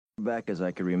Back as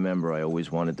I could remember, I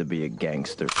always wanted to be a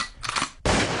gangster.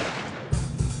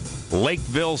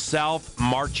 Lakeville South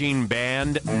Marching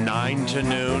Band, 9 to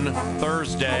noon,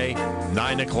 Thursday,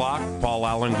 9 o'clock. Paul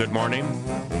Allen, good morning.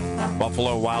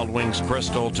 Buffalo Wild Wings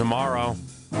Crystal tomorrow.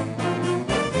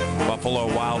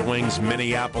 Buffalo Wild Wings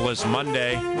Minneapolis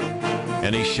Monday.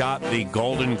 Any shot the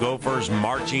Golden Gophers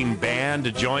Marching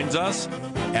Band joins us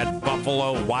at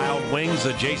Buffalo Wild Wings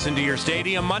adjacent to your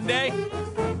stadium Monday?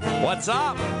 What's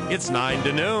up? It's 9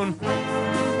 to noon.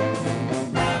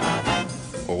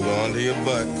 Hold on to your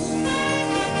butts.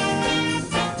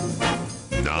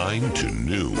 9 to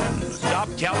noon. Stop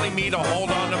telling me to hold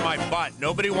on to my butt.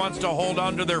 Nobody wants to hold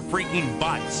on to their freaking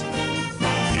butts.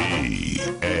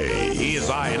 P.A. He is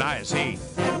I and I is he.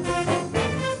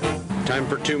 Time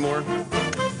for 2 more?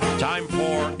 Time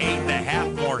for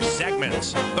 8.5 more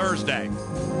segments. Thursday.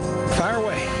 Fire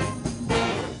away.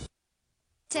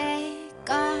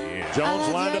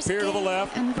 Jones lined up here to the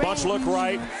left. Bunch look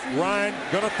right. Ryan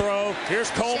gonna throw.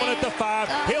 Here's Coleman at the 5.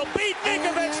 He'll beat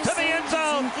Ninkovich to the end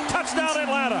zone. Touchdown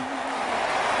Atlanta.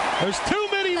 There's too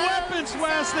many weapons,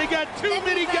 Wes. They got too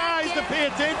many guys to pay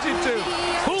attention to.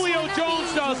 Julio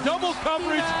Jones does double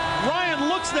coverage. Ryan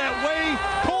looks that way.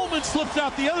 Coleman slips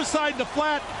out the other side in the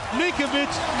flat.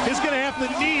 Ninkovich is going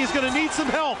to need some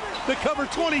help to cover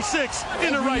 26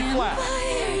 in the right flat.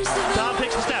 Tom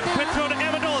takes a step. Quick throw to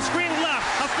Amendola. Screen left.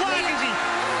 A flag as he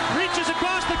reaches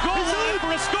across the goal line for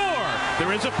a score.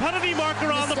 There is a penalty marker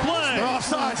on the play. They're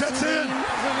offsides. That's it.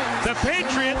 The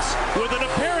Patriots with an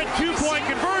apparent 2-point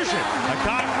conversion. A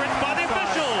conference by the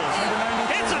officials.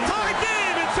 It's a tie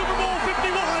game in Super Bowl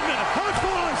 51. High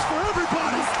fives for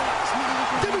everybody.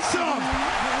 Give me some.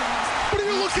 What are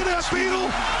you looking at,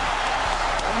 Beetle?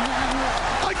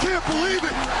 I can't believe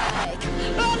it.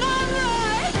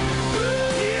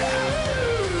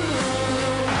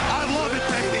 I love it,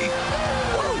 baby.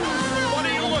 What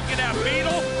are you looking at,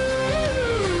 Beetle?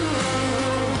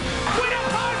 We don't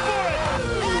time for it.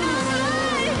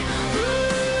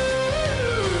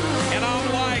 And I'm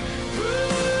like,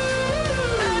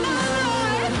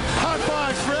 High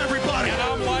fives for everybody. and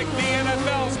I'm like, the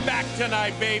NFL's back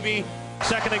tonight, baby.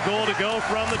 Second and goal to go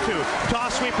from the 2.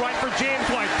 Toss sweep right for James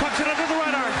White. Pucks it under the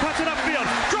right arm. Puts it upfield.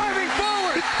 Driving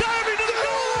forward. Diving to the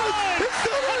goal line.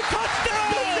 A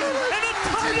touchdown. And a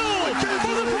title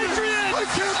for the Patriots. I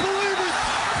can't believe it.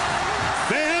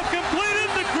 They have completed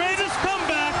the greatest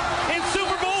comeback in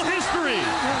Super Bowl history.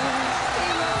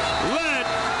 Led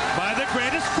by the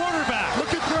greatest quarterback Look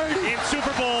at Brady. in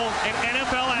Super Bowl and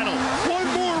NFL annals. One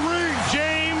more ring.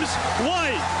 James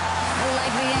White.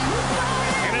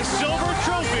 And a silver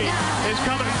trophy is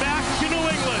coming back to New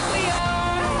England.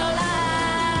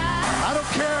 I don't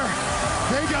care.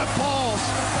 They got balls.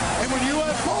 And when you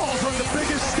have balls on the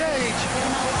biggest stage,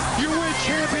 you win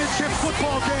championship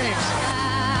football games.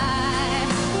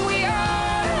 We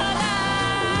are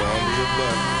Hold on to your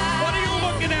butts. What are you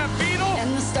looking at, Beetle?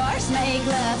 and the stars make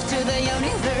love to the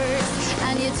universe,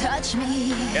 and you touch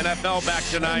me. NFL back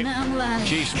tonight. And I'm like,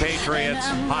 Chiefs, Patriots.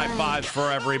 and I'm High like, fives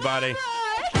for everybody.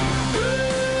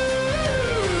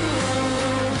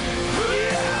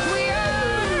 we are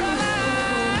alive.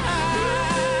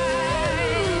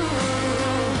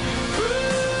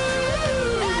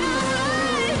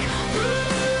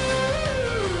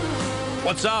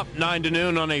 What's up? 9 to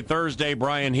noon on a Thursday.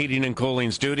 Brian Heating and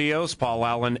Cooling Studios. Paul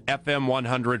Allen, FM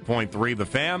 100.3 The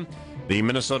Fan. The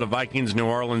Minnesota Vikings New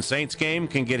Orleans Saints game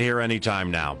can get here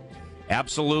anytime now.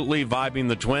 Absolutely vibing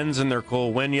the Twins in their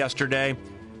cool win yesterday.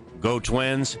 Go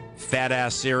Twins.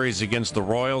 Fat-ass series against the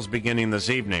Royals beginning this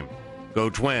evening. Go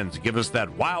Twins. Give us that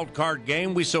wild card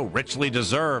game we so richly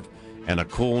deserve. And a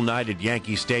cool night at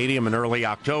Yankee Stadium in early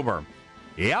October.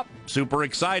 Yep, super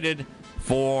excited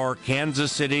for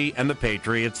Kansas City and the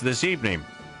Patriots this evening.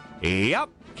 Yep,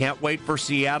 can't wait for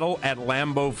Seattle at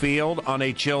Lambeau Field on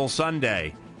a chill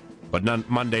Sunday. But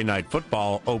Monday Night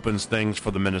Football opens things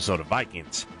for the Minnesota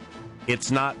Vikings.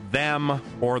 It's not them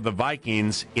or the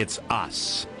Vikings, it's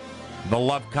us. The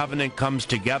Love Covenant comes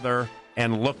together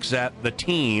and looks at the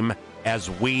team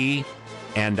as we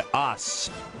and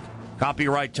us.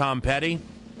 Copyright Tom Petty.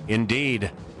 Indeed,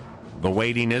 the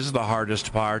waiting is the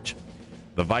hardest part.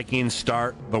 The Vikings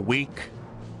start the week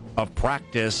of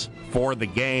practice for the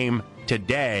game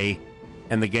today,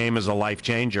 and the game is a life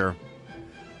changer.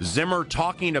 Zimmer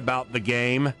talking about the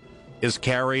game is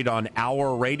carried on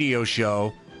our radio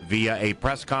show via a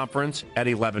press conference at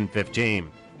 11:15.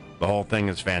 The whole thing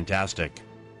is fantastic.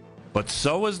 But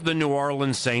so is the New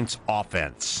Orleans Saints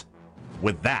offense.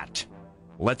 With that,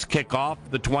 let's kick off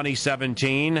the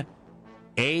 2017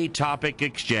 A topic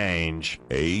exchange.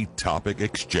 A topic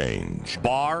exchange.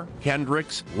 Barr,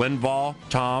 Kendricks, Linval,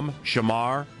 Tom,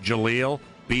 Shamar, Jaleel,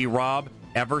 B-Rob,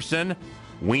 Everson.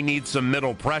 We need some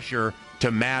middle pressure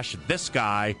to mash this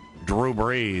guy, Drew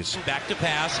Brees. Back to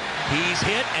pass. He's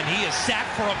hit, and he is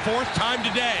sacked for a fourth time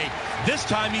today. This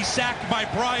time he's sacked by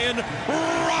Brian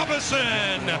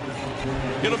Robinson.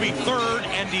 It'll be 3rd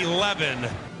and 11.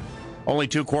 Only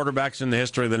 2 quarterbacks in the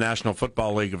history of the National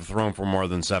Football League have thrown for more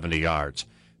than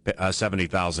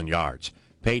 70,000 yards.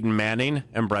 Peyton Manning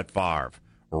and Brett Favre.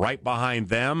 Right behind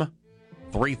them,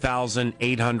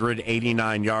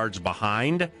 3,889 yards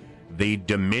behind, the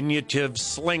diminutive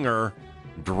slinger,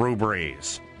 Drew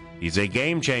Brees. He's a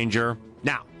game changer.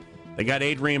 Now, they got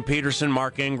Adrian Peterson,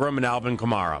 Mark Ingram, and Alvin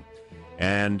Kamara.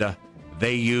 And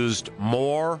they used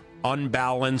more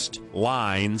unbalanced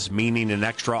lines, meaning an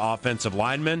extra offensive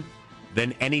lineman,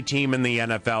 than any team in the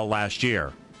NFL last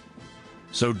year.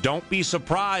 So don't be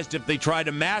surprised if they try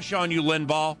to mash on you,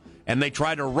 Linval, and they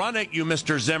try to run at you,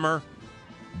 Mr. Zimmer.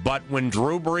 But when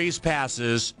Drew Brees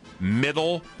passes,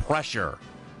 middle pressure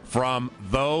from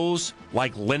those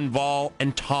like Linval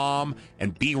and Tom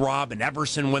and B-Rob and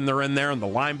Everson when they're in there and the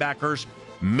linebackers,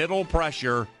 middle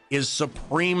pressure is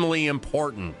supremely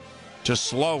important to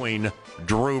slowing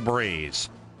Drew Brees.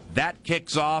 That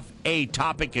kicks off a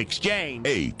topic exchange.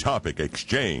 A topic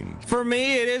exchange. For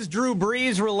me, it is Drew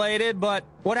Brees related, but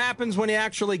what happens when he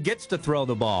actually gets to throw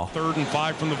the ball? 3rd and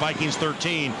 5 from the Vikings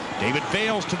 13. David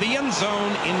fails to the end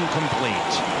zone,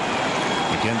 incomplete.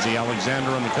 Mackenzie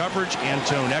Alexander on the coverage.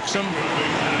 Antone Exum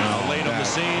late on the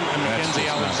scene, and Mackenzie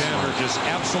Alexander just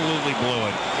absolutely blew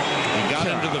it. He got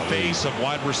into the face of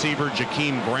wide receiver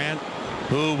Jakeem Grant,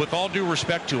 who, with all due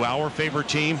respect to our favorite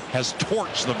team, has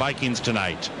torched the Vikings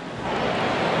tonight.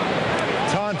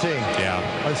 Taunting.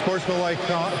 Yeah. Unsportsmanlike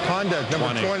conduct,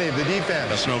 number 20 of the defense.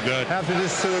 That's no good. After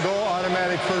this to the goal,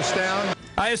 automatic first down.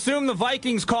 I assume the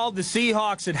Vikings called the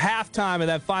Seahawks at halftime of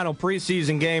that final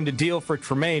preseason game to deal for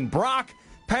Tremaine Brock.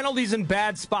 Penalties in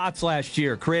bad spots last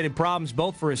year created problems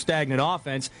both for a stagnant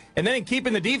offense and then in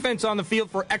keeping the defense on the field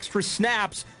for extra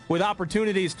snaps with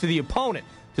opportunities to the opponent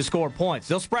to score points.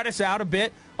 They'll spread us out a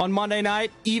bit on Monday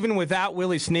night, even without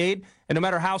Willie Snead. And no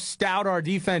matter how stout our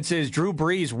defense is, Drew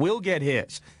Brees will get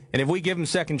his. And if we give him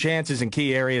second chances in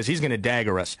key areas, he's going to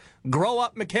dagger us. Grow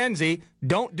up, Mackenzie.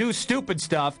 Don't do stupid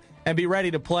stuff. And be ready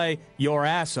to play your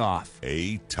ass off.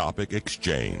 A topic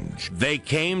exchange. They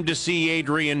came to see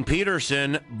Adrian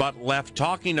Peterson, but left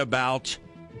talking about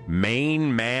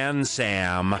main man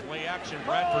Sam. Play action.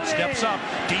 Bradford steps up.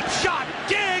 Deep shot.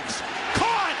 Diggs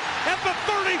caught at the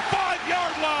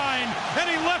 35-yard line. And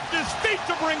he left his feet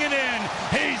to bring it in.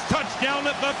 He's touchdown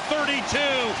at the 32.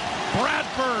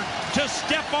 Bradford to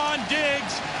Stephon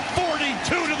Diggs.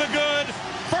 42 to the good.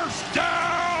 First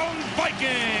down,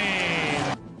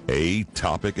 Vikings. A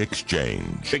topic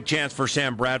exchange. Big chance for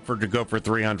Sam Bradford to go for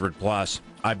 300 plus.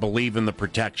 I believe in the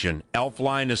protection.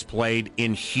 Elfline has played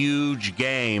in huge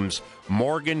games.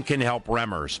 Morgan can help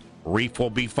Remmers. Reef will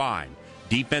be fine.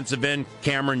 Defensive end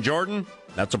Cameron Jordan,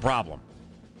 that's a problem.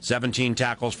 17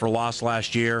 tackles for loss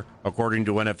last year, according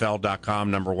to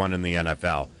NFL.com, number 1 in the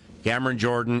NFL. Cameron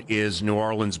Jordan is New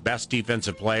Orleans' best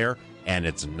defensive player, and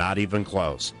it's not even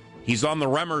close. He's on the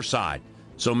Remmers side.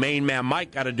 So main man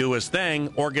Mike got to do his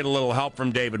thing or get a little help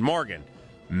from David Morgan.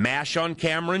 Mash on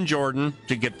Cameron Jordan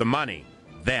to get the money.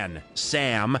 Then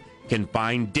Sam can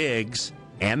find Diggs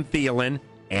and Thielen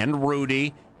and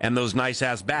Rudy and those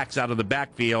nice-ass backs out of the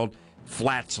backfield,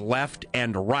 flats left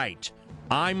and right.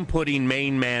 I'm putting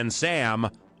main man Sam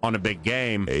on a big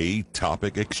game. A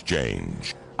topic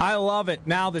exchange. I love it.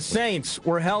 Now, the Saints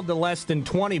were held to less than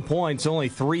 20 points only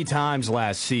 3 times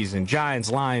last season.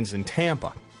 Giants, Lions, and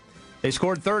Tampa. They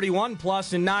scored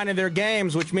 31-plus in 9 of their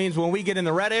games, which means when we get in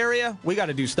the red area, we got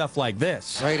to do stuff like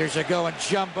this. Raiders are going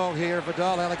jumbo here.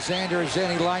 Vidal Alexander is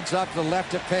in. He lines up to the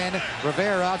left of Penn.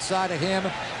 Rivera outside of him.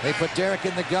 They put Derek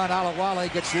in the gun.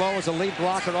 Alawale gets low as a lead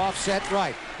blocker, offset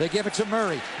right. They give it to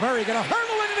Murray. Murray going to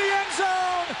hurdle into the end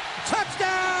zone. Touchdown!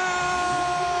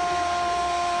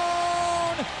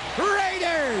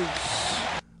 Raiders!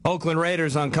 Oakland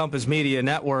Raiders on Compass Media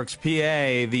Networks,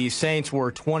 PA. The Saints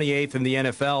were 28th in the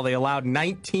NFL. They allowed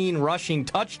 19 rushing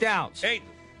touchdowns. 8.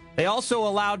 They also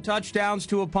allowed touchdowns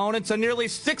to opponents on nearly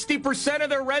 60% of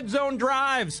their red zone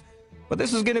drives. But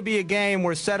this is going to be a game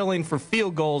where settling for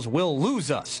field goals will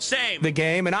lose us. Same. The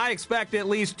game, and I expect at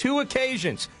least 2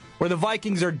 occasions where the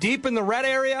Vikings are deep in the red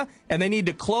area and they need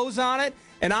to close on it.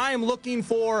 And I am looking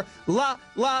for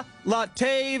Latavius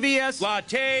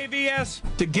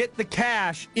to get the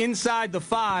cash inside the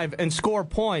 5 and score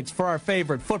points for our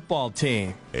favorite football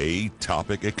team. A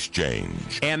topic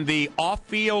exchange. And the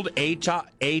off-field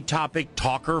A-topic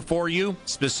talker for you,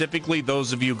 specifically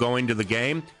those of you going to the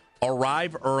game,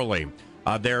 arrive early.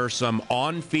 There are some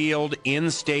on-field,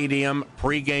 in-stadium,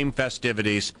 pregame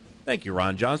festivities. Thank you,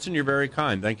 Ron Johnson. You're very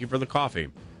kind. Thank you for the coffee.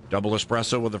 Double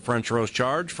espresso with a French roast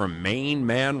charge from Main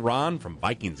Man Ron from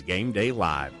Vikings Game Day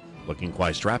Live. Looking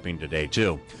quite strapping today,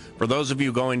 too. For those of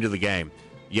you going to the game,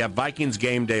 you have Vikings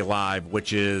Game Day Live,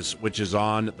 which is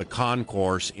on the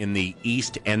concourse in the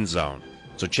east end zone.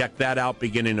 So check that out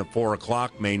beginning at 4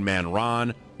 o'clock. Main Man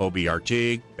Ron, Obi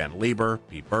Artigue, Ben Lieber,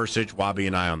 Pete Bursich, Wabi,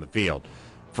 and I on the field.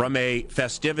 From a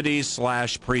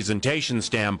festivities/presentation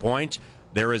standpoint,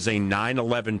 there is a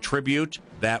 9/11 tribute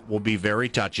that will be very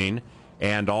touching,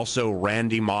 and also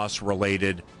Randy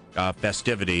Moss-related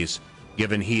festivities,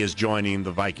 given he is joining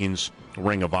the Vikings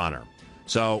Ring of Honor.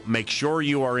 So make sure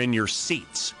you are in your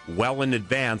seats well in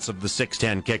advance of the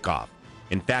 6:10 kickoff.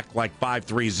 In fact, like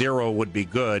 5:30 would be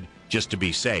good just to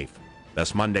be safe.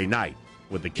 That's Monday night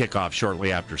with the kickoff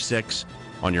shortly after 6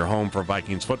 on your home for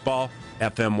Vikings football,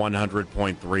 FM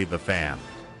 100.3 The Fan.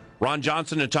 Ron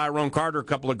Johnson and Tyrone Carter, a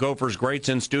couple of Gophers greats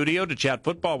in studio to chat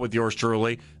football with yours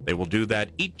truly. They will do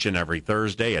that each and every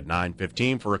Thursday at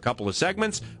 9:15 for a couple of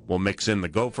segments. We'll mix in the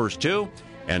Gophers, too.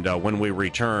 And when we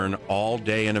return, All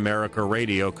Day in America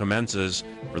Radio commences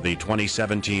for the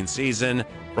 2017 season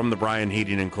from the Brian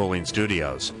Heating and Cooling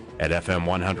Studios at FM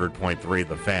 100.3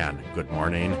 The Fan. Good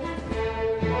morning.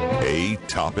 A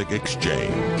topic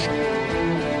exchange.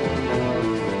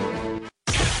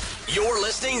 You're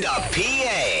listening to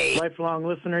PA. Lifelong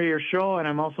listener to your show, and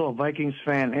I'm also a Vikings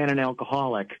fan and an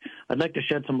alcoholic. I'd like to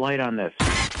shed some light on this.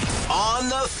 On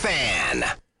the Fan.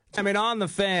 On the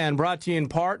Fan, brought to you in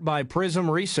part by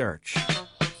Prism Research.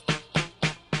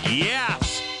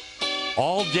 Yes!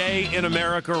 All Day in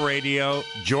America Radio,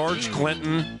 George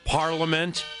Clinton,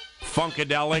 Parliament,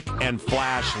 Funkadelic, and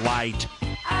Flashlight.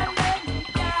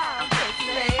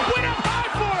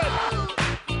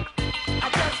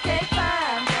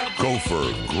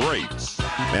 Gopher Greats.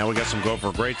 Man, we got some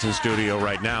Gopher Greats in studio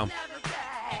right now.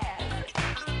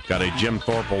 Got a Jim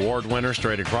Thorpe Award winner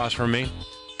straight across from me.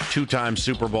 2-time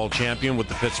Super Bowl champion with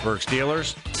the Pittsburgh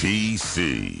Steelers.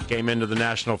 TC. Came into the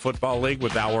National Football League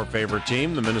with our favorite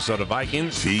team, the Minnesota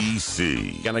Vikings.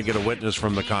 TC. Gonna get a witness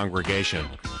from the congregation.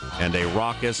 And a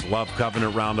raucous Love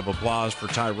Covenant round of applause for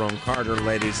Tyrone Carter,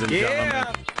 ladies and gentlemen.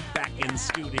 Back in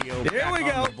studio. Here back we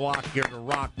go. on the block here to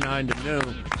rock 9 to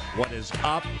noon. What is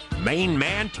up? Main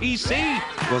Man TC.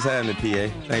 What's happening, PA?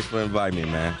 Thanks for inviting me,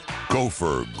 man.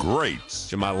 Gopher Greats.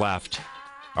 To my left,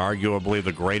 arguably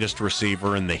the greatest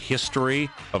receiver in the history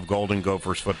of Golden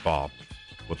Gophers football.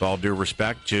 With all due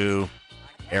respect to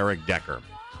Eric Decker.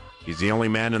 He's the only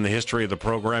man in the history of the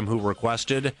program who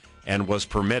requested and was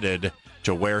permitted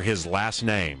to wear his last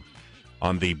name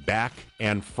on the back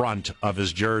and front of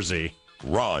his jersey.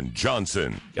 Ron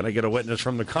Johnson. Can I get a witness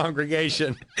from the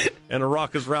congregation and a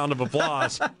raucous round of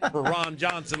applause for Ron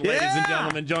Johnson, ladies and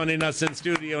gentlemen, joining us in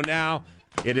studio now.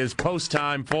 It is post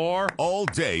time for All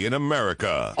Day in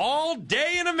America. All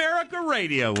Day in America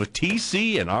Radio with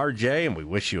TC and RJ, and we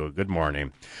wish you a good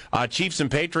morning. Chiefs and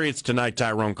Patriots tonight,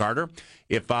 Tyrone Carter.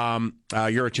 If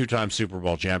you're a 2-time Super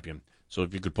Bowl champion, so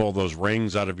if you could pull those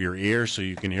rings out of your ears so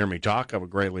you can hear me talk, I would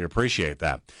greatly appreciate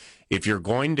that. If you're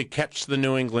going to catch the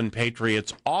New England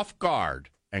Patriots off guard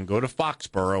and go to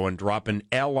Foxborough and drop an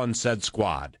L on said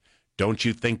squad, don't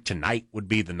you think tonight would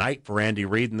be the night for Andy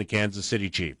Reid and the Kansas City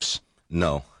Chiefs?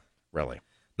 No. Really?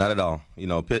 Not at all. You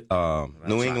know,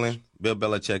 New England, Bill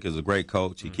Belichick is a great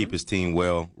coach. He keep his team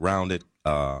well-rounded.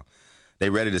 They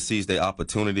ready to seize their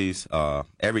opportunities.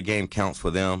 Every game counts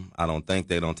for them. I don't think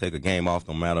they don't take a game off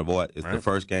no matter what. It's the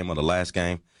first game or the last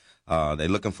game. They're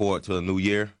looking forward to a new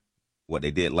year. What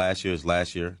they did last year is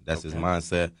last year. That's his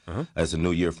mindset. It's a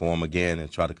new year for him again, and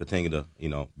try to continue to,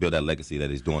 build that legacy that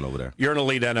he's doing over there. You're an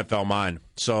elite NFL mind,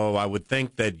 so I would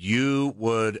think that you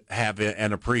would have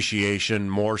an appreciation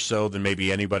more so than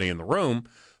maybe anybody in the room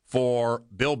for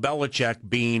Bill Belichick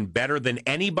being better than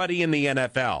anybody in the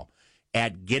NFL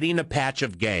at getting a patch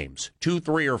of games, 2,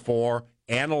 3, or 4,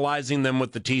 analyzing them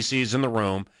with the TCs in the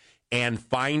room, and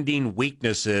finding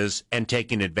weaknesses and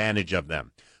taking advantage of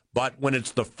them. But when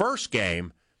it's the first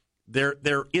game, there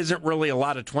isn't really a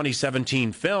lot of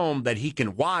 2017 film that he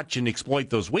can watch and exploit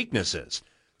those weaknesses.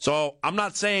 So I'm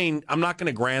not going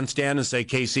to grandstand and say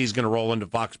KC's going to roll into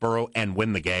Foxborough and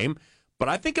win the game, but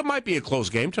I think it might be a close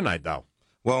game tonight, though.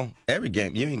 Well, every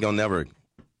game, you ain't going to never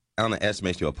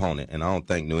underestimate your opponent, and I don't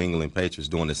think New England Patriots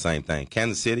doing the same thing.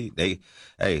 Kansas City,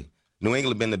 New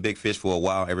England been the big fish for a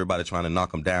while. Everybody trying to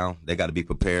knock them down. They got to be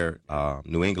prepared.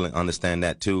 New England understand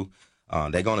that too.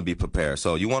 They're going to be prepared.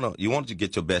 So you want to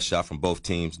get your best shot from both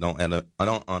teams. Don't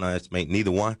underestimate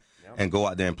neither one, and go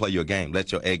out there and play your game.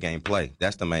 Let your A game play.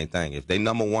 That's the main thing. If they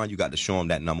number one, you got to show them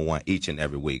that number one each and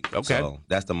every week. Okay. So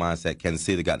that's the mindset Kansas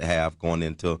City got to have going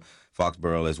into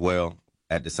Foxborough as well.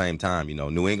 At the same time,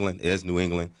 New England is New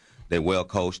England. They're well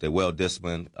coached. They're well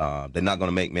disciplined. They're not going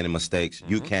to make many mistakes.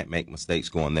 You can't make mistakes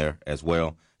going there as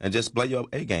well. And just play your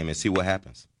A game and see what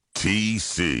happens.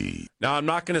 TC. Now, I'm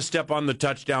not going to step on the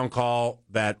touchdown call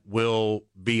that will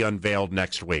be unveiled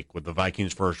next week with the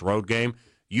Vikings' first road game.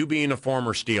 You being a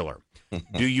former Steeler,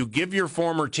 do you give your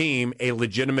former team a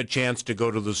legitimate chance to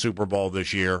go to the Super Bowl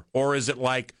this year? Or is it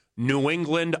like New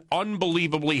England,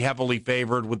 unbelievably heavily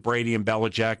favored with Brady and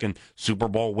Belichick and Super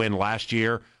Bowl win last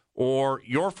year? Or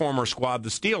your former squad, the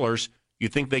Steelers, you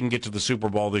think they can get to the Super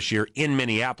Bowl this year in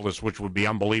Minneapolis, which would be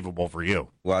unbelievable for you?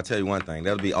 Well, I'll tell you one thing.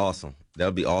 That'll be awesome.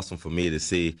 That'll be awesome for me to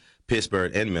see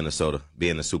Pittsburgh and Minnesota be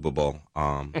in the Super Bowl.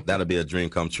 That'll be a dream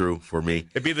come true for me.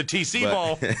 It'd be the TC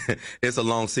Bowl. It's a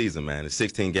long season, man. It's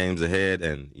 16 games ahead,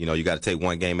 and, you got to take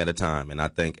one game at a time. And I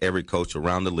think every coach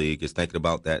around the league is thinking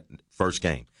about that first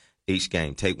game. Each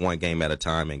game, take one game at a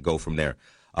time and go from there.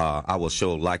 I will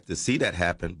sure like to see that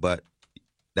happen, but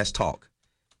that's talk.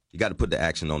 You got to put the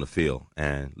action on the field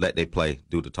and let they play,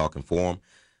 do the talking for them.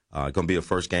 It's going to be a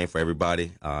first game for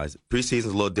everybody. Preseason's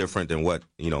a little different than what,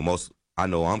 most I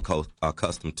know I'm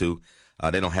accustomed to.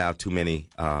 They don't have too many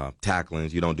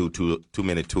tacklings. You don't do too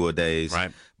many tour days.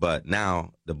 Right. But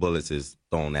now the bullets is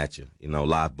thrown at you,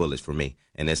 live bullets for me.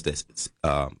 And it's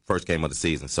the first game of the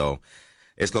season. So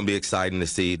it's going to be exciting to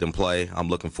see them play. I'm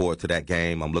looking forward to that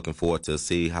game. I'm looking forward to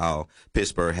see how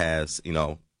Pittsburgh has,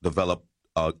 developed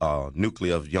a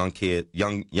nucleus of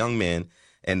young men,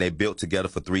 and they built together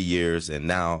for 3 years. And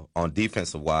now on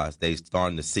defensive wise, they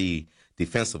starting to see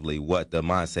defensively what the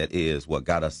mindset is, what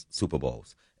got us Super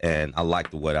Bowls. And I like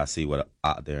what I see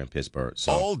out there in Pittsburgh.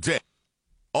 So.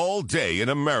 All day in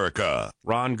America.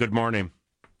 Ron, good morning.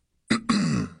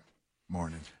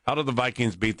 Morning. How did the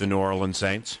Vikings beat the New Orleans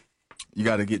Saints? You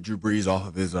got to get Drew Brees off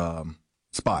of his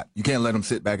spot. You can't let him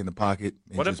sit back in the pocket.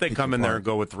 What if they come in there and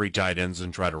go with 3 tight ends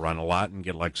and try to run a lot and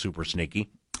get super sneaky?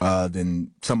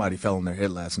 Then somebody fell on their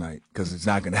head last night, because it's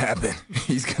not going to happen.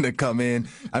 He's going to come in.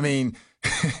 I mean,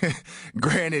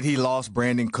 granted, he lost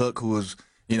Brandon Cook, who was,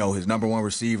 his number one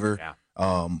receiver.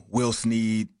 Yeah. Will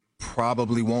Snead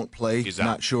probably won't play. He's not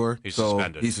out. sure. He's so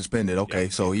suspended. He's suspended. Okay, Yeah,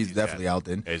 so he's definitely dead. out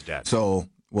then. He's dead. So,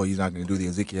 well, he's not going to do the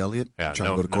Ezekiel Elliott? Yeah,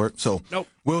 trying to go to court? So nope.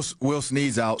 Will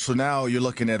Snead's out. So now you're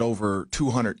looking at over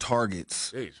 200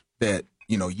 targets that,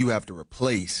 you have to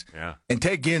replace. Yeah. And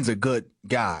Ted Ginn's a good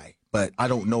guy, but I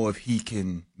don't know if he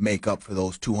can make up for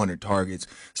those 200 targets,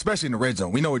 especially in the red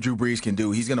zone. We know what Drew Brees can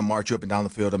do. He's going to march you up and down the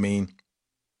field. I mean,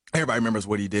 everybody remembers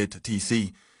what he did to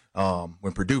TC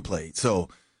when Purdue played. So,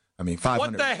 I mean,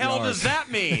 500 What the hell yards. does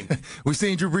that mean? We've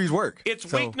seen Drew Brees work. It's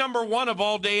week number 1 of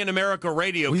All Day in America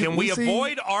Radio. Can we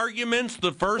avoid arguments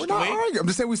the first We're not week? arguing. I'm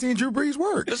just saying we've seen Drew Brees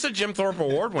work. This is a Jim Thorpe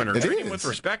Award winner. It Treat him is. with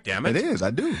respect, damn it. It is. I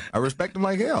do. I respect him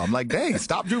like hell. I'm like, dang,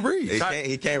 stop Drew Brees.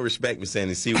 He can't respect me saying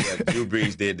and see what Drew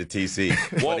Brees did to TC.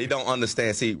 But he don't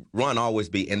understand. See, run always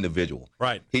be individual.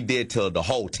 Right. He did to the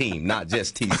whole team, not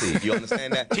just TC. You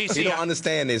understand that? He don't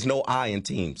understand there's no I in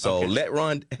team. So let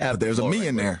run have. But there's a me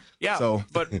in there. Yeah, So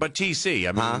but TC,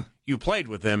 I mean, you played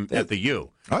with him at the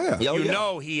U. Oh, yeah. You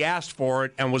know he asked for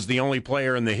it and was the only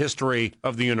player in the history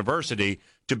of the university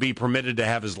to be permitted to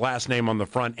have his last name on the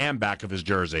front and back of his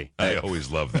jersey. I always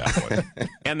love that one.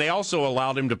 And they also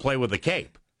allowed him to play with a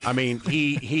cape. I mean,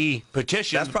 he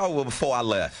petitioned. That's probably before I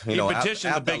left. He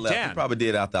petitioned after the Big Ten. He probably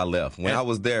did after I left. When I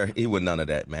was there, he was none of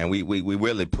that, man. We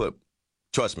really put.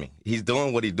 Trust me, he's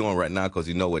doing what he's doing right now because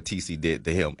you know what TC did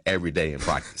to him every day in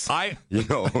practice.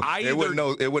 It wouldn't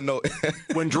know.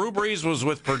 When Drew Brees was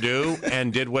with Purdue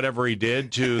and did whatever he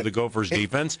did to the Gophers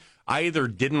defense, I either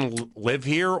didn't live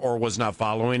here or was not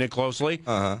following it closely.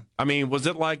 I mean, was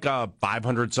it like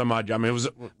 500 some odd? I mean, was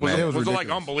it like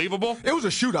unbelievable? It was a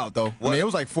shootout, though. I mean, it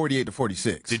was like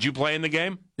 48-46. Did you play in the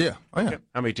game? Yeah. Oh, yeah.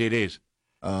 How many TDs?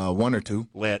 1 or 2.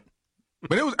 Lit.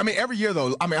 But it was, I mean, every year,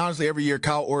 though, I mean, honestly, every year,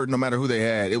 Kyle Orton, no matter who they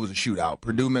had, it was a shootout.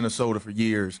 Purdue, Minnesota for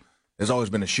years, there's always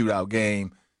been a shootout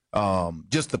game.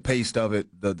 Just the pace of it,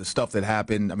 the stuff that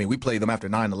happened. I mean, we played them after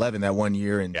 9/11 that one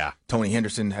year, and Tony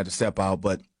Henderson had to step out.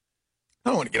 But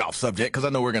I don't want to get off subject because I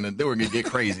know we're gonna get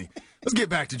crazy. Let's get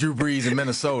back to Drew Brees in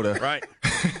Minnesota. Right.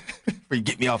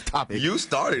 Get me off topic. You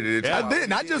started it. I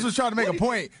didn't. I just was trying to make a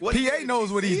point. PA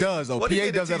knows what he does, though.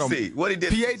 PA does that on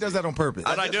PA does that on purpose.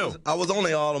 What I do? I was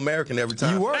only All-American every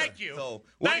time. You were. Thank you. So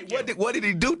what did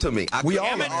he do to me? We all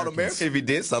am All-American if he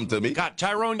did something to me. God,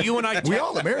 Tyrone, you and I... We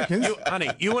all Americans. Honey,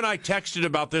 you and I texted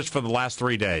about this for the last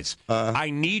 3 days. I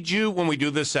need you when we do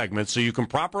this segment so you can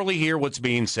properly hear what's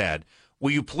being said. Will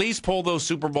you please pull those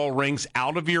Super Bowl rings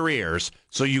out of your ears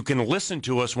so you can listen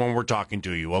to us when we're talking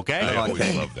to you, okay? I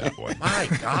always love that boy. My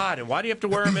God, and why do you have to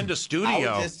wear them into studio?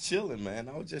 I was just chilling, man.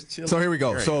 So here we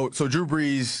go. So Drew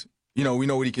Brees, we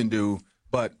know what he can do,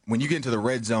 but when you get into the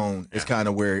red zone, it's kind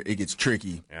of where it gets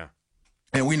tricky. Yeah.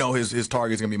 And we know his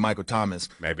target is going to be Michael Thomas.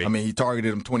 Maybe. I mean, he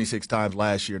targeted him 26 times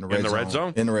last year in the red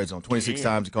zone. In the red zone. 26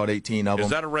 times. He caught 18 of them.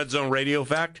 Is that a red zone radio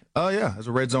fact? Oh, yeah. It's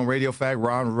a red zone radio fact.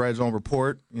 Ron's Red Zone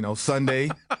Report. Sunday,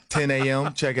 10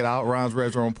 a.m. Check it out. Ron's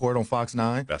Red Zone Report on Fox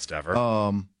 9. Best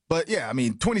ever. But, yeah, I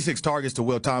mean, 26 targets to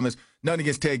Will Thomas. Nothing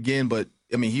against Ted Ginn, but,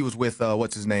 I mean, he was with,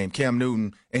 what's his name, Cam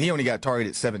Newton, and he only got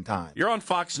targeted 7 times. You're on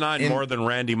Fox 9 more than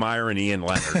Randy Meyer and Ian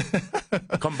Leonard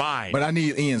combined. But I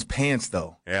need Ian's pants,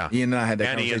 though. Yeah. Ian and I had that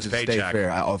And Ian's conversation to stay paycheck.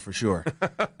 fair. Oh, for sure.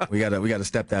 we got to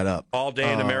step that up. All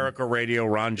Day in America Radio,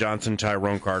 Ron Johnson,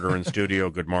 Tyrone Carter in studio.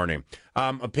 Good morning.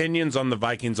 Opinions on the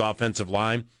Vikings offensive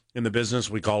line. In the business,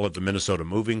 we call it the Minnesota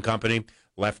Moving Company.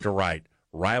 Left to right.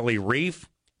 Riley Reef.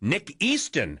 Nick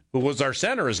Easton, who was our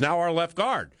center, is now our left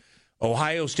guard.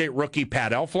 Ohio State rookie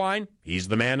Pat Elflein, he's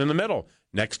the man in the middle.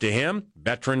 Next to him,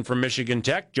 veteran from Michigan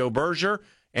Tech, Joe Berger,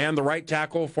 and the right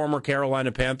tackle, former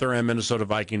Carolina Panther and Minnesota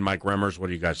Viking, Mike Remmers. What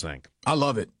do you guys think? I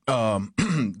love it.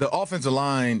 The offensive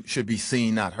line should be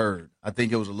seen, not heard. I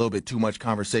think it was a little bit too much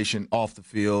conversation off the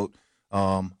field.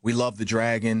 We love the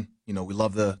Dragon. We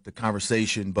love the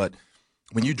conversation. But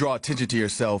when you draw attention to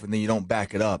yourself and then you don't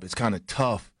back it up, it's kind of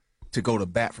tough to go to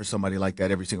bat for somebody like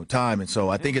that every single time. And so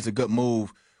I think it's a good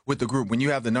move with the group. When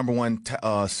you have the number one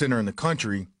center in the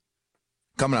country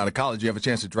coming out of college, you have a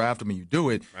chance to draft him and you do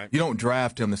it. Right. You don't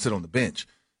draft him to sit on the bench.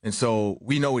 And so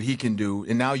we know what he can do.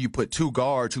 And now you put 2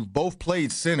 guards who both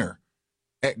played center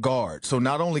at guard. So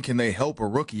not only can they help a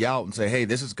rookie out and say, hey,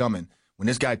 this is coming. When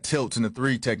this guy tilts in the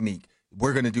 3 technique,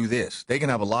 we're going to do this. They can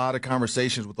have a lot of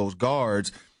conversations with those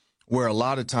guards where a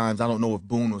lot of times I don't know if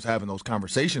Boone was having those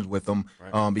conversations with them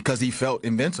because he felt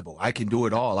invincible. I can do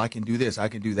it all. I can do this. I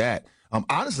can do that.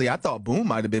 Honestly, I thought Boone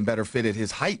might have been better fitted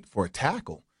his height for a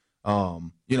tackle. I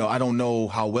don't know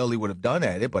how well he would have done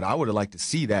at it, but I would have liked to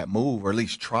see that move or at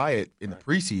least try it in the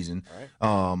preseason.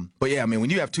 Right. But, yeah, I mean, when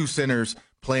you have 2 centers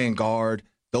playing guard,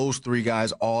 those 3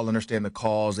 guys all understand the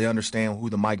calls. They understand who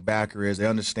the Mike backer is. They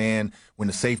understand when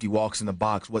the safety walks in the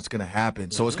box, what's going to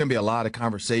happen. So it's going to be a lot of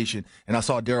conversation. And I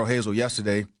saw Darrell Hazel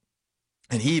yesterday,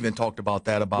 and he even talked about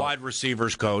that. About wide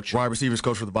receivers coach for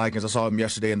the Vikings. I saw him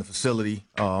yesterday in the facility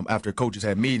after coaches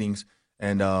had meetings,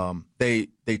 and they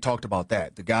talked about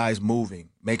that. The guys moving,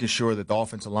 making sure that the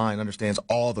offensive line understands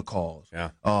all the calls.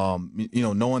 Yeah.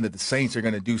 Knowing that the Saints are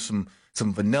going to do some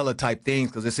vanilla type things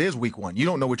because this is week 1. You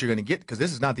don't know what you're going to get because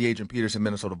this is not the Adrian Peterson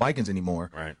Minnesota Vikings anymore.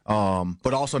 Right.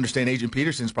 But also understand Adrian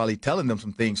Peterson's probably telling them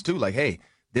some things too, like, hey,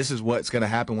 this is what's going to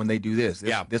happen when they do this.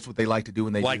 This is what they like to do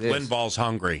when they do this. Like Linval's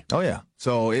hungry. Oh, yeah.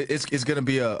 So it's going to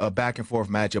be a back-and-forth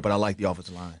matchup, but I like the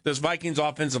offensive line. This Vikings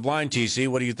offensive line, TC,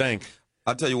 what do you think?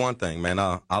 I'll tell you one thing, man.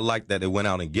 I like that they went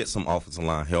out and get some offensive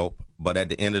line help, but at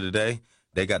the end of the day,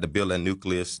 they got to build that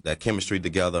nucleus, that chemistry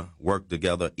together, work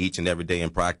together each and every day in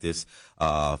practice,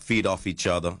 feed off each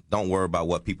other. Don't worry about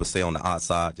what people say on the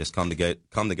outside. Just come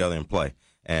together and play.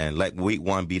 And let week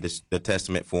 1 be the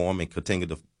testament for them and continue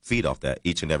to feed off that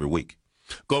each and every week.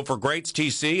 Go for Greats,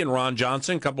 TC and Ron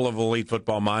Johnson, couple of elite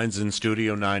football minds in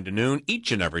studio 9 to noon,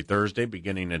 each and every Thursday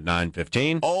beginning at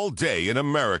 9:15. All Day in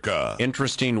America.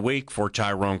 Interesting week for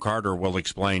Tyrone Carter. We'll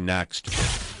explain next.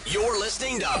 You're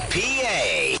listening to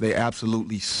PA. They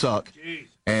absolutely suck. Jeez.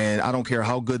 And I don't care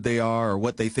how good they are or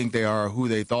what they think they are or who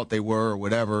they thought they were or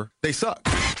whatever. They suck.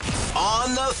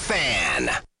 On the Fan.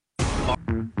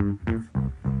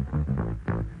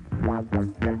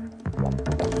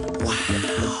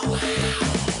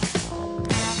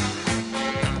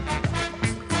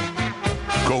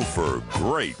 Gopher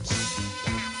Greats.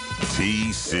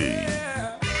 TC.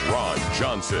 Ron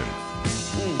Johnson.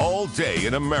 All Day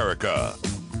in America.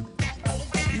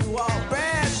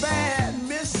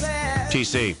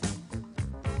 TC,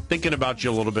 thinking about you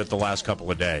a little bit the last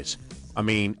couple of days. I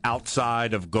mean,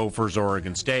 outside of Gophers,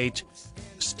 Oregon State,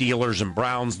 Steelers and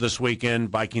Browns this weekend,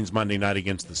 Vikings Monday night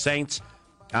against the Saints.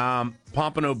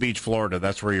 Pompano Beach, Florida,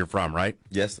 that's where you're from, right?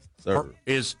 Yes, sir.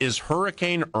 Is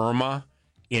Hurricane Irma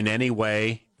in any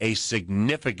way a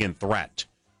significant threat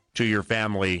to your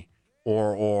family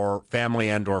or family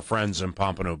and or friends in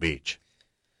Pompano Beach?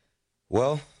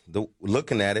 Well,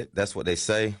 looking at it, that's what they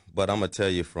say. But I'm going to tell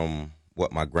you from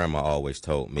what my grandma always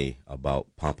told me about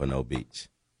Pompano Beach.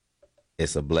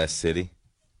 It's a blessed city.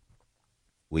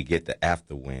 We get the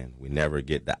after wind. We never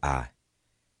get the eye.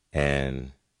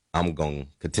 And I'm going to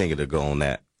continue to go on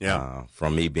that. Yeah.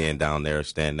 From me being down there,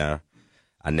 standing there,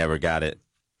 I never got it.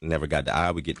 Never got the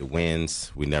eye. We get the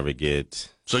winds. We never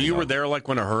get. So you were there like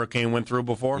when a hurricane went through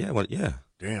before? Yeah. Well, yeah.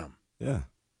 Damn. Yeah.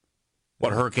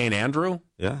 What, Hurricane Andrew?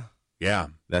 Yeah. Yeah.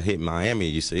 That hit Miami,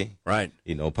 you see. Right.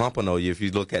 You know, Pompano, if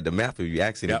you look at the map, if you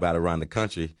ask anybody around the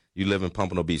country, you live in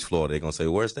Pompano Beach, Florida, they're going to say,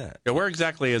 where's that? Yeah, where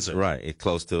exactly is it? Right. It's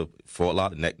close to Fort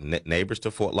Lauderdale, neighbors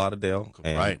to Fort Lauderdale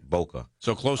and Boca.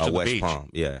 So close to the West beach. Palm,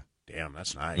 yeah. Damn,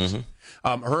 that's nice.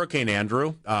 Hurricane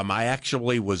Andrew, I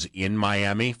actually was in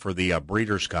Miami for the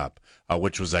Breeders' Cup,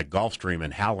 which was at Gulfstream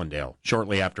in Hallandale,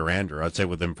 shortly after Andrew, I'd say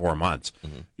within 4 months.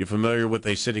 You familiar with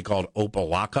a city called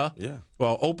Opelika? Yeah.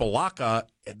 Well, Opelika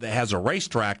has a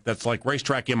racetrack that's like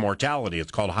racetrack immortality.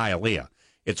 It's called Hialeah.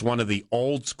 It's one of the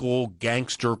old-school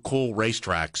gangster cool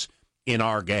racetracks in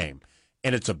our game.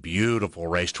 And it's a beautiful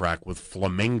racetrack with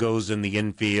flamingos in the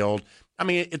infield. I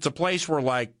mean, it's a place where,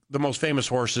 like, the most famous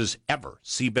horses ever,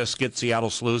 Seabiscuit, Seattle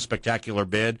Slew, Spectacular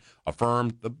Bid,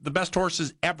 Affirmed, the best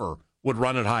horses ever would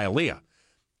run at Hialeah.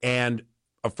 And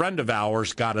a friend of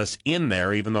ours got us in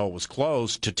there, even though it was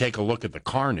closed, to take a look at the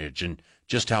carnage and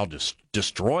just how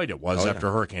destroyed it was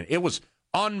after Hurricane. It was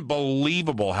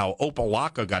unbelievable how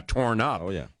Opelika got torn up.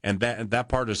 And that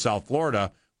part of South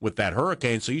Florida with that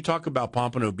hurricane. So you talk about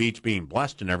Pompano Beach being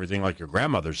blessed and everything, like your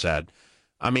grandmother said.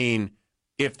 I mean,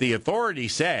 if the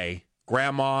authorities say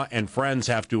grandma and friends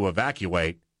have to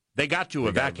evacuate, they got to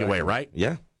evacuate, right?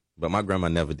 Yeah, but my grandma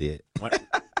never did. What?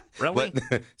 Really?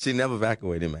 But she never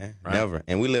evacuated, man. Right. Never.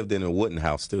 And we lived in a wooden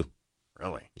house, too.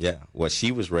 Really? Yeah, what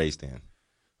she was raised in.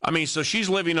 I mean, so she's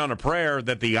living on a prayer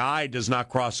that the eye does not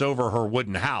cross over her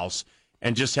wooden house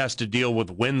and just has to deal with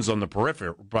winds on the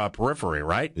periphery,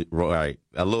 right? Right,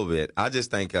 a little bit. I just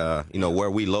think,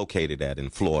 where we located at in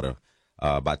Florida,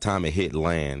 by the time it hit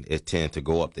land, it tended to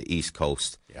go up the East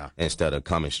Coast instead of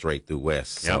coming straight through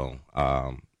West. Yep.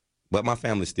 So, but my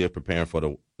family's still preparing for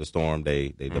the storm.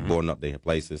 They're boarding up their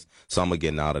places. Some are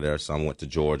getting out of there. Some went to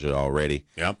Georgia already.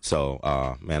 Yep.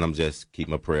 So, man, I'm just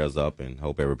keeping my prayers up and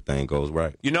hope everything goes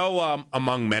right. You know,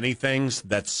 among many things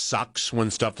that sucks when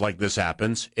stuff like this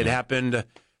happens, it happened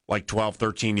like 12,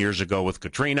 13 years ago with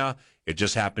Katrina. It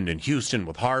just happened in Houston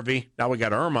with Harvey. Now we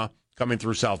got Irma coming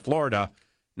through South Florida.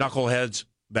 Knuckleheads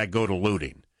that go to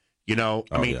looting. You know,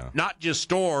 I mean, not just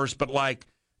stores, but like,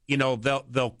 you know,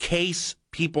 they'll case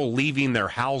people leaving their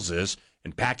houses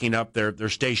and packing up their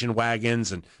station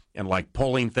wagons and like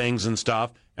pulling things and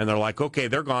stuff. And they're like, okay,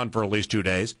 they're gone for at least 2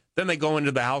 days. Then they go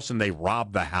into the house and they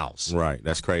rob the house. Right.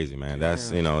 That's crazy, man. That's,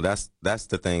 that's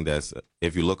the thing that's,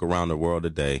 if you look around the world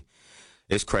today,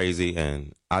 it's crazy.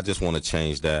 And I just want to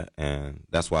change that. And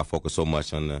that's why I focus so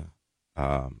much on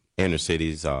the inner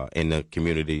cities, in the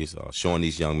communities, showing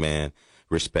these young men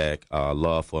respect,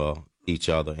 love for each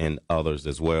other and others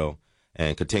as well,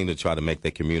 and continue to try to make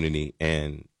their community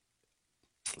and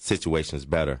situations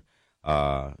better.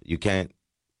 You can't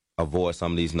avoid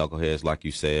some of these knuckleheads, like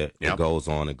you said. It goes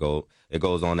on, it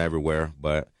goes on everywhere.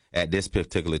 But at this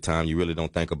particular time, you really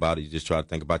don't think about it. You just try to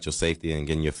think about your safety and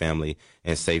getting your family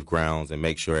in safe grounds and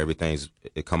make sure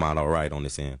it come out all right on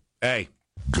this end. Hey.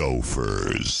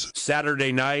 Gophers.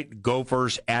 Saturday night,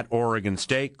 Gophers at Oregon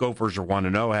State. Gophers are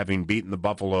 1-0, having beaten the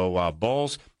Buffalo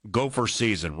Bulls. Gopher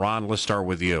season. Ron, let's start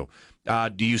with you.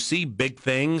 Do you see big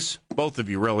things? Both of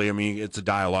you, really. I mean, it's a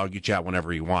dialogue. You chat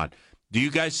whenever you want. Do you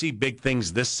guys see big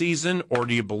things this season, or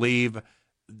do you believe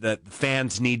that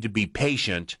fans need to be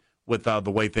patient with the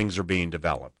way things are being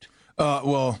developed?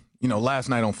 Well, last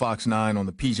night on Fox 9 on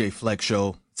the PJ Flex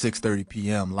Show, 6:30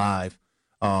 p.m. live,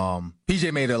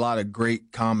 PJ made a lot of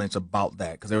great comments about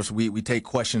that because we take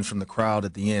questions from the crowd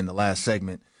at the end, the last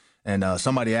segment, and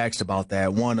somebody asked about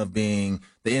that, one of being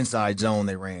the inside zone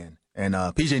they ran. And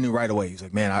PJ knew right away. He's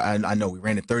like, man, I know we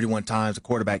ran it 31 times. The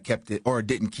quarterback kept it or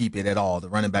didn't keep it at all. The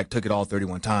running back took it all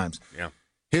 31 times. Yeah.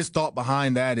 His thought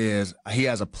behind that is he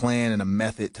has a plan and a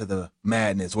method to the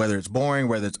madness, whether it's boring,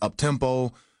 whether it's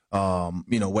up-tempo,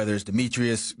 whether it's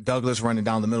Demetrius Douglas running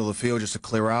down the middle of the field just to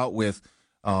clear out with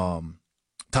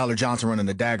Tyler Johnson running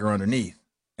the dagger underneath.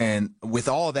 And with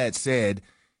all that said,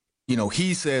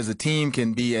 he says the team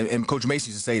can be, and Coach Macy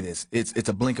used to say this, it's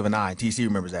a blink of an eye. And TC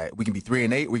remembers that. We can be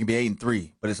 3-8, we can be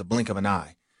 8-3, but it's a blink of an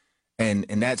eye. And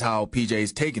that's how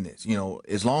PJ's taking this.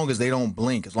 As long as they don't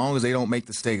blink, as long as they don't make the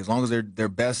mistake, as long as they're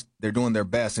doing their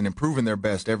best and improving their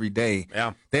best every day,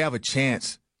 they have a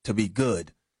chance to be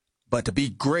good. But to be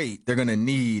great, they're going to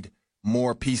need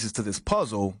more pieces to this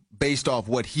puzzle based off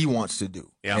what he wants to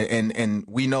do. Yeah. And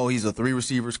we know he's a 3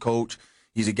 receivers coach.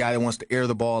 He's a guy that wants to air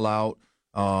the ball out.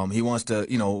 He wants to,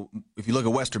 if you look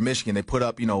at Western Michigan, they put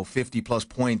up, 50-plus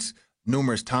points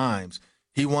numerous times.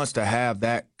 He wants to have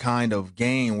that kind of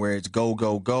game where it's go,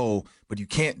 go, go, but you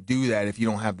can't do that if you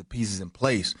don't have the pieces in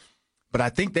place. But I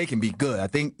think they can be good. I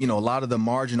think, a lot of the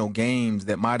marginal games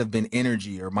that might have been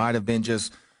energy or might have been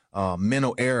just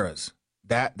mental errors,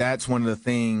 that's one of the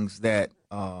things that,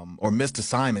 or missed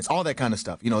assignments, all that kind of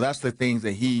stuff. That's the things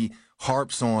that he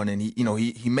harps on, and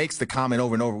he makes the comment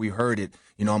over and over. We heard it.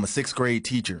 I'm a 6th grade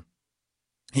teacher.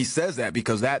 He says that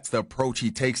because that's the approach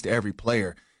he takes to every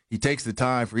player. He takes the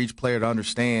time for each player to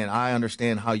understand. I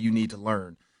understand how you need to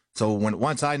learn. So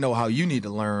once I know how you need to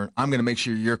learn, I'm going to make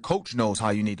sure your coach knows how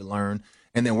you need to learn,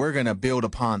 and then we're going to build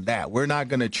upon that. We're not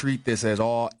going to treat this as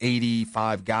all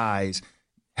 85 guys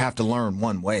have to learn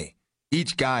one way.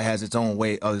 Each guy has his own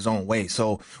way.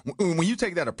 So when you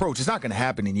take that approach, it's not going to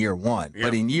happen in year 1. Yep.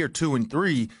 But in year 2 and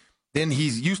 3, then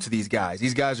he's used to these guys.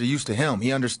 These guys are used to him.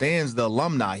 He understands the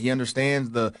alumni. He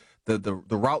understands the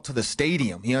route to the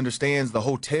stadium. He understands the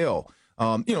hotel.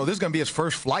 This is going to be his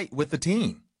first flight with the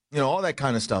team. All that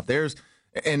kind of stuff.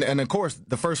 And of course,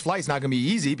 the first flight's not going to be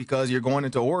easy because you're going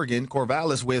into Oregon,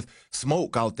 Corvallis, with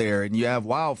smoke out there, and you have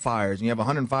wildfires, and you have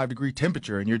 105-degree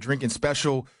temperature, and you're drinking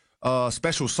special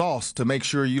sauce to make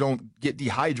sure you don't get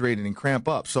dehydrated and cramp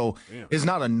up. So It's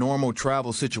not a normal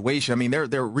travel situation. I mean, they're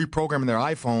reprogramming their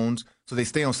iPhones so they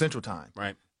stay on Central Time.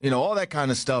 Right. All that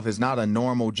kind of stuff is not a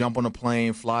normal jump on a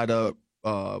plane, fly to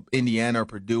Indiana or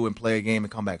Purdue and play a game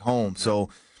and come back home. So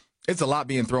it's a lot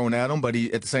being thrown at him, but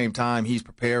at the same time, he's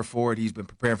prepared for it. He's been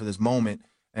prepared for this moment.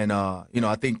 And,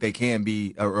 I think they can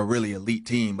be a really elite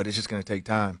team, but it's just going to take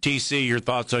time. TC, your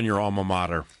thoughts on your alma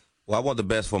mater? Well, I want the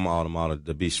best for my alma mater,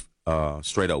 to be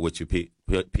straight up with you,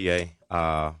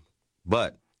 PA.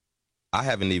 But I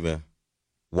haven't even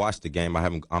watched the game.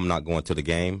 I'm not going to the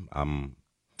game.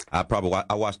 I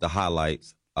watched the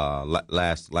highlights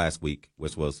last week,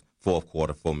 which was fourth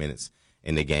quarter, 4 minutes.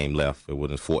 In the game left. It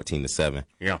was 14-7.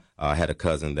 Yeah. I had a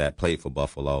cousin that played for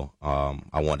Buffalo.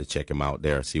 I wanted to check him out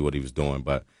there, see what he was doing.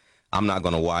 But I'm not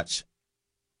going to watch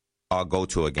or go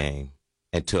to a game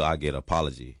until I get an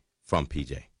apology from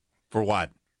PJ. For what?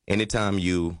 Anytime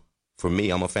for me,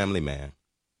 I'm a family man,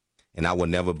 and I would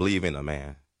never believe in a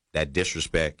man that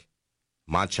disrespect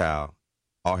my child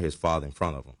or his father in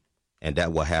front of him. And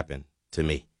that will happen to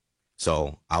me.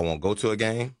 So I won't go to a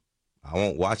game. I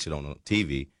won't watch it on the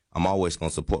TV. I'm always going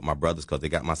to support my brothers because they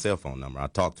got my cell phone number. I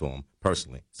talk to them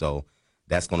personally. So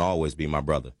that's going to always be my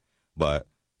brother. But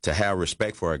to have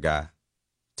respect for a guy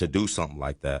to do something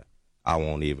like that, I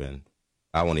won't even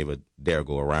dare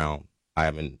go around. I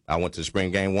went to the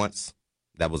spring game once.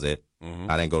 That was it. Mm-hmm.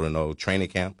 I didn't go to no training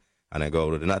camp. I didn't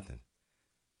go to nothing.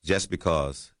 Just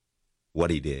because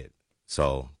what he did.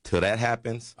 So till that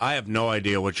happens, I have no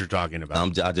idea what you're talking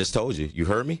about. I just told you. You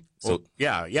heard me? Well, So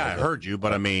yeah, I heard you,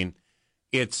 but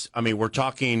we're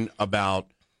talking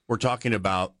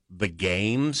about the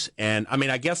games, and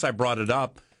I guess I brought it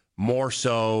up more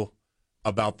so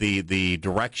about the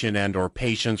direction and or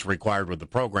patience required with the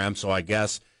program. So I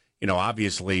guess,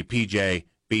 obviously PJ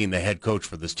being the head coach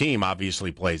for this team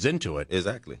obviously plays into it.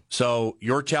 Exactly. So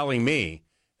you're telling me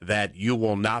that you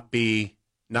will not be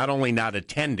not only not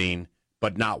attending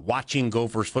but not watching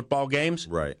Gophers football games?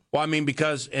 Right. Well,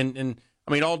 because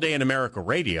All Day in America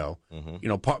radio,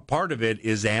 mm-hmm. Part of it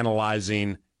is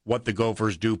analyzing what the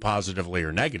Gophers do positively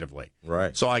or negatively.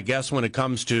 Right. So I guess when it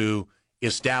comes to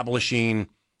establishing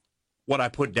what I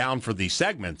put down for these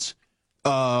segments,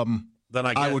 then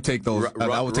I would take those.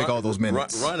 I would take all those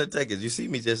minutes. Run and take it. You see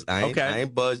me just I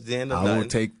ain't buzzed in. I would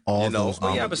take all those.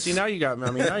 Yeah, but see now you got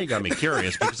me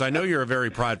curious because I know you're a very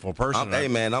prideful person. Hey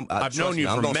man, I've known you.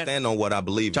 I'm gonna stand on what I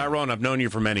believe. Tyrone, I've known you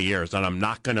for many years, and I'm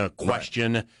not going to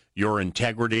question your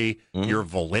integrity, your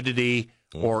validity,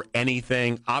 or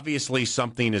anything. Obviously,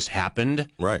 something has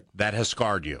happened that has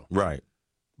scarred you. Right.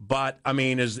 But,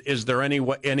 is there any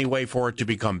way for it to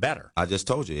become better? I just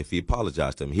told you, if he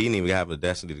apologized to him, he didn't even have the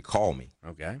audacity to call me.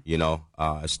 Okay.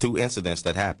 It's 2 incidents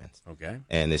that happened. Okay.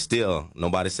 And it's still,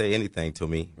 nobody say anything to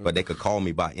me, but they could call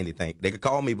me about anything. They could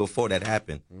call me before that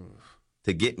happened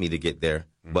to get me to get there,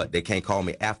 but they can't call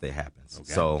me after it happens.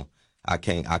 Okay. So I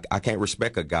can't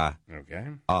respect a guy. Okay.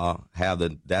 Have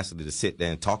the audacity to sit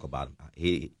there and talk about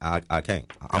him. I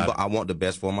can't. I want the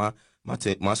best for my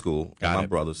school and my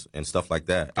brothers and stuff like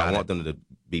that. I want them to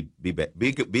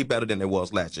be better than they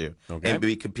was last year and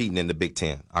be competing in the Big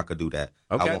Ten. I could do that.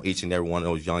 Okay. I want each and every one of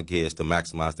those young kids to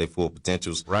maximize their full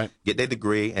potentials, get their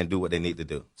degree, and do what they need to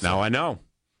do. So. Now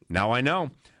I know.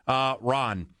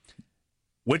 Ron,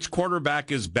 Which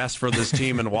quarterback is best for this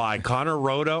team and why? Connor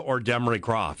Rhoda or Demery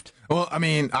Croft? Well, I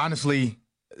mean, honestly,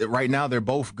 right now they're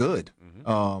both good.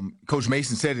 Coach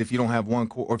Mason said if you don't have one,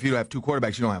 or if you have two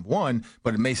quarterbacks, you don't have one.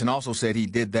 But Mason also said he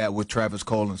did that with Travis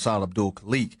Cole and Saad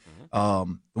Abdul-Khalik.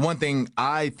 The one thing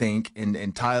I think,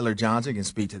 and Tyler Johnson can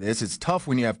speak to this, it's tough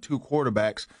when you have two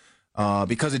quarterbacks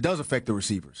because it does affect the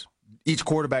receivers. Each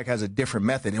quarterback has a different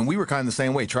method, and we were kind of the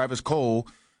same way. Travis Cole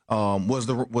was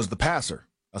the passer.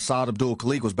 Saad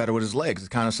Abdul-Khalik was better with his legs. It's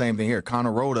kind of the same thing here.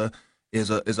 Connor Rhoda is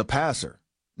a passer.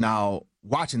 Now,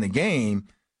 watching the game,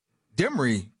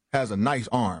 Demery has a nice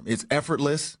arm. It's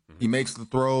effortless. He makes the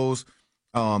throws.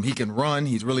 He can run.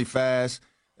 He's really fast.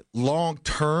 Long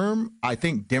term, I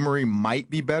think Demery might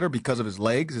be better because of his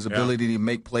legs, his ability to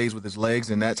make plays with his legs,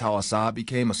 and that's how Assad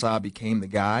became. Assad became the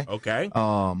guy. Okay.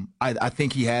 I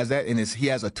think he has that, and he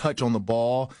has a touch on the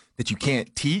ball that you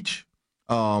can't teach.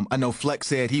 I know Flex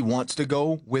said he wants to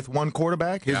go with one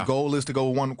quarterback. His goal is to go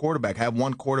with one quarterback, have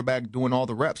one quarterback doing all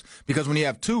the reps. Because when you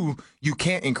have two, you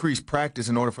can't increase practice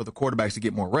in order for the quarterbacks to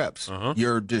get more reps.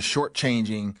 You're just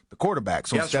shortchanging the quarterback.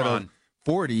 So instead of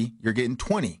 40, you're getting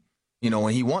 20.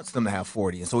 And he wants them to have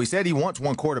 40. And so he said he wants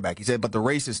one quarterback. He said, but the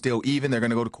race is still even. They're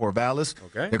going to go to Corvallis.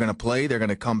 Okay. They're going to play. They're going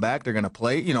to come back. They're going to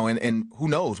play. And who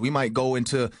knows? We might go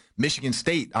into Michigan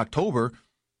State October,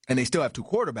 and they still have two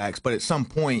quarterbacks. But at some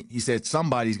point, he said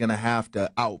somebody's going to have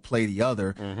to outplay the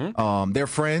other. They're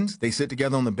friends. They sit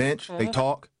together on the bench. They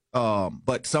talk.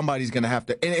 But somebody's going to have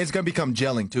to – and it's going to become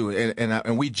gelling, too.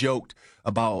 And we joked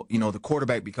about, the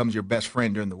quarterback becomes your best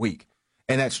friend during the week.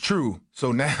 And that's true.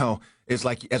 So now it's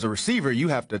like as a receiver, you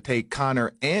have to take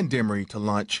Connor and Demery to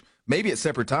lunch, maybe at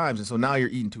separate times. And so now you're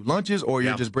eating two lunches or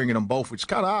you're just bringing them both, which is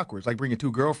kind of awkward. It's like bringing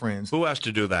two girlfriends. Who has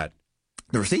to do that?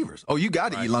 The receivers. Oh, you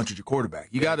got to eat lunch with your quarterback.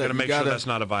 You got to make sure that's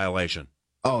not a violation.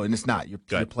 Oh, and it's not. You're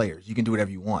players. You can do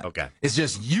whatever you want. Okay. It's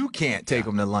just you can't take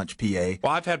them to lunch, PA.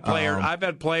 Well, I've had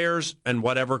players and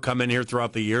whatever come in here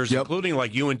throughout the years, including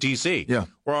like UNTC. Yeah.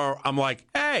 Where I'm like,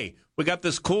 hey, we got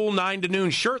this cool 9 to noon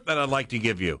shirt that I'd like to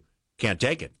give you. Can't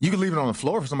take it. You can leave it on the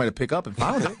floor for somebody to pick up and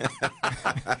find it.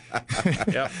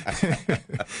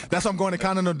 That's why I'm going to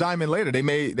Continental Diamond later. They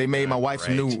made my wife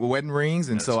some new wedding rings,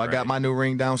 and I got my new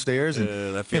ring downstairs.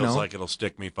 And that feels like it'll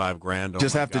stick me $5,000.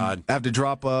 Just have to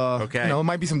drop. It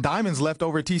might be some diamonds left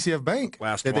over at TCF Bank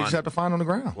that they just have to find on the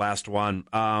ground. Last one,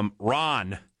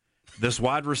 Ron. This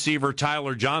wide receiver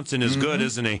Tyler Johnson is good,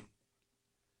 isn't he?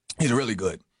 He's really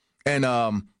good, and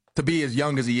to be as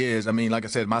young as he is, I mean, like I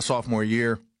said, my sophomore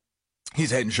year. He's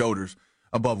head and shoulders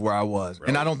above where I was.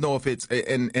 Really? And I don't know if it's –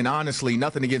 and honestly,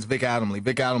 nothing against Vic Adamley.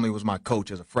 Vic Adamley was my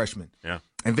coach as a freshman. Yeah.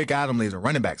 And Vic Adamley is a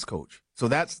running backs coach. So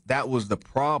that was the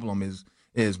problem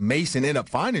is Mason ended up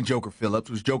finding Joker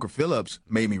Phillips, which Joker Phillips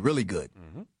made me really good.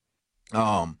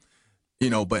 But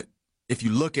if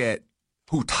you look at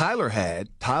who Tyler had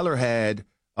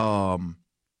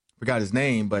forgot his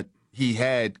name, but he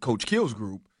had Coach Kill's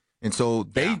group. And so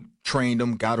they trained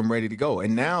him, got him ready to go.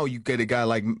 And now you get a guy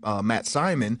like Matt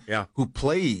Simon who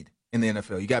played in the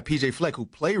NFL. You got P.J. Fleck who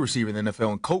played receiver in the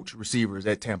NFL and coached receivers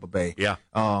at Tampa Bay. Yeah.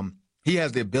 He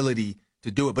has the ability to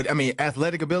do it. But, I mean,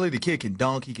 athletic ability, the kid can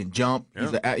dunk, he can jump.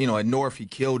 Yeah. He's at North, he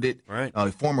killed it. Right.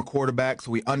 Former quarterback,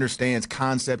 so he understands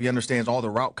concept. He understands all the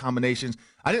route combinations.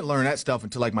 I didn't learn that stuff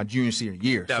until, like, my junior, senior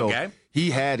year. Okay. So he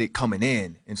had it coming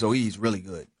in, and so he's really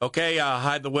good. Okay,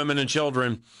 hide the women and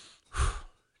children.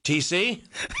 TC?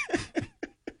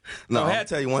 No, I'll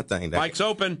tell you one thing. Mike's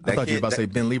open. I thought you were about to say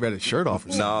Ben Lee had his shirt off.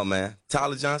 No, man.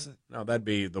 Tyler Johnson? No, that'd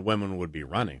be the women would be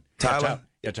running. Tyler?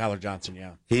 Tyler Johnson,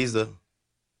 yeah. He's a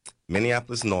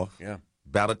Minneapolis North, yeah,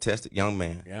 battle-tested young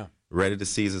man, yeah, ready to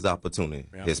seize his opportunity.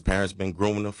 Yeah. His parents been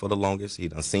grooming him for the longest. He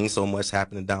done seen so much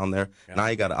happening down there. Yeah. Now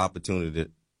he got an opportunity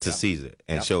to seize it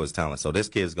and show his talent. So this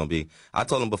kid's going to be – I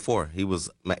told him before, he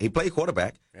played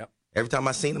quarterback. Yep. Every time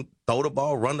I seen him throw the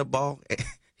ball, run the ball –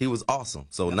 he was awesome.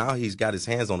 So now he's got his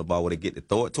hands on the ball where they get to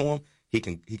throw it to him. He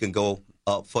can go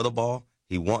up for the ball.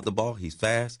 He want the ball. He's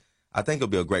fast. I think he'll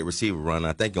be a great receiver runner.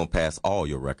 I think he'll pass all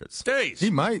your records. Jeez.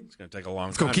 He might. It's going to take a long time.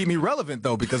 It's going to keep me relevant,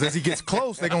 though, because as he gets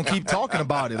close, they're going to keep talking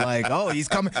about it. Like, oh, he's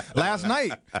coming. Last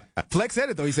night, Flex said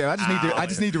it, though. He said, I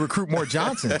just need to recruit more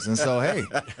Johnsons. And so, hey,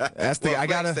 that's the I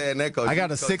got a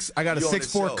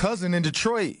 6'4" cousin in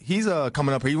Detroit. He's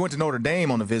coming up here. He went to Notre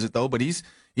Dame on a visit, though, but he's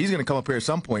going to come up here at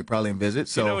some point probably and visit.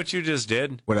 So you know what you just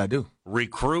did? What did I do?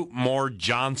 Recruit more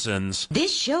Johnsons.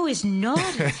 This show is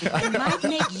naughty. It might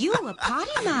make you a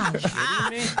potty mouth.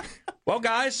 Well,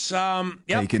 guys,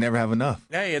 you can never have enough.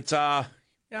 Hey, it's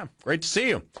great to see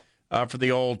you. for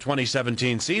the old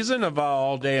 2017 season of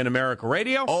All Day in America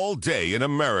Radio. All Day in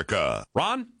America.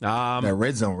 Ron? That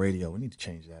Red Zone Radio, we need to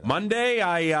change that. Monday,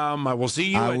 I will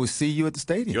see you. I will see you at the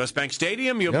stadium. U.S. Bank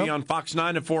Stadium. You'll be on Fox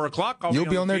 9 at 4 o'clock. You'll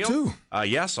be on there, too.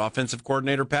 Yes, offensive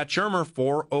coordinator Pat Shurmur,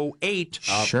 4:08.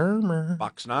 Shurmur.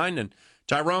 Fox 9. And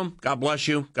Tyrone, God bless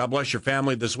you. God bless your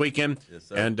family this weekend. Yes,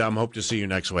 sir. And hope to see you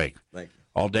next week. Thank you.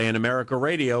 All Day in America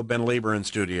Radio. Ben Lieber in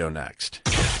studio next.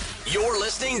 You're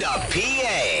listening to PA.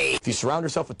 If you surround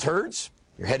yourself with turds,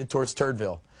 you're headed towards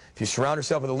Turdville. If you surround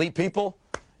yourself with elite people,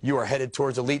 you are headed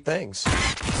towards elite things.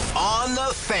 On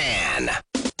the Fan.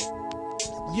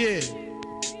 Yeah,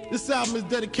 this album is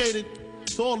dedicated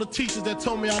to all the teachers that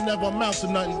told me I never amount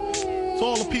to nothing. To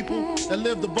all the people that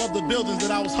lived above the buildings that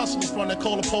I was hustling from that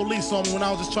called the police on me when I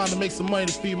was just trying to make some money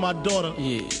to feed my daughter.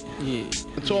 Yeah. And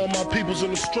to all my peoples in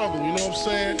the struggle, you know what I'm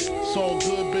saying? It's all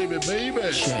good, baby.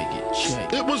 Check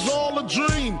it. It was all a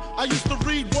dream. I used to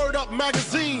read Word Up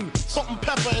magazine.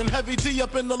 Salt-N-Pepa and Heavy D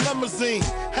up in the limousine.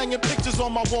 Hanging pictures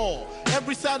on my wall.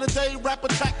 Every Saturday, Rap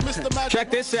Attack, Mr. Magic. Check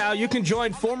this out. You can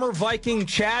join former Viking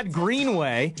Chad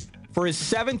Greenway for his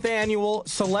 7th annual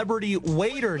Celebrity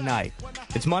Waiter Night.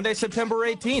 It's Monday, September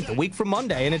 18th, a week from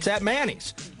Monday, and it's at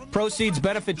Manny's. Proceeds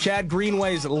benefit Chad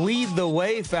Greenway's Lead the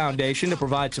Way Foundation to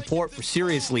provide support for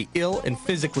seriously ill and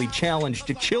physically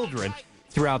challenged children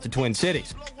throughout the Twin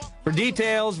Cities. For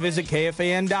details, visit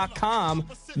KFAN.com.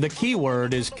 The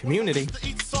keyword is community.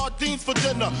 Eat sardines for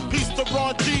dinner. Peace to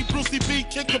Ron G, Brucey B,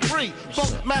 Kid Capri,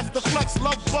 Funk Master Flex,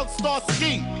 Love Bug, Star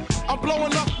Ski. I'm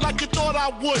blowing up like you thought I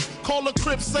would. Call a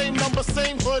crib, same number,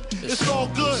 same hood. It's all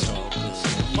good.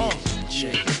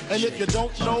 And if you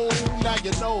don't know, now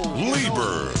you know.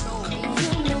 Lieber.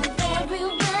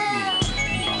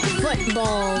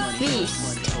 Football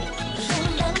Feast.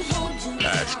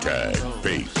 Hashtag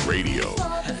Faith Radio.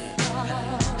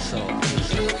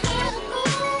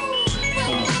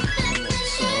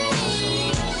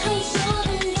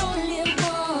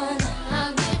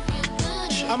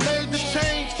 I made the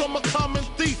change from a common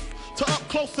thief to up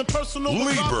close and personal.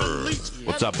 Lieber.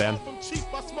 What's up, Ben?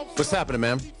 What's happening,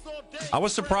 man? I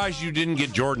was surprised you didn't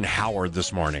get Jordan Howard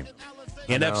this morning.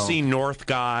 NFC North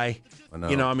guy.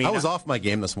 You know, I mean, I was off my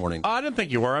game this morning. I didn't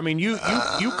think you were. I mean, you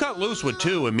cut loose with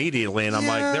 2 immediately, and I'm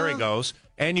like, there he goes.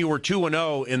 And you were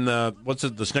 2-0 in the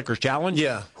the Snickers Challenge.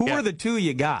 Yeah. Who were the 2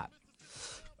 you got?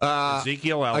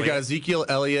 Ezekiel Elliott. I got Ezekiel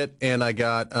Elliott, and I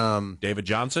got David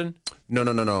Johnson.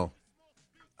 No.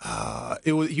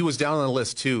 He was down on the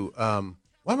list too.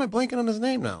 Why am I blanking on his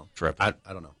name now? Trip. I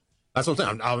don't know. That's what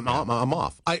I'm saying. I'm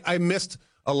off. I missed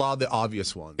a lot of the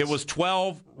obvious ones. It was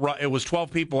 12. It was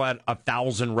 12 people at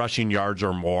 1,000 rushing yards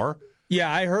or more.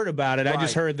 Yeah, I heard about it. Right. I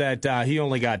just heard that he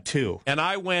only got 2. And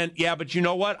I went, yeah, but you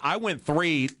know what? I went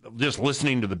 3 just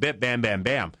listening to the bit, bam, bam,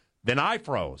 bam. Then I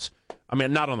froze. I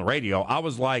mean, not on the radio. I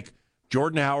was like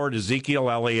Jordan Howard, Ezekiel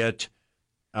Elliott,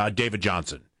 David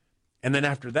Johnson. And then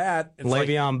after that, it's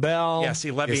Le'Veon Bell. Yeah,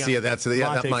 see, Le'Veon.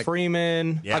 Devontae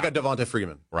Freeman. Yeah. I got Devontae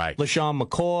Freeman. Right. LaShawn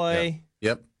McCoy.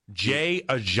 Yep. Jay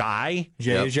Ajayi.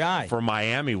 Ajayi. For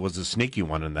Miami was a sneaky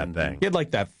one in that thing. He had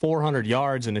like that 400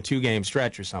 yards in a 2-game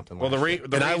stretch or something. Well, I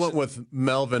went with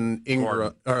Melvin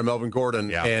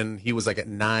Gordon, and he was like at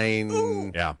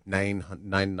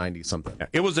 990 something. Yeah.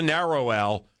 It was a narrow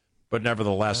L, but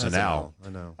nevertheless an L. I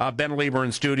know. Ben Lieber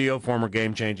in studio, former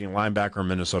game-changing linebacker,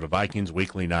 Minnesota Vikings,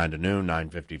 weekly 9 to noon,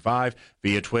 9:55,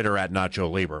 via Twitter at Nacho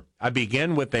Lieber. I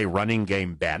begin with a running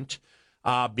game bent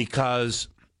because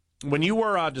when you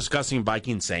were discussing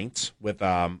Viking Saints with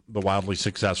the wildly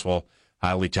successful,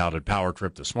 highly touted Power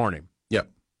Trip this morning,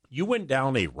 you went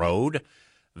down a road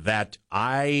that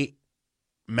I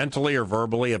mentally or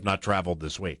verbally have not traveled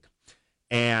this week.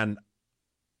 And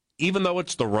even though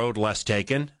it's the road less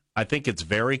taken, I think it's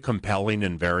very compelling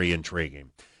and very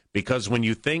intriguing. Because when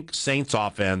you think Saints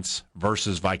offense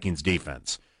versus Vikings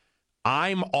defense,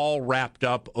 I'm all wrapped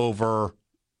up over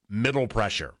middle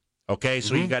pressure. Okay,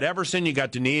 so you got Everson, you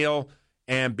got Daniil,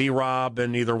 and B-Rob,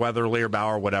 and either Weatherly or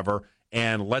Bauer, whatever,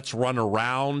 and let's run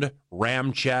around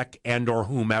Ramczyk and or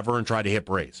whomever and try to hit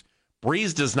Breeze.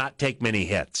 Breeze does not take many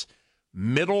hits.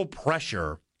 Middle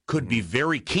pressure could be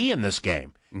very key in this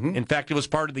game. In fact, it was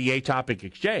part of the atopic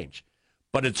exchange.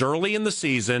 But it's early in the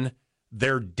season.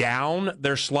 They're down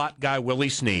their slot guy, Willie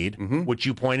Snead, which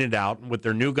you pointed out, with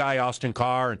their new guy, Austin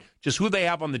Carr, and just who they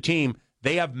have on the team.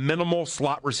 They have minimal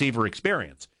slot receiver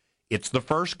experience. It's the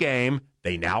first game.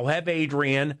 They now have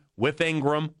Adrian with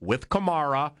Ingram, with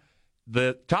Kamara.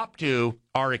 The top 2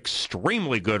 are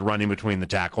extremely good running between the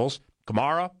tackles.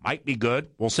 Kamara might be good.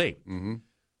 We'll see.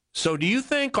 So do you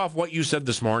think, off what you said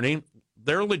this morning,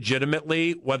 they're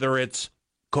legitimately, whether it's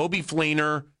Coby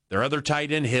Fleener, their other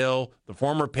tight end Hill, the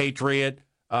former Patriot,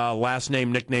 last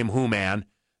name, nickname Who-Man,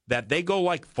 that they go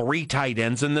like 3 tight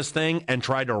ends in this thing and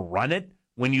try to run it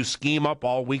when you scheme up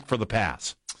all week for the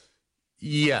pass?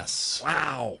 Yes.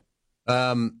 Wow.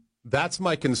 That's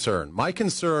my concern. My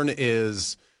concern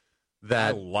is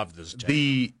that I love this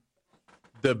take.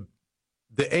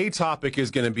 The A topic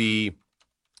is going to be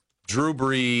Drew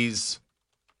Brees,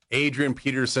 Adrian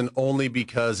Peterson, only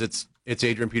because it's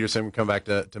Adrian Peterson come back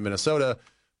to Minnesota,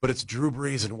 but it's Drew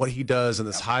Brees and what he does in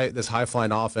this high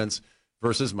flying offense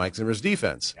versus Mike Zimmer's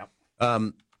defense.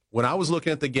 Yep. When I was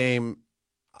looking at the game,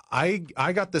 I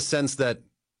got the sense that,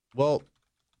 well,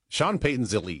 Sean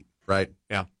Payton's elite, right?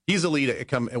 Yeah, he's elite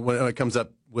when it comes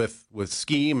up with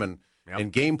scheme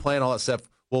and game plan, all that stuff.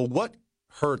 Well, what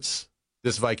hurts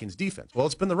this Vikings defense? Well,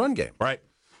 it's been the run game. Right.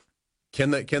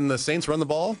 Can the Saints run the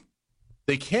ball?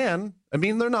 They can. I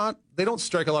mean, they don't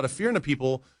strike a lot of fear into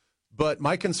people, but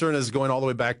my concern is going all the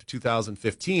way back to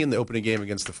 2015, the opening game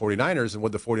against the 49ers, and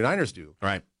what the 49ers do.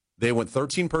 Right. They went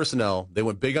 13 personnel. They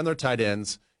went big on their tight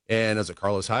ends, and as a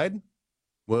Carlos Hyde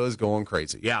was going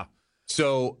crazy. Yeah.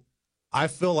 So I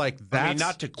feel like that's... I mean,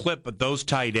 not to clip, but those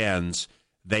tight ends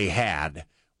they had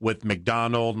with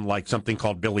McDonald and like something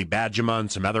called Billy Badgema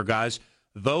and some other guys,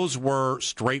 those were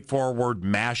straightforward,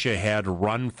 mash ahead,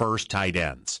 run first tight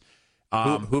ends.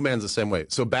 Who-Man's the same way.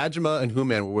 So Badgema and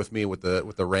Who-Man were with me with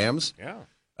the Rams.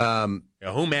 Yeah.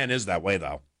 Who-Man is that way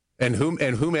though. And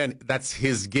Who-Man, that's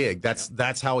his gig.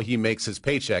 That's how he makes his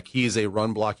paycheck. He's a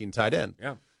run blocking tight end.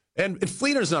 Yeah. And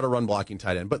Fleener's not a run blocking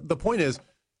tight end. But the point is,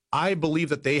 I believe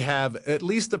that they have at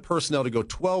least the personnel to go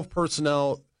 12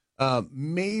 personnel,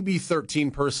 maybe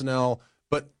 13 personnel,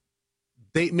 but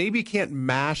they maybe can't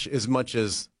mash as much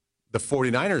as the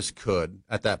 49ers could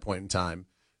at that point in time.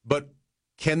 But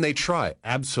can they try?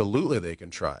 Absolutely they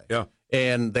can try. Yeah.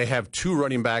 And they have 2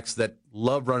 running backs that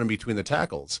love running between the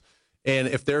tackles. And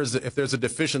if there's a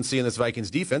deficiency in this Vikings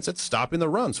defense, it's stopping the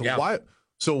run.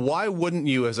 So why wouldn't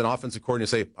you as an offensive coordinator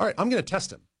say, all right, I'm going to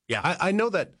test him? Yeah. I know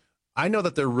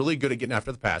that they're really good at getting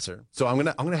after the passer. So I'm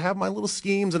gonna have my little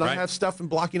schemes and I'm gonna have stuff and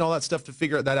blocking all that stuff to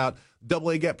figure that out. Double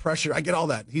A get pressure. I get all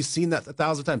that. He's seen that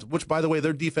 1,000 times. Which, by the way,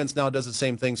 their defense now does the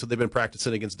same thing. So they've been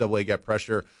practicing against double A get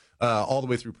pressure all the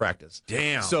way through practice.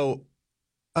 Damn. So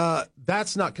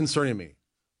that's not concerning me.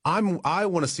 I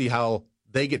want to see how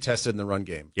they get tested in the run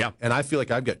game. Yeah. And I feel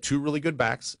like I've got 2 really good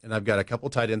backs and I've got a couple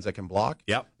tight ends that can block.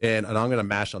 Yep. And I'm going to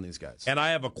mash on these guys. And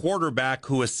I have a quarterback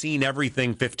who has seen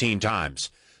everything 15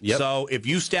 times. Yep. So if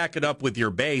you stack it up with your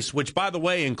base, which, by the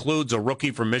way, includes a rookie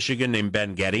from Michigan named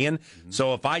Ben Gedeon. Mm-hmm.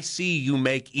 So if I see you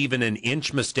make even an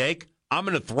inch mistake, I'm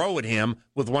going to throw at him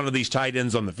with one of these tight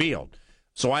ends on the field.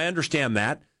 So I understand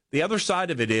that. The other side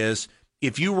of it is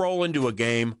if you roll into a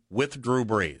game with Drew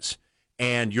Brees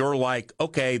and you're like,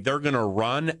 okay, they're going to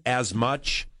run as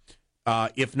much,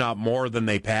 if not more, than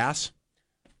they pass.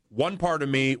 One part of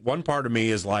me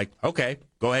is like, okay,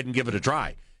 go ahead and give it a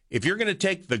try. If you're going to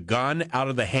take the gun out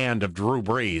of the hand of Drew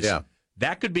Brees,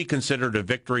 that could be considered a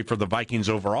victory for the Vikings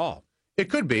overall. It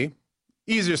could be.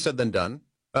 Easier said than done.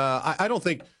 I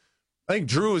think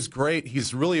Drew is great.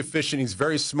 He's really efficient. He's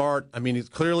very smart. I mean, he's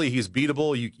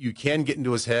beatable. You can get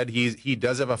into his head. He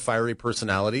does have a fiery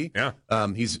personality. Yeah.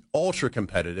 He's ultra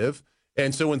competitive.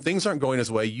 And so when things aren't going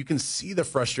his way, you can see the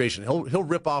frustration. He'll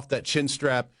rip off that chin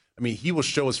strap. I mean, he will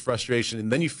show his frustration. And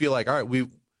then you feel like, all right,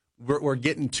 we're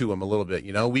getting to him a little bit.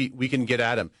 You know, we can get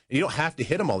at him. And you don't have to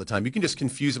hit him all the time. You can just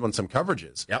confuse him on some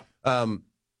coverages. Yep.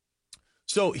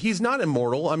 So he's not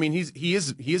immortal. I mean, he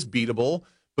is beatable,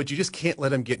 but you just can't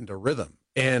let him get into rhythm.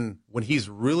 And when he's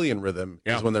really in rhythm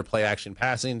is when they're play action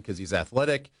passing because he's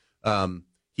athletic.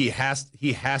 He has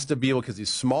to be able, because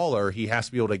he's smaller, he has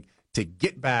to be able to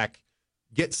get back,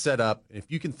 get set up. And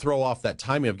if you can throw off that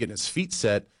timing of getting his feet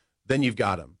set, then you've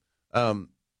got him.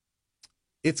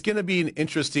 It's going to be an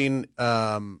interesting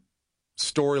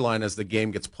storyline as the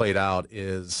game gets played out,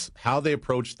 is how they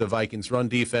approach the Vikings run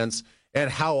defense and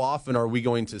how often are we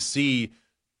going to see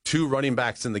 2 running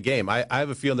backs in the game. I have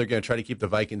a feeling they're going to try to keep the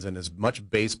Vikings in as much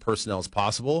base personnel as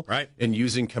possible, right? And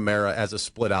using Kamara as a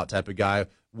split out type of guy,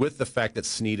 with the fact that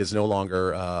Snead is no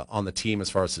longer on the team as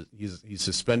far as he's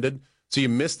suspended. So you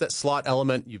miss that slot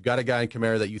element. You've got a guy in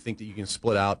Kamara that you think that you can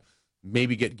split out.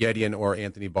 Maybe get Gedeon or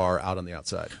Anthony Barr out on the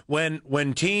outside.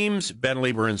 When teams, Ben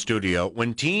Lieber in studio,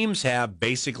 when teams have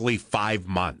basically 5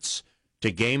 months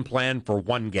to game plan for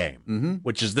one game,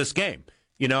 which is this game,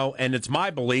 you know, and it's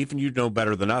my belief, and you know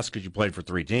better than us because you played for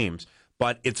 3 teams,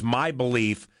 but it's my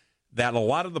belief that a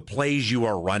lot of the plays you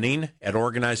are running at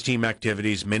organized team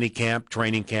activities, mini camp,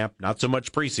 training camp, not so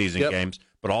much preseason games,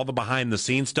 but all the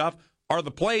behind-the-scenes stuff, are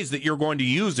the plays that you're going to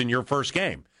use in your first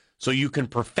game. so you can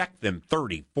perfect them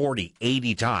 30, 40,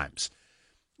 80 times.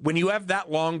 When you have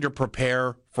that long to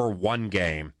prepare for one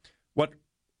game,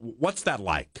 what's that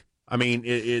like? I mean,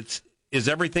 is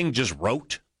everything just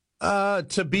rote?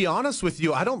 To be honest with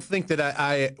you, I don't think that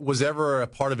I was ever a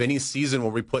part of any season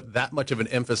where we put that much of an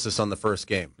emphasis on the first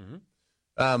game.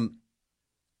 Mm-hmm.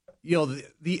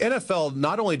 The NFL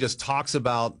not only just talks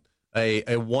about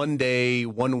a 1 day,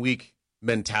 1 week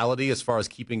mentality as far as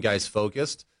keeping guys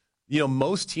focused.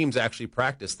 Most teams actually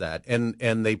practice that,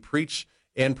 and they preach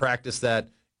and practice that,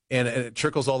 and it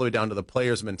trickles all the way down to the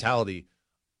players' mentality.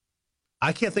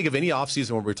 I can't think of any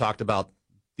offseason where we talked about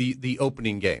the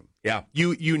opening game. Yeah.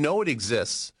 You know it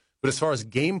exists, but as far as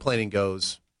game planning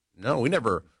goes, no, we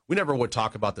never would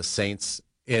talk about the Saints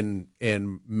in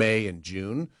May and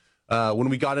June. When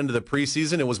we got into the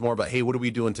preseason, it was more about, hey, what are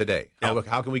we doing today?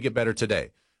 How can we get better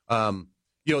today?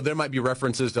 There might be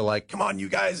references to like, come on, you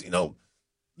guys,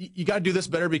 you got to do this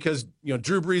better because,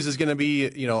 Drew Brees is going to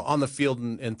be, on the field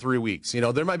in 3 weeks.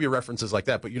 There might be references like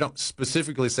that, but you're not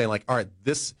specifically saying like, all right,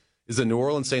 this is the New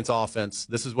Orleans Saints offense.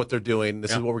 This is what they're doing.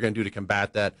 This is what we're going to do to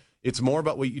combat that. It's more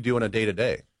about what you do on a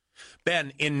day-to-day.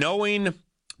 Ben, in knowing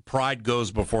pride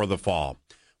goes before the fall,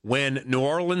 when New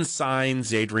Orleans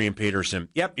signs Adrian Peterson,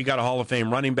 yep, you got a Hall of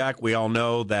Fame running back. We all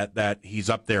know that he's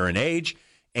up there in age,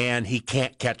 and he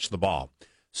can't catch the ball.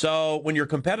 So when you're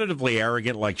competitively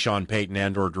arrogant like Sean Payton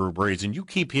and or Drew Brees, and you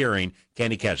keep hearing,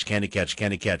 can he catch, can he catch,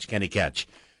 can he catch, can he catch,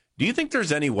 do you think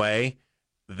there's any way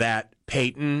that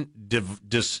Payton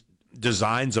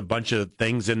designs a bunch of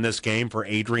things in this game for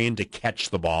Adrian to catch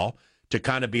the ball, to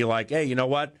kind of be like, hey, you know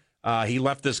what? He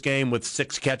left this game with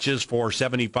 6 catches for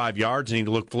 75 yards, and he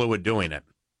looked fluid doing it.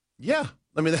 Yeah.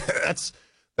 I mean,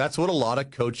 that's what a lot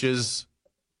of coaches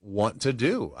want to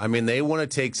do. I mean, they want to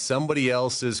take somebody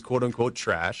else's quote-unquote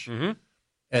trash, and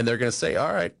they're going to say,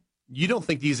 all right, you don't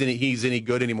think he's any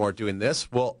good anymore at doing this?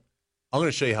 Well, I'm going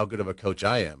to show you how good of a coach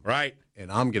I am. Right.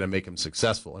 And I'm going to make him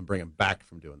successful and bring him back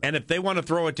from doing that. And if they want to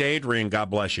throw it to Adrian, God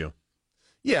bless you.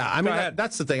 Yeah, I mean,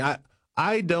 that's the thing.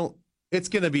 I don't. It's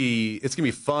gonna be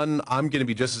fun. I'm gonna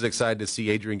be just as excited to see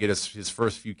Adrian get his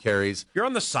first few carries. You're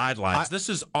on the sidelines. This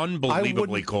is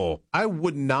unbelievably cool. I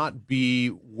would not be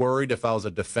worried if I was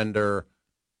a defender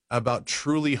about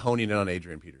truly honing in on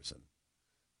Adrian Peterson.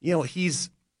 Yes,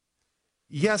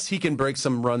 he can break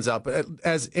some runs out, but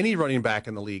as any running back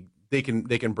in the league, they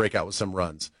can break out with some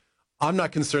runs. I'm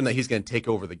not concerned that he's going to take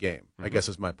over the game. I guess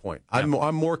is my point. Yeah.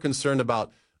 I'm more concerned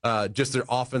about just their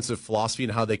offensive philosophy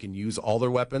and how they can use all their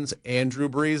weapons and Drew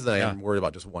Brees than I am worried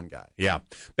about just one guy. Yeah.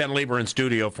 Ben Lieber in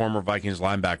studio, former Vikings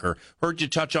linebacker. Heard you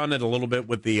touch on it a little bit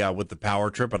with the power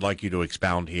trip. I'd like you to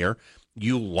expound here.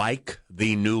 You like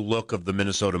the new look of the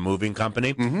Minnesota Moving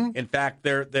Company. Mm-hmm. In fact,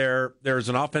 there's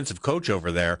an offensive coach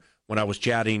over there. When I was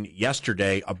chatting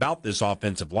yesterday about this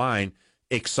offensive line,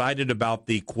 excited about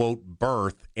the, quote,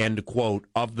 birth, end quote,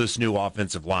 of this new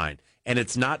offensive line. And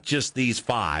it's not just these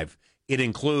 5. It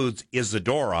includes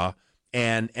Isadora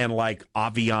and like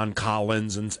Avion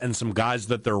Collins and some guys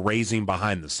that they're raising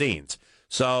behind the scenes.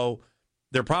 So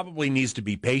there probably needs to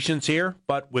be patience here.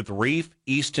 But with Reif,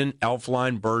 Easton,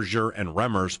 Elflein, Berger, and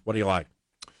Remmers, what do you like?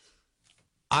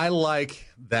 I like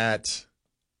that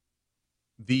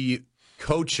the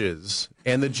coaches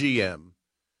and the GM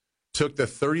took the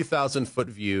 30,000-foot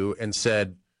view and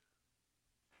said,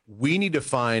 we need to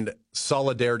find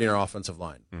solidarity in our offensive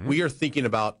line. Mm-hmm. We are thinking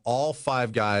about all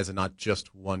 5 guys and not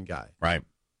just one guy. Right.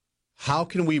 How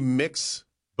can we mix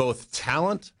both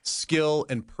talent, skill,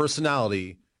 and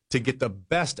personality to get the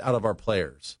best out of our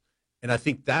players? And I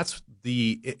think that's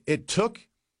it took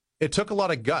a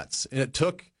lot of guts, and it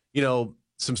took,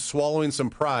 some swallowing some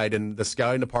pride in the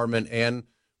scouting department and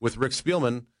with Rick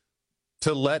Spielman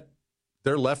to let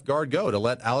their left guard go, to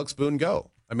let Alex Boone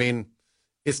go. I mean,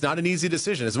 it's not an easy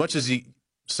decision. As much as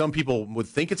some people would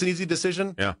think it's an easy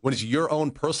decision, when it's your own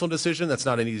personal decision, that's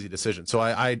not an easy decision. So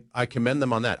I commend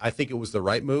them on that. I think it was the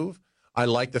right move. I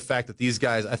like the fact that these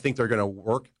guys, I think they're going to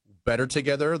work better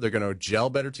together. They're going to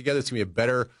gel better together. It's going to be a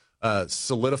better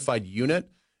solidified unit.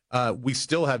 We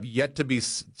still have yet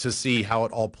to see how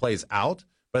it all plays out.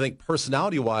 But I think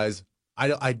personality-wise,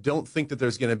 I don't think that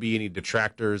there's going to be any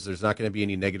detractors. There's not going to be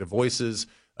any negative voices.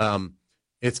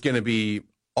 It's going to be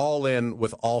all in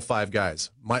with all 5 guys.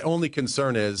 My only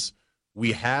concern is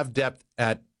we have depth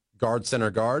at guard, center,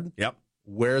 guard. Yep.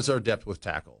 Where's our depth with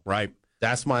tackle? Right.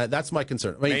 That's my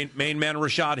concern. I mean, main man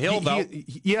Rashad Hill, though.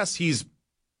 Yes, he's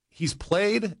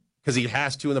played because he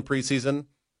has to in the preseason.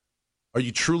 Are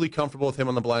you truly comfortable with him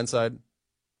on the blind side?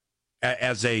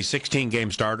 As a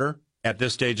 16-game starter at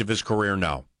this stage of his career,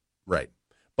 no. Right.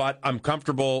 But I'm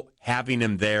comfortable having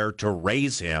him there to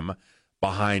raise him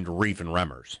behind Reif and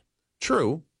Remmers.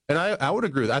 True. And I would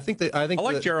agree with that. I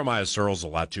like Jeremiah Searles a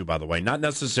lot, too, by the way. Not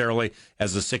necessarily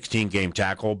as a 16-game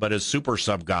tackle, but as super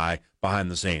sub guy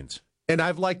behind the scenes. And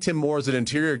I've liked him more as an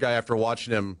interior guy after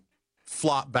watching him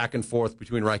flop back and forth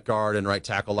between right guard and right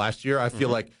tackle last year. I feel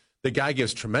like the guy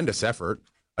gives tremendous effort.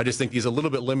 I just think he's a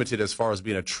little bit limited as far as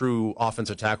being a true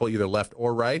offensive tackle, either left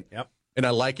or right. Yep. And I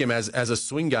like him as a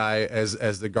swing guy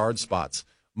as the guard spots.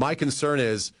 My concern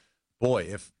is,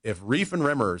 boy, if Reef and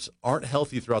Remmers aren't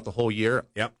healthy throughout the whole year,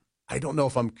 I don't know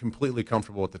if I'm completely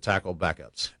comfortable with the tackle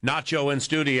backups. Nacho in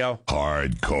studio.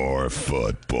 Hardcore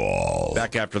football.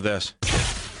 Back after this.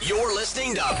 You're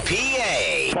listening to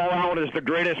PA. Paul Allen is the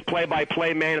greatest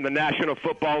play-by-play man in the National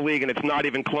Football League, and it's not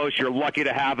even close. You're lucky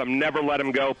to have him. Never let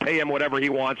him go. Pay him whatever he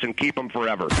wants and keep him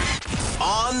forever.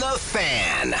 On the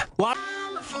Fan.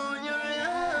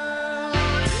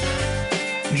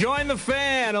 Join the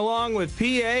Fan along with PA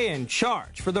and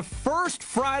Charge for the first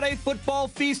Friday football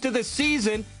feast of the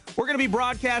season. We're going to be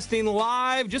broadcasting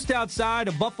live just outside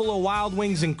of Buffalo Wild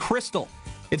Wings in Crystal.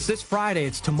 It's this Friday.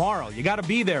 It's tomorrow. You got to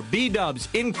be there. B-Dubs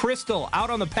in Crystal, out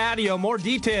on the patio. More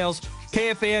details,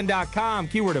 KFAN.com,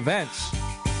 keyword events.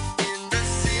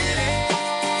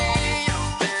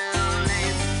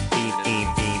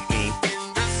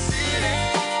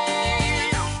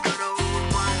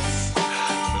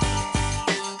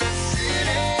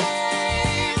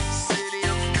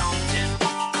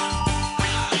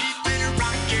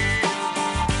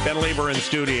 Ben Lieber in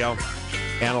studio.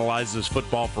 Analyzes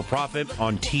football for profit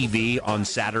on TV on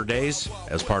Saturdays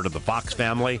as part of the Fox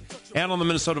family and on the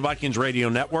Minnesota Vikings radio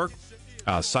network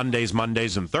Sundays,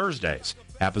 Mondays, and Thursdays.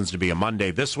 Happens to be a Monday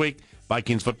this week.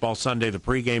 Vikings Football Sunday, the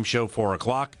pregame show, 4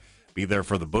 o'clock. Be there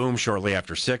for the boom shortly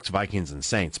after 6, Vikings and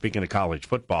Saints. Speaking of college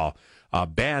football,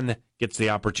 Ben gets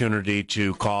the opportunity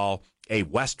to call a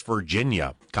West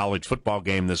Virginia college football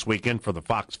game this weekend for the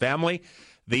Fox family.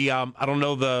 I don't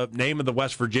know the name of the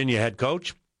West Virginia head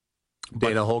coach.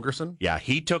 Dana Holgerson? Yeah,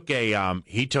 he took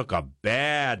a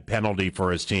bad penalty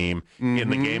for his team in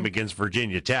the game against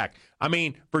Virginia Tech. I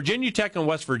mean, Virginia Tech and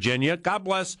West Virginia, God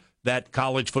bless that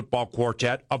college football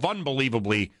quartet of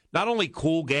unbelievably not only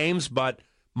cool games, but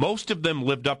most of them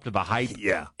lived up to the hype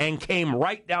and came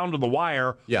right down to the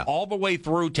wire all the way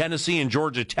through Tennessee and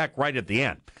Georgia Tech right at the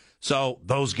end. So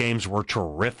those games were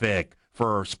terrific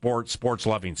for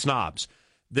sports-loving snobs.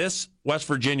 This West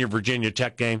Virginia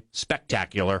Tech game,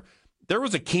 spectacular. There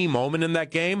was a key moment in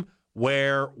that game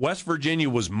where West Virginia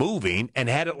was moving and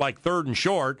had it like 3rd and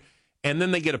short, and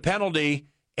then they get a penalty,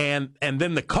 and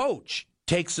then the coach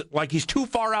takes it like he's too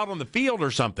far out on the field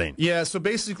or something. Yeah, so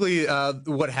basically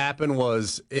what happened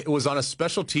was it was on a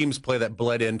special teams play that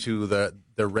bled into the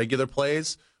regular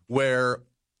plays where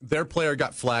their player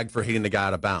got flagged for hitting the guy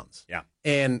out of bounds. Yeah.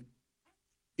 And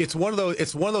it's one of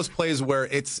those plays where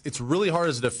it's really hard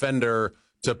as a defender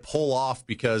to pull off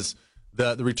because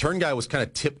the return guy was kind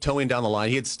of tiptoeing down the line.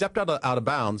 He had stepped out of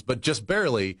bounds, but just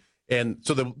barely. And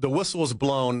so the whistle was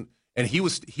blown, and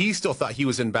he still thought he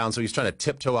was in bounds, so he's trying to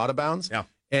tiptoe out of bounds. Yeah.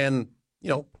 And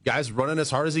guy's running as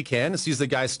hard as he can, and sees the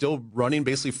guy still running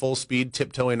basically full speed,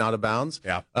 tiptoeing out of bounds.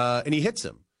 Yeah. And he hits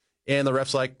him, and the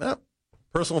ref's like,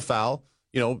 personal foul.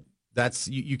 You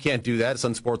can't do that. It's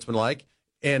unsportsmanlike.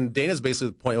 And Dana's basically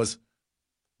the point was,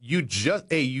 you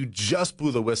just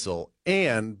blew the whistle,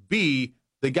 and B,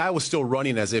 the guy was still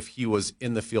running as if he was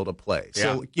in the field of play.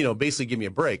 So, basically give me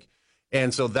a break.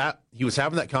 And so that he was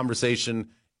having that conversation,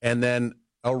 and then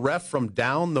a ref from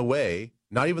down the way,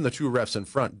 not even the two refs in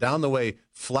front, down the way,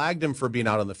 flagged him for being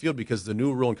out on the field because the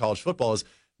new rule in college football is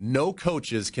no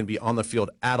coaches can be on the field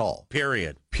at all.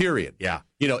 Period. Yeah.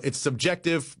 It's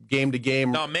subjective game to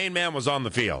game. No, main man was on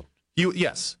the field.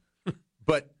 Yes.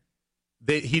 But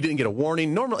he didn't get a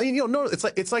warning. Normally,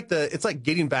 it's like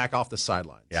getting back off the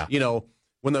sidelines. Yeah.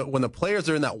 When the players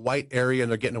are in that white area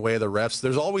and they're getting away with the refs,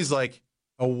 there's always like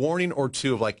a warning or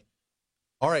two of like,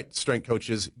 all right, strength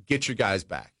coaches, get your guys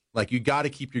back. Like, you got to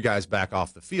keep your guys back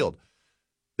off the field.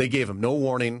 They gave him no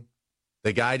warning.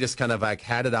 The guy just kind of like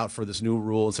had it out for this new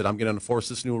rule and said, I'm going to enforce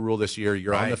this new rule this year.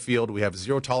 You're on the field. We have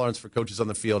zero tolerance for coaches on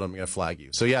the field. I'm going to flag you.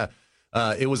 So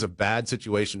it was a bad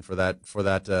situation for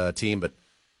that team, but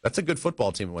that's a good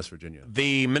football team in West Virginia.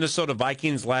 The Minnesota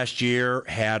Vikings last year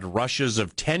had rushes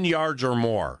of 10 yards or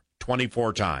more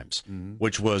 24 times,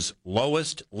 which was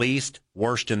lowest, least,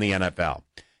 worst in the NFL.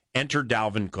 Enter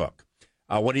Dalvin Cook.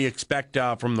 What do you expect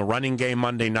from the running game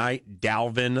Monday night?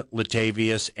 Dalvin,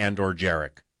 Latavius, and/or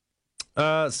Jarek?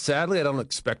 Sadly, I don't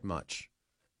expect much.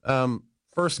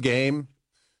 First game,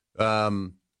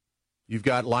 you've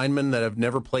got linemen that have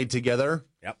never played together.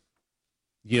 Yep.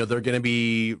 They're going to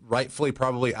be rightfully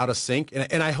probably out of sync.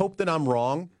 And I hope that I'm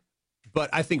wrong, But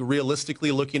I think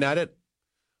realistically looking at it,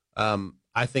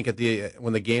 I think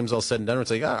when the game's all said and done,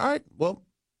 it's like, all right, well,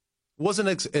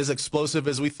 wasn't as explosive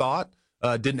as we thought.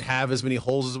 Didn't have as many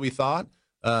holes as we thought.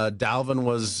 Dalvin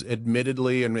was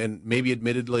admittedly and maybe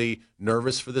admittedly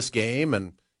nervous for this game,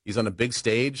 and he's on a big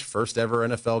stage, first ever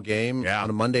NFL game on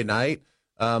a Monday night.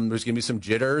 There's going to be some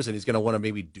jitters, and he's going to want to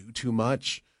maybe do too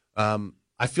much.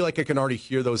 I feel like I can already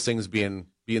hear those things being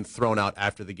thrown out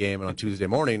after the game and on Tuesday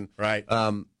morning. Right.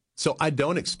 So I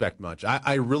don't expect much.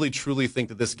 I really, truly think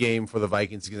that this game for the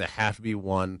Vikings is going to have to be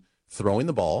won throwing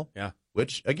the ball. Yeah.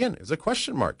 Which, again, is a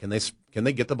question mark. Can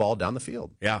they get the ball down the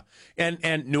field? Yeah.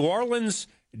 And New Orleans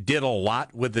did a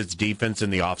lot with its defense in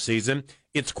the offseason.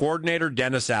 Its coordinator,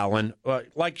 Dennis Allen,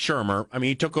 like Shurmur, I mean,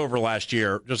 he took over last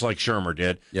year just like Shurmur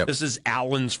did. Yep. This is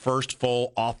Allen's first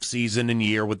full offseason and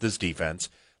year with this defense,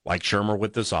 like Shurmur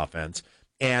with this offense.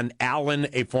 And Allen,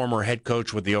 a former head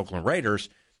coach with the Oakland Raiders,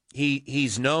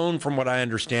 he's known, from what I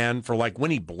understand, for like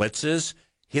when he blitzes,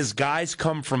 his guys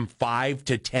come from 5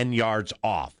 to 10 yards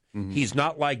off. Mm-hmm. He's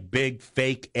not like big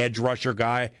fake edge rusher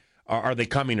guy. Are they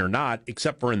coming or not?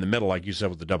 Except for in the middle, like you said,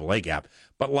 with the double A gap.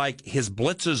 But like his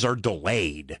blitzes are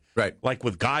delayed, right? Like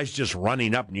with guys just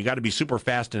running up, and you got to be super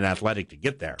fast and athletic to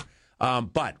get there.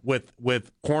 But with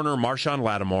corner Marshawn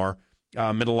Lattimore,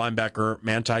 middle linebacker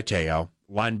Manti Te'o,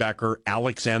 linebacker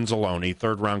Alex Anzalone,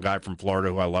 third-round guy from Florida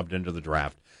who I loved into the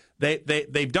draft.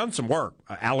 They've done some work.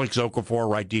 Alex Okafor,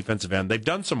 right defensive end. They've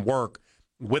done some work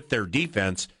with their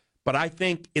defense, but I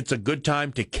think it's a good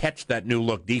time to catch that new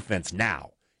look defense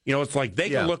now. You know, it's like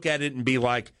they can look at it and be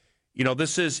like, you know,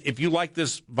 this is, if you like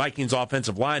this Vikings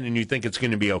offensive line and you think it's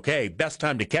going to be okay, best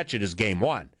time to catch it is game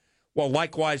one. Well,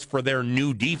 likewise for their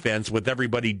new defense with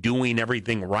everybody doing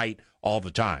everything right all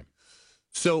the time.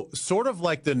 So sort of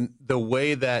like the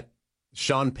way that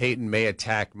Sean Payton may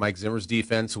attack Mike Zimmer's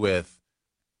defense with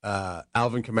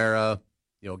Alvin Kamara,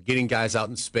 you know, getting guys out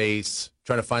in space,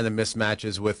 trying to find the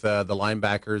mismatches with the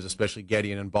linebackers, especially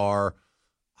Gideon and Barr.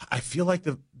 I feel like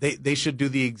they should do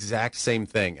the exact same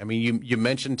thing. I mean, you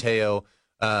mentioned Te'o,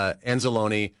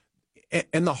 Anzalone,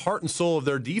 and the heart and soul of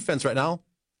their defense right now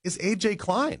is A.J.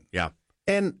 Klein. Yeah.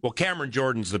 And well, Cameron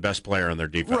Jordan's the best player in their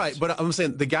defense. Right, but I'm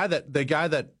saying the guy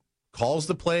that calls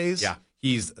the plays,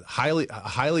 he's a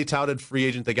highly touted free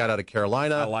agent they got out of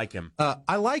Carolina. I like him.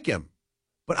 I like him.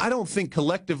 But I don't think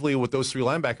collectively with those three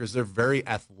linebackers, they're very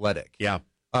athletic. Yeah.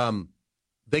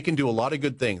 They can do a lot of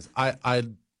good things.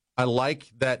 I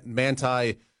like that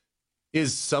Manti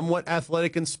is somewhat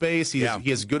athletic in space. He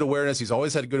has good awareness. He's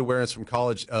always had good awareness from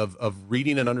college of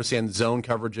reading and understanding zone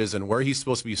coverages and where he's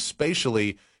supposed to be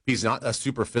spatially. He's not a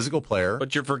super physical player.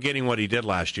 But you're forgetting what he did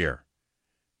last year.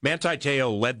 Manti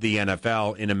Te'o led the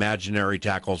NFL in imaginary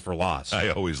tackles for loss. I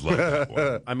always love that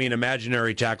one. I mean,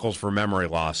 imaginary tackles for memory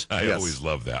loss. I always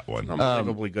love that one.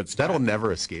 Unbelievably good stuff. That'll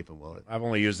never escape him, will it? I've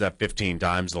only used that 15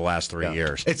 times the last 3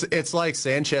 years. It's like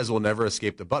Sanchez will never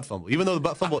escape the butt fumble, even though the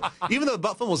butt fumble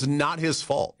was not his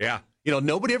fault. Yeah. You know,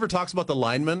 nobody ever talks about the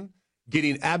lineman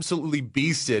getting absolutely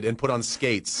beasted and put on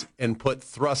skates and put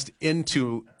thrust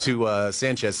into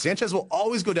Sanchez. Sanchez will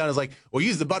always go down as like, well,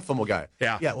 he's the butt fumble guy.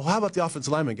 Yeah. Yeah. Well, how about the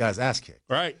offensive lineman guy's ass kicked?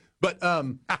 Right. But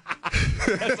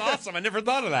that's awesome. I never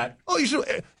thought of that. Oh,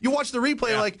 you watch the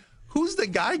replay like, who's the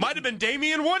guy? Might have been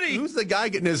Damian Woody. Who's the guy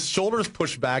getting his shoulders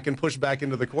pushed back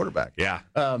into the quarterback? Yeah.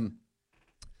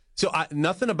 So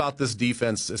nothing about this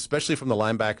defense, especially from the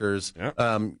linebackers.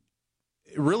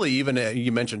 Really, even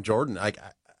you mentioned Jordan.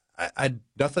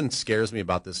 Nothing scares me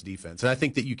about this defense, and I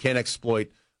think that you can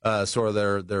exploit sort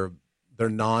of their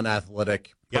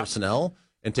non-athletic personnel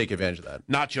and take advantage of that.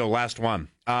 Nacho, last one.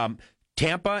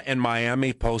 Tampa and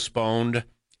Miami postponed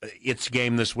its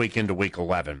game this weekend to Week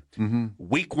 11. Mm-hmm.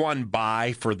 Week 1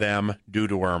 bye for them due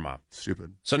to Irma.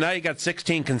 Stupid. So now you got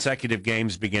 16 consecutive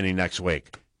games beginning next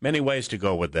week. Many ways to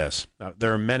go with this.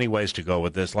 There are many ways to go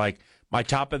with this. Like my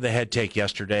top of the head take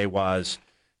yesterday was,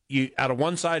 you out of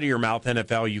one side of your mouth,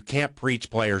 NFL, you can't preach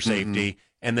player safety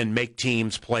and then make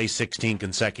teams play 16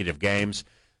 consecutive games.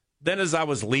 Then as I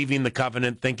was leaving the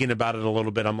Covenant, thinking about it a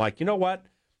little bit, I'm like, you know what?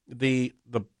 The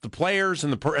players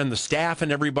and the staff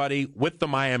and everybody with the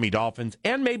Miami Dolphins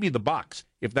and maybe the Bucs,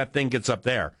 if that thing gets up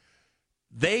there,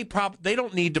 they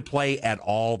don't need to play at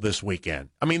all this weekend.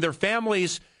 I mean, their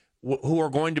families who are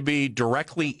going to be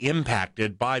directly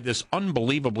impacted by this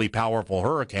unbelievably powerful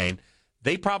hurricane,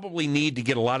 they probably need to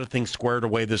get a lot of things squared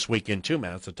away this weekend, too,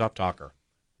 man. It's a tough talker.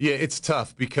 Yeah, it's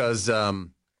tough because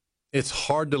it's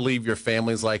hard to leave your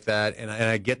families like that, and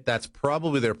I get that's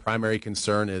probably their primary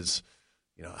concern is,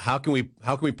 you know, how can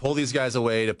we pull these guys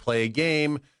away to play a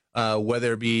game,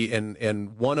 whether it be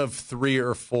in one of 3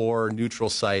 or 4 neutral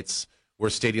sites where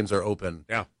stadiums are open.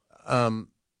 Yeah.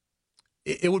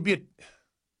 it would be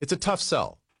it's a tough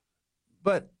sell.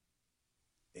 But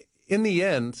in the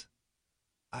end,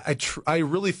 I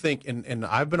really think, and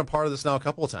I've been a part of this now a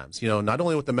couple of times, not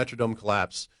only with the Metrodome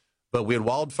collapse, but we had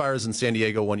wildfires in San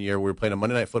Diego one year. We were playing a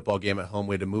Monday Night Football game at home.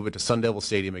 We had to move it to Sun Devil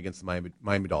Stadium against the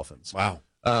Miami Dolphins. Wow.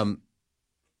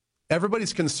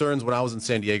 Everybody's concerns when I was in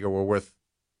San Diego were with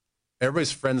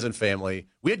everybody's friends and family.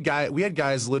 We had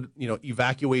guys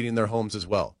evacuating their homes as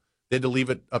well. They had to leave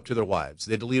it up to their wives.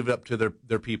 They had to leave it up to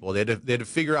their people. They had to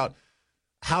figure out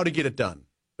how to get it done.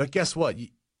 But guess what?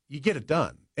 You get it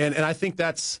done. And I think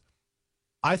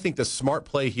the smart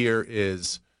play here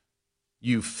is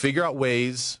you figure out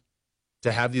ways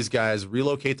to have these guys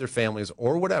relocate their families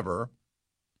or whatever.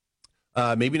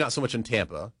 Maybe not so much in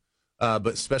Tampa, but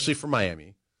especially for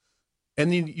Miami.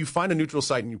 And then you find a neutral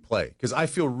site and you play. Because I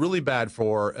feel really bad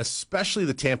for especially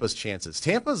the Tampa's chances.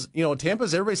 Tampa's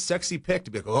everybody's sexy pick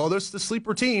to be like, oh, there's the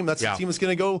sleeper team. That's the team that's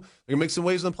going to go. They're going to make some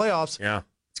waves in the playoffs. Yeah.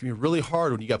 It's going to be really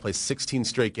hard when you got to play 16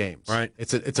 straight games. Right.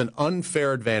 It's an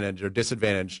unfair advantage or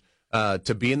disadvantage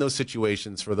to be in those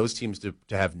situations for those teams to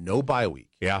have no bye week.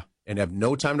 Yeah. And have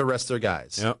no time to rest their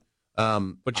guys. Yep.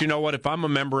 But you know what? If I'm a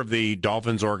member of the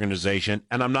Dolphins organization,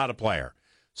 and I'm not a player,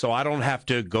 so I don't have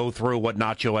to go through what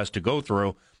Nacho has to go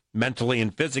through mentally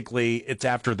and physically, it's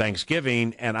after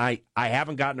Thanksgiving, and I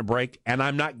haven't gotten a break, and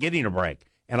I'm not getting a break.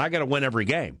 And I got to win every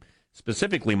game.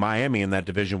 Specifically Miami in that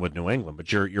division with New England.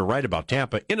 But you're right about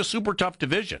Tampa in a super tough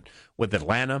division with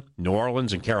Atlanta, New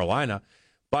Orleans, and Carolina.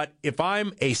 But if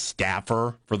I'm a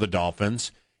staffer for the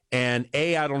Dolphins, and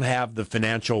I don't have the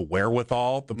financial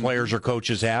wherewithal the players or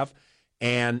coaches have,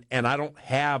 and I don't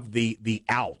have the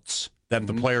outs that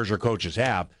the players or coaches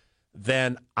have,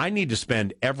 then I need to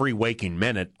spend every waking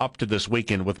minute up to this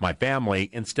weekend with my family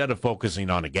instead of focusing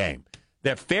on a game.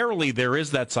 That fairly there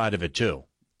is that side of it too.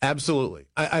 Absolutely.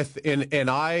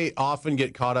 I often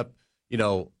get caught up,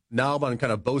 now I'm on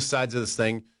kind of both sides of this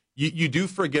thing. You do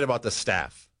forget about the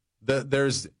staff.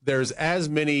 There's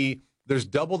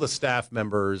double the staff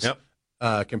members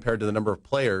compared to the number of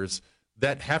players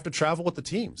that have to travel with the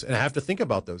teams and have to think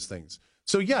about those things.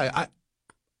 So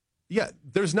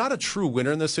there's not a true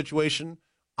winner in this situation.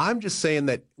 I'm just saying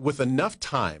that with enough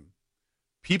time,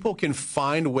 people can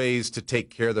find ways to take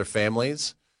care of their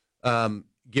families.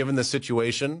 Given the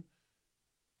situation,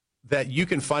 that you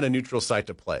can find a neutral site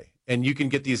to play and you can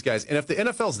get these guys. And if the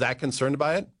NFL's that concerned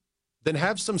by it, then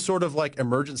have some sort of like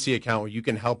emergency account where you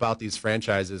can help out these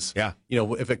franchises. Yeah.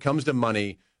 If it comes to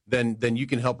money, then you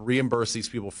can help reimburse these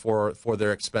people for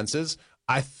their expenses.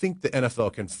 I think the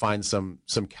NFL can find some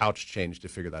couch change to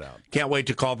figure that out. Can't wait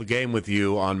to call the game with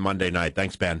you on Monday night.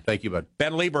 Thanks, Ben. Thank you, bud.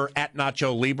 Ben Lieber at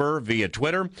Nacho Lieber via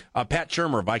Twitter. Pat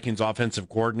Shurmur, Vikings offensive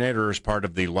coordinator, is part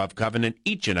of the Love Covenant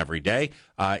each and every day.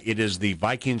 It is the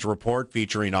Vikings Report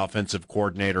featuring offensive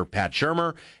coordinator Pat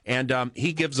Shurmur, and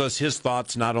he gives us his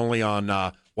thoughts not only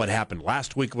on what happened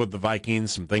last week with the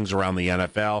Vikings, some things around the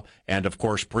NFL, and, of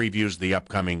course, previews the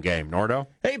upcoming game. Nordo?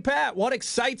 Hey, Pat, what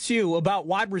excites you about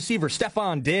wide receiver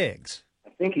Stephon Diggs? I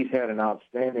think he's had an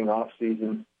outstanding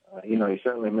offseason. He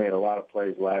certainly made a lot of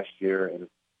plays last year, and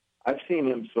I've seen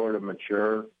him sort of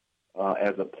mature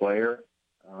as a player.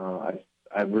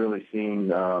 I've really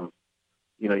seen,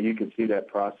 you can see that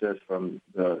process from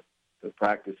the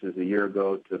practices a year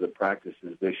ago to the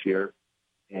practices this year.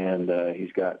 And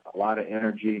he's got a lot of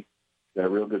energy, got a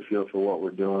real good feel for what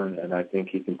we're doing, and I think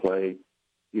he can play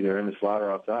either in the slot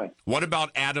or outside. What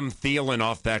about Adam Thielen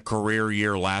off that career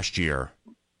year last year?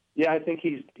 Yeah, I think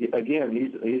he's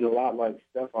a lot like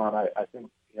Stephon. I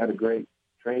think he had a great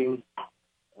training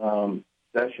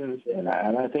sessions, and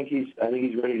I think he's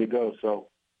ready to go. So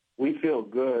we feel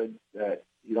good that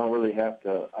you don't really have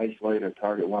to isolate or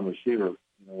target one receiver.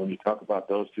 When you talk about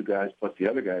those two guys plus the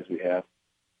other guys we have,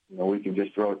 we can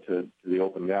just throw it to the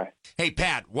open guy. Hey,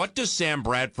 Pat, what does Sam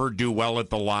Bradford do well at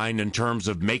the line in terms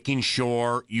of making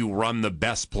sure you run the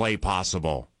best play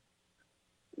possible?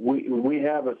 We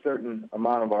have a certain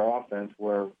amount of our offense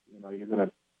where, you're going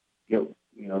to get,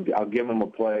 I'll give him a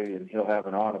play and he'll have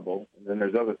an audible. And then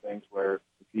there's other things where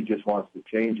if he just wants to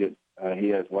change it, he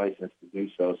has license to do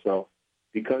so. So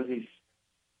because he's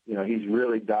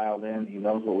really dialed in, he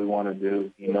knows what we want to do,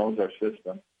 he knows our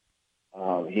system.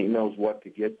 He knows what to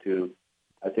get to.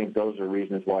 I think those are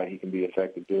reasons why he can be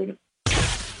effective doing it.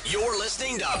 You're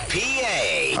listening to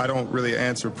PA. I don't really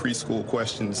answer preschool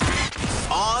questions.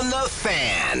 On the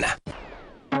Fan.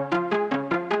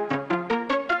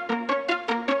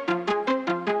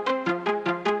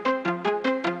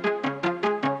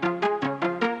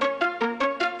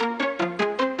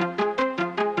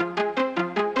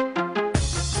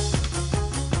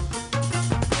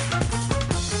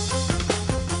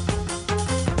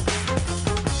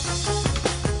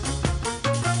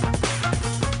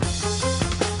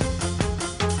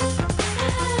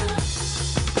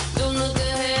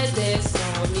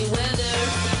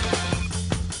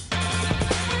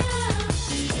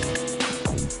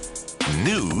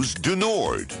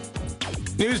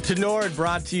 to Nord,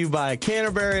 brought to you by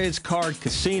Canterbury's Card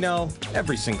Casino.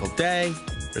 Every single day,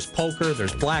 there's poker,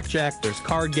 there's blackjack, there's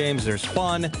card games, there's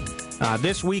fun.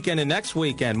 This weekend and next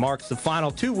weekend marks the final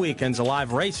 2 weekends of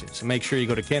live racing. So make sure you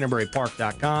go to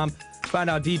CanterburyPark.com, find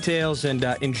out details, and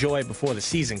enjoy before the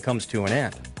season comes to an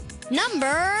end.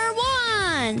 Number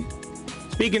 1.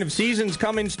 Speaking of seasons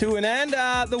coming to an end,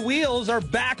 the wheels are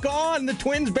back on the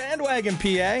Twins bandwagon, PA.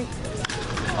 A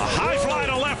high fly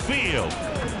to left field.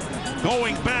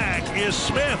 Going back is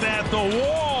Smith at the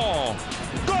wall.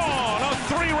 Gone! A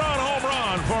 3-run home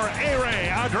run for A-Ray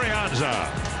Adrianza.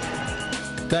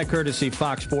 That courtesy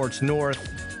Fox Sports North,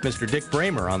 Mr. Dick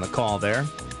Bramer on the call there.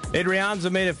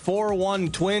 Adrianza made it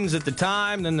 4-1 Twins at the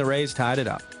time, then the Rays tied it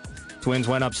up. Twins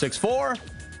went up 6-4,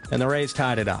 and the Rays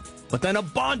tied it up. But then a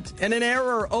bunt and an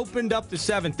error opened up the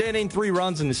 7th inning, 3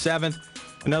 runs in the 7th.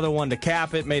 Another one to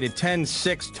cap it, made it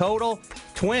 10-6 total.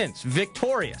 Twins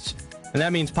victorious. And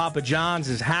that means Papa John's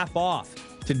is half off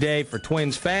today for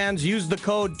Twins fans. Use the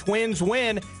code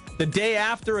TWINSWIN. The day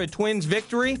after a Twins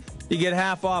victory, you get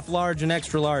half off large and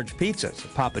extra large pizzas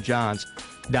at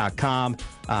papajohns.com.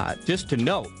 Just to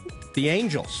note, the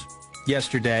Angels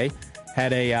yesterday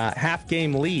had a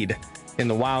half-game lead in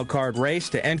the wild card race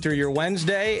to enter your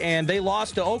Wednesday, and they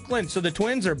lost to Oakland, so the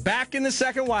Twins are back in the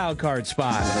second wild card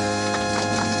spot.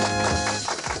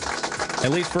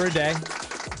 At least for a day.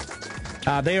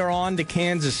 They are on to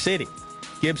Kansas City.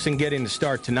 Gibson getting the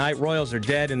start tonight. Royals are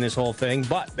dead in this whole thing,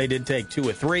 but they did take 2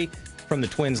 of 3 from the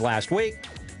Twins last week.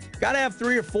 Got to have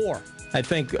 3 or 4, I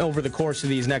think, over the course of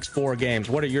these next 4 games.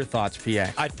 What are your thoughts,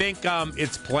 PA? I think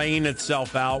it's playing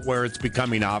itself out where it's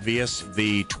becoming obvious.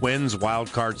 The Twins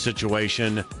wild card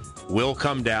situation will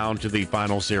come down to the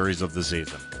final series of the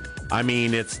season. I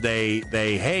mean, it's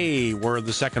hey, we're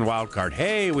the second wild card.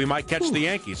 Hey, we might catch the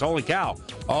Yankees. Holy cow.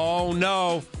 Oh,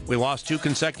 no. We lost 2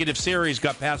 consecutive series,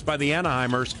 got passed by the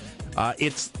Anaheimers.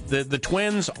 It's the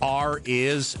Twins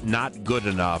is not good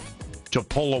enough to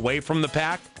pull away from the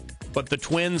pack, but the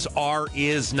Twins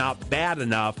is not bad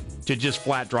enough to just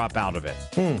flat drop out of it.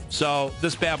 So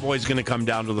this bad boy is going to come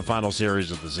down to the final series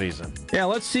of the season. Yeah,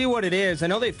 let's see what it is. I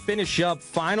know they finish up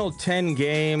final 10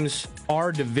 games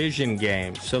are division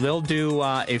games. So they'll do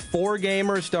a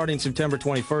 4-gamer starting September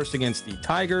 21st against the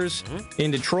Tigers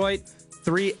in Detroit.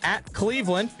 3 at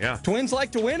Cleveland. Yeah. Twins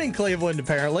like to win in Cleveland,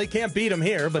 apparently. Can't beat them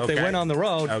here, but they win on the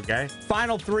road. Okay.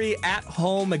 Final 3 at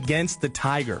home against the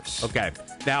Tigers. Okay.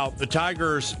 Now, the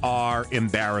Tigers are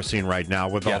embarrassing right now,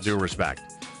 with all due respect.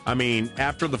 I mean,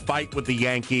 after the fight with the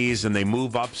Yankees and they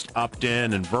move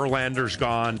Upton and Verlander's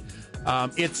gone,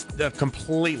 it's a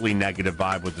completely negative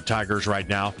vibe with the Tigers right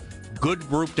now. Good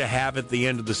group to have at the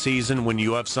end of the season when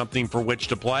you have something for which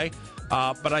to play.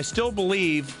 But I still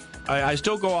believe, I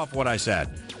still go off what I said,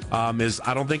 is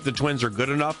I don't think the Twins are good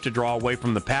enough to draw away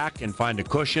from the pack and find a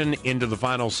cushion into the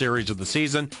final series of the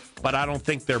season. But I don't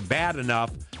think they're bad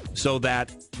enough so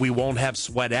that we won't have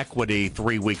sweat equity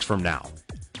 3 weeks from now.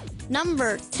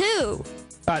 Number 2.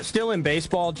 Still in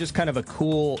baseball, just kind of a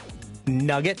cool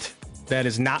nugget that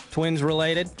is not Twins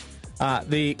related.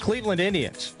 The Cleveland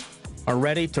Indians are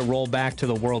ready to roll back to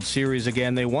the World Series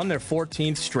again. They won their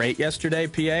 14th straight yesterday,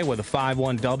 PA, with a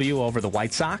 5-1 W over the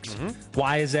White Sox.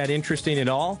 Why is that interesting at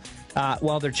all?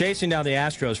 Well, they're chasing down the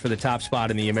Astros for the top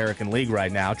spot in the American League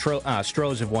right now.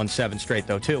 Stros have won 7 straight,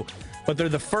 though, too. But they're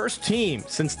the first team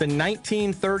since the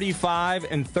 1935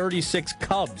 and 36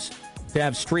 Cubs to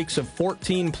have streaks of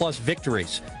 14-plus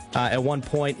victories at one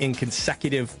point in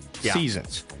consecutive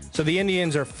seasons. So the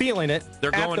Indians are feeling it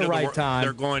at the right time.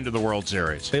 They're going to the World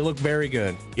Series. They look very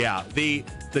good. Yeah, the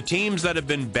teams that have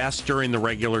been best during the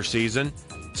regular season,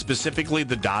 specifically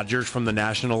the Dodgers from the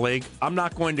National League, I'm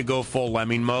not going to go full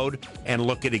lemming mode and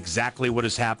look at exactly what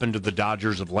has happened to the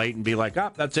Dodgers of late and be like,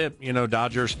 that's it. You know,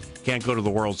 Dodgers can't go to the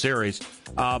World Series.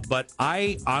 But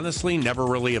I honestly never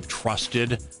really have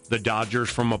trusted the Dodgers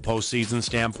from a postseason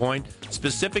standpoint,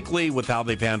 specifically with how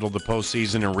they've handled the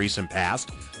postseason in recent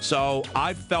past. So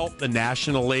I felt the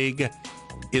National League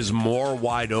is more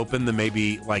wide open than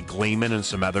maybe like Gleeman and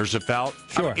some others have felt.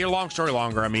 Sure. Long story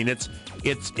longer. I mean,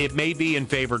 it may be in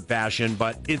favored fashion,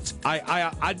 but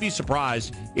I'd be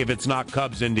surprised if it's not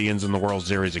Cubs Indians in the World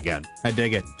Series again. I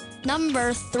dig it.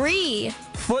 Number 3.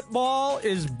 Football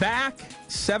is back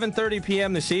 7:30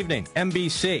 p.m. this evening.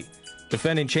 NBC.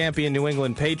 Defending champion New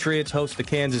England Patriots host the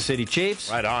Kansas City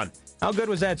Chiefs. Right on. How good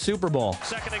was that Super Bowl?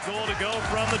 Second and goal to go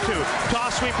from the 2.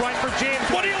 Toss sweep right for James.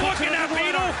 What are you looking at,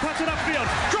 Beetle? Puts it upfield.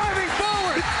 Driving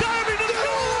forward. Diving to the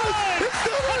goal line.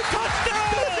 A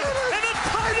touchdown. And a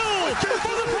title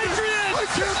for the Patriots. I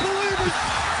can't believe it.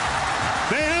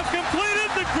 They have completed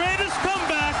the greatest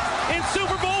comeback in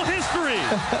Super Bowl history.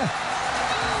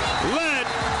 Led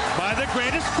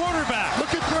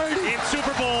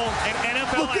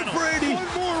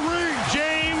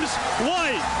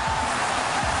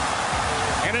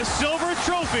The silver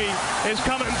trophy is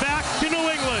coming back to New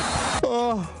England.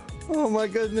 Oh my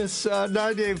goodness.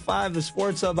 98.5, the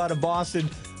Sports Hub out of Boston.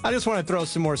 I just want to throw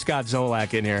some more Scott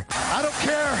Zolak in here. I don't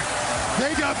care.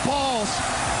 They got balls.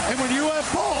 And when you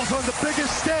have balls on the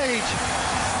biggest stage,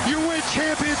 you win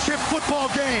championship football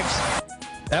games.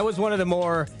 That was one of the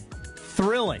more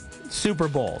thrilling Super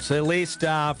Bowls, at least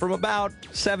from about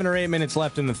 7 or 8 minutes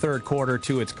left in the third quarter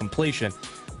to its completion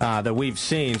that we've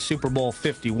seen. Super Bowl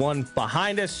 51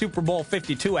 behind us, Super Bowl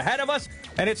 52 ahead of us,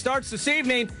 and it starts this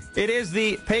evening. It is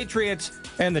the Patriots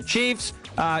and the Chiefs.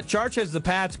 Charge has the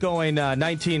Pats going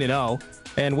 19-0,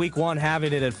 and Week 1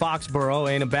 having it at Foxborough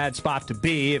ain't a bad spot to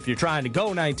be if you're trying to go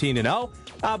 19-0.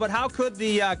 But how could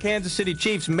the Kansas City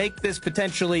Chiefs make this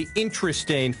potentially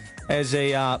interesting as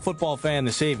a football fan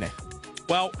this evening?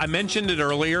 Well, I mentioned it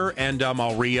earlier, and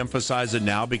I'll re-emphasize it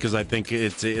now because I think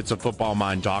it's a football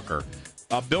mind talker.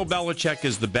 Bill Belichick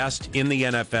is the best in the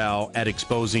NFL at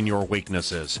exposing your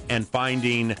weaknesses and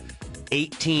finding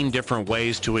 18 different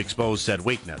ways to expose said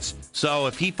weakness. So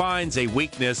if he finds a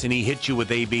weakness and he hits you with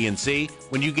A, B, and C,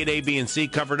 when you get A, B, and C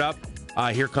covered up,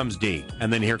 here comes D,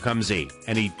 and then here comes E,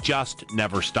 and he just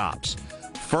never stops.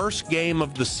 First game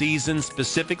of the season,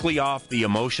 specifically off the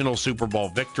emotional Super Bowl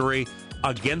victory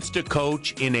against a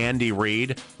coach in Andy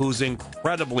Reid, who's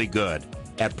incredibly good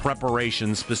at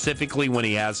preparation, specifically when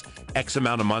he has X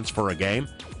amount of months for a game.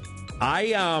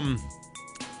 I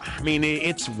mean,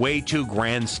 it's way too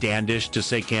grandstandish to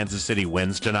say Kansas City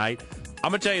wins tonight. I'm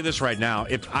going to tell you this right now.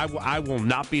 If I will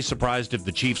not be surprised if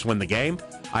the Chiefs win the game.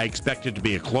 I expect it to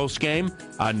be a close game.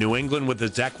 New England, with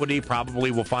its equity, probably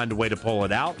will find a way to pull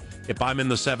it out. If I'm in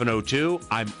the 702,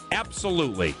 I'm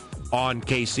absolutely on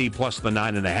KC plus the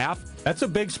 9.5. That's a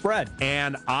big spread.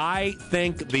 And I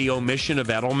think the omission of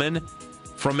Edelman,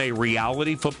 from a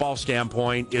reality football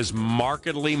standpoint, is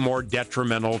markedly more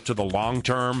detrimental to the long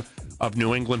term of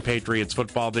New England Patriots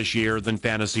football this year than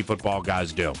fantasy football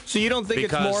guys do. So you don't think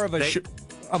because it's more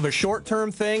of a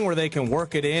short-term thing where they can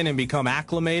work it in and become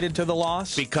acclimated to the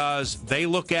loss? Because they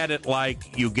look at it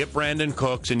like you get Brandon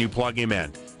Cooks and you plug him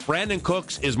in. Brandon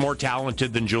Cooks is more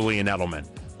talented than Julian Edelman,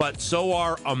 but so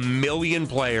are a million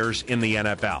players in the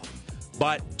NFL.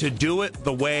 But to do it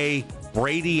the way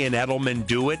Brady and Edelman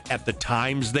do it at the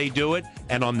times they do it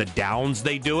and on the downs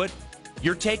they do it,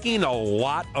 you're taking a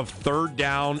lot of third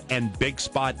down and big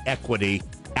spot equity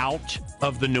out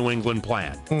of the New England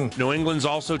plan. New England's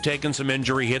also taken some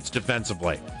injury hits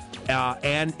defensively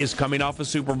and is coming off a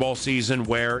Super Bowl season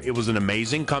where it was an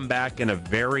amazing comeback and a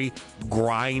very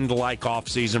grind-like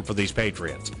offseason for these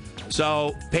Patriots.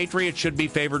 So Patriots should be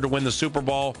favored to win the Super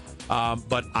Bowl,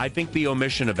 but I think the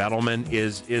omission of Edelman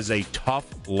is a tough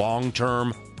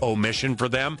long-term omission for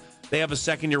them. They have a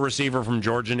second-year receiver from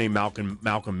Georgia named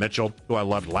Malcolm Mitchell, who I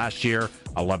loved last year.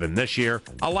 I love him this year.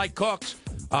 I like Cooks,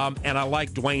 and I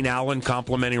like Dwayne Allen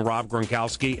complimenting Rob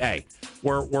Gronkowski. Hey,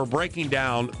 we're breaking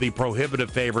down the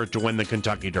prohibitive favorite to win the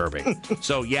Kentucky Derby.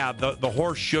 So, yeah, the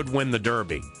horse should win the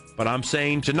Derby. But I'm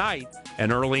saying tonight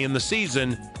and early in the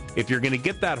season, if you're going to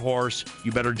get that horse,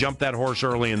 you better jump that horse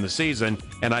early in the season,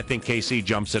 and I think KC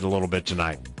jumps it a little bit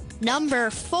tonight. Number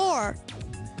 4.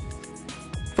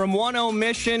 From one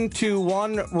omission to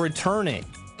one returning,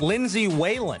 Lindsay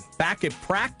Whalen back at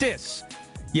practice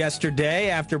yesterday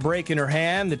after breaking her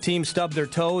hand. The team stubbed their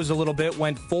toes a little bit,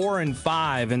 went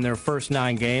 4-5 in their first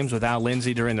 9 games without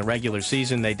Lindsay during the regular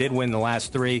season. They did win the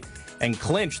last 3 and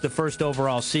clinched the first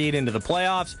overall seed into the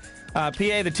playoffs. PA,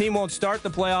 the team won't start the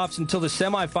playoffs until the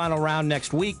semifinal round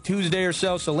next week, Tuesday or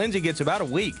so. So Lindsay gets about a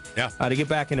week to get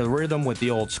back into the rhythm with the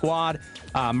old squad.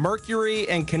 Mercury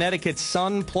and Connecticut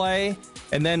Sun play,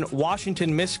 and then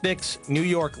Washington Mystics, New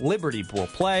York Liberty will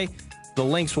play. The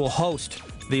Lynx will host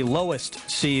the lowest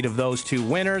seed of those 2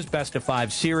 winners. Best of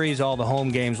 5 series. All the home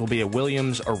games will be at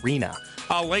Williams Arena.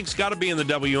 Lynx got to be in the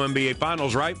WNBA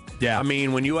Finals, right? Yeah. I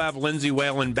mean, when you have Lindsay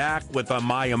Whalen back with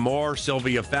Maya Moore,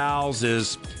 Sylvia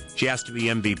Fowles she has to be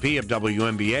MVP of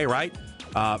WNBA, right?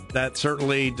 That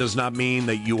certainly does not mean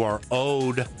that you are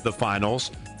owed the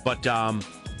finals, but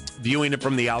viewing it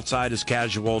from the outside as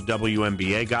casual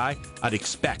WNBA guy, I'd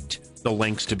expect the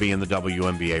Lynx to be in the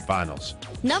WNBA Finals.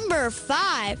 Number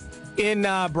 5. In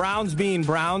Browns being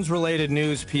Browns related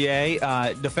news,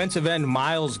 PA, defensive end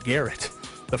Myles Garrett,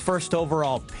 the first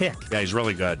overall pick. Yeah, he's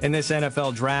really good. In this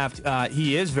NFL draft,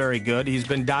 he is very good. He's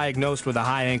been diagnosed with a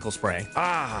high ankle sprain.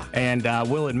 And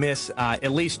will miss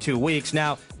at least 2 weeks.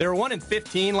 Now, they were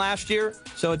 1-15 last year,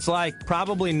 so it's like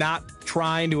probably not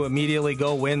trying to immediately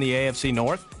go win the AFC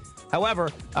North.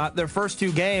 However, their first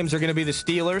 2 games are going to be the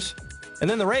Steelers and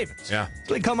then the Ravens. Yeah.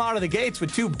 So they come out of the gates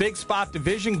with 2 big spot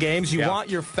division games. You want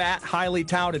your fat, highly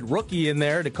touted rookie in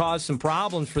there to cause some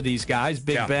problems for these guys,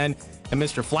 Big Ben and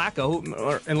Mr.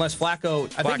 Flacco, unless Flacco,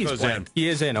 I think he's playing. In. He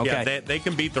is in, okay. Yeah, they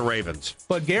can beat the Ravens.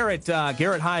 But Garrett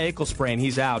high ankle sprain,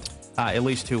 he's out at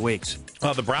least 2 weeks.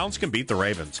 The Browns can beat the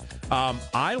Ravens.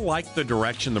 I like the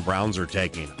direction the Browns are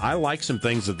taking. I like some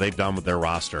things that they've done with their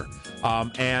roster.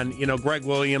 And, Greg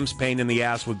Williams, pain in the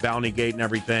ass with Bountygate and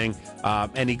everything.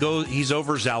 And he's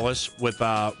overzealous with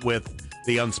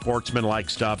the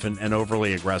unsportsmanlike stuff and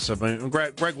overly aggressive. I mean,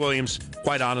 Greg Williams,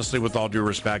 quite honestly, with all due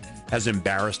respect, has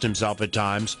embarrassed himself at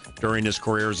times during his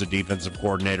career as a defensive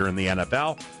coordinator in the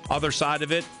NFL. Other side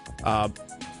of it,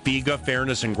 Biga,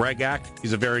 Fairness, and Gregak,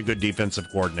 he's a very good defensive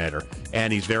coordinator,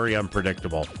 and he's very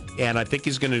unpredictable. And I think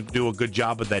he's going to do a good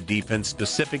job with that defense,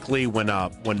 specifically when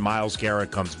Myles Garrett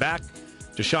comes back.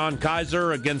 DeShone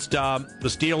Kizer against the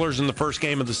Steelers in the first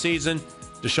game of the season.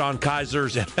 DeShone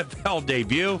Kizer's NFL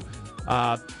debut.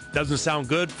 Doesn't sound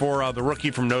good for the rookie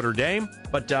from Notre Dame,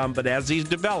 but as he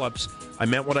develops, I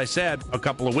meant what I said a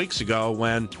couple of weeks ago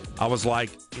when I was like,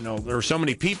 there are so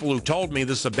many people who told me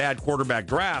this is a bad quarterback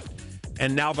draft.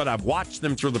 And now that I've watched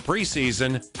them through the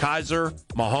preseason, Kizer,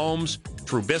 Mahomes,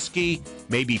 Trubisky,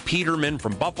 maybe Peterman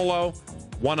from Buffalo,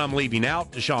 one I'm leaving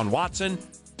out, Deshaun Watson,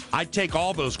 I'd take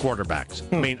all those quarterbacks.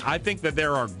 I mean, I think that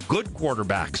there are good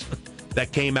quarterbacks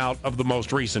that came out of the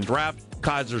most recent draft.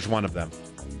 Kizer's one of them.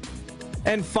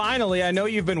 And finally, I know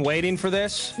you've been waiting for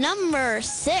this. Number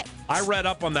 6. I read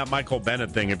up on that Michael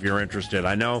Bennett thing if you're interested.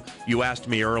 I know you asked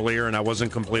me earlier and I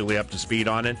wasn't completely up to speed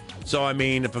on it. So, I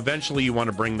mean, if eventually you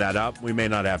want to bring that up, we may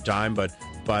not have time, but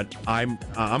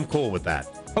I'm cool with that.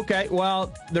 Okay,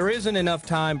 well, there isn't enough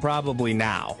time probably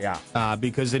now. Yeah.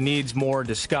 Because it needs more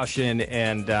discussion,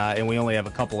 and we only have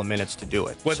a couple of minutes to do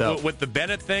it. With the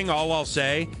Bennett thing, all I'll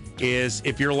say is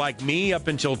if you're like me up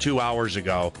until 2 hours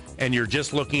ago and you're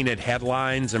just looking at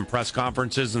headlines and press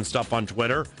conferences and stuff on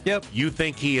Twitter, you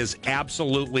think he is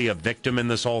absolutely a victim in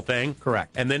this whole thing.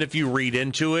 Correct. And then if you read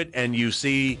into it and you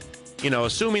see,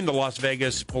 assuming the Las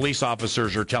Vegas police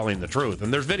officers are telling the truth,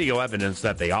 and there's video evidence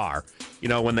that they are,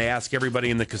 when they ask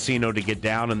everybody in the casino to get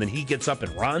down and then he gets up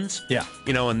and runs,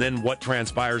 and then what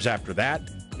transpires after that,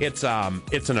 it's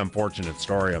an unfortunate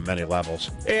story on many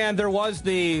levels. And there was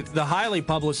the highly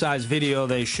publicized video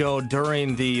they showed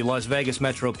during the Las Vegas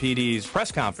Metro PD's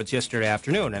press conference yesterday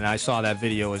afternoon, and I saw that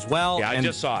video as well. Yeah, I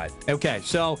just saw it. Okay,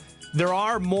 so there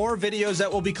are more videos that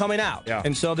will be coming out. Yeah.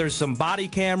 And so there's some body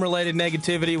cam related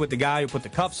negativity with the guy who put the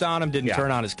cuffs on him, didn't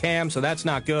turn on his cam, so that's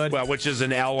not good. Well, which is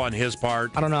an L on his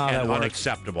part. I don't know how that works.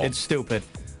 Unacceptable. It's stupid.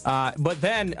 But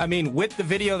then, I mean, with the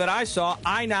video that I saw,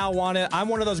 I'm one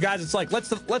of those guys that's like,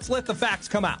 let's let the facts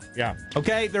come out. Yeah.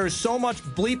 Okay? There's so much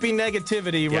bleeping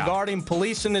negativity regarding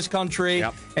police in this country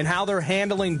and how they're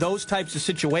handling those types of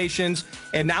situations.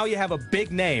 And now you have a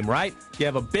big name, right? You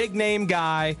have a big name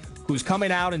guy who's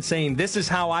coming out and saying, this is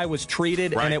how I was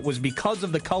treated, and it was because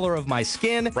of the color of my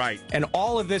skin. Right. And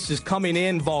all of this is coming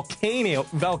in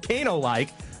volcano-like.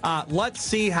 Let's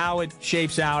see how it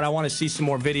shapes out. I want to see some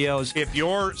more videos. If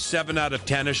you're 7 out of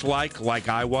 10-ish like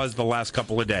I was the last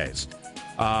couple of days,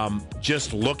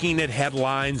 just looking at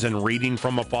headlines and reading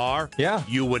from afar,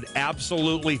 you would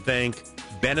absolutely think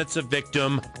Bennett's a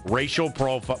victim, racial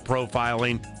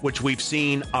profiling, which we've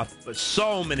seen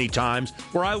so many times,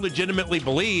 where I legitimately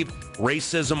believe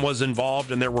racism was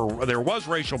involved and there was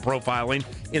racial profiling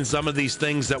in some of these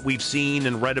things that we've seen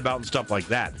and read about and stuff like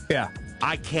that. Yeah.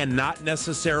 I cannot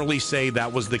necessarily say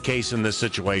that was the case in this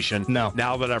situation. No.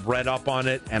 Now that I've read up on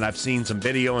it and I've seen some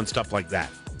video and stuff like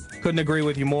that. Couldn't agree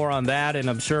with you more on that, and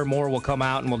I'm sure more will come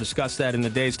out, and we'll discuss that in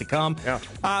the days to come. Yeah.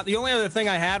 The only other thing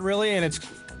I had, really, and it's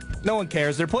no one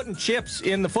cares, they're putting chips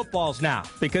in the footballs now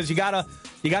because you gotta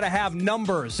have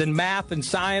numbers and math and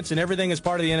science and everything as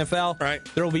part of the NFL. Right.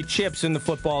 There will be chips in the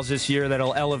footballs this year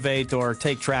that'll elevate or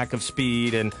take track of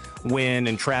speed and win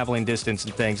and traveling distance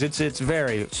and things. It's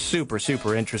very super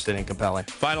interesting and compelling.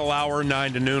 Final hour,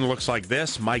 9 to noon, looks like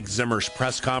this. Mike Zimmer's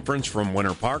press conference from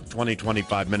Winter Park,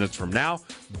 25 minutes from now.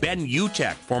 Ben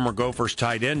Utecht, former Gophers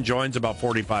tight end, joins about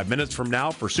 45 minutes from now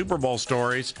for Super Bowl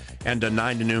stories. And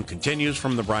 9 to noon continues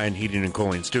from the Brian Heating and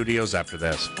Cooling Studios after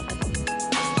this.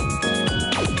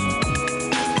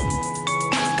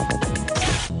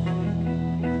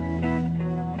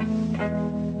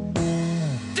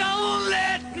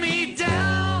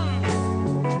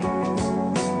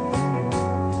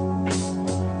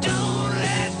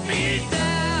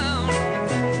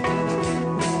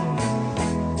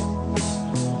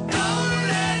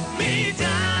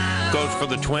 For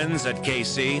the Twins at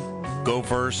KC,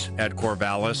 Gophers at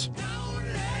Corvallis.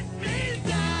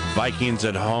 Vikings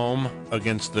at home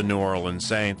against the New Orleans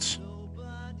Saints.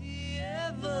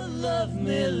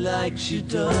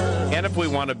 And if we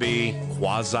want to be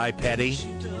quasi-petty,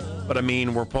 but I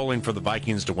mean, we're pulling for the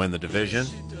Vikings to win the division,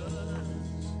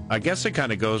 I guess it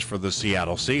kind of goes for the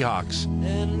Seattle Seahawks.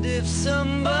 And if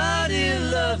somebody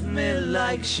loved me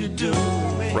like you do.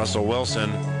 Russell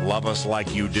Wilson, love us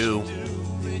like you do.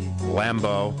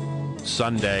 Lambeau,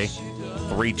 Sunday,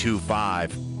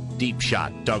 3-2-5. Deep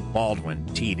shot, Doug Baldwin,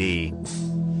 TD.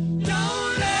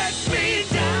 Don't let me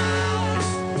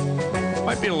down.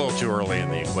 Might be a little too early in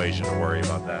the equation to worry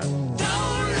about that. Don't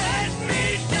let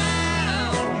me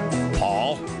down.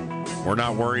 Paul, we're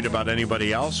not worried about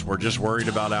anybody else. We're just worried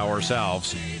about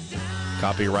ourselves.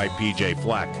 Copyright PJ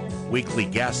Fleck. Weekly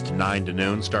guest, 9 to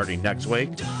noon, starting next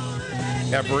week.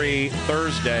 Every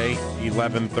Thursday,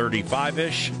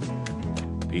 11:35-ish.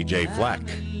 PJ Fleck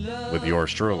with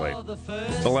yours truly.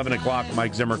 It's 11 o'clock.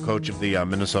 Mike Zimmer, coach of the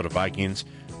Minnesota Vikings,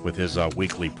 with his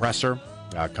weekly presser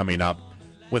coming up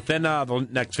within the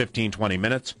next 15-20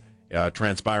 minutes,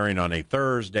 transpiring on a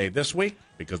Thursday this week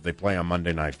because they play on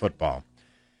Monday Night Football.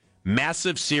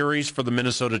 Massive series for the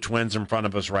Minnesota Twins in front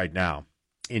of us right now.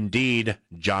 Indeed,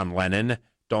 John Lennon,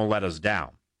 don't let us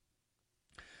down.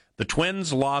 The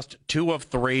Twins lost 2 of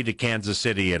 3 to Kansas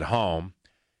City at home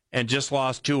and just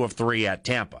lost 2 of 3 at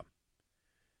Tampa.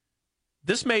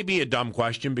 This may be a dumb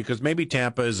question because maybe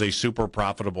Tampa is a super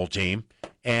profitable team,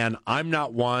 and I'm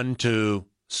not one to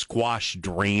squash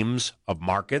dreams of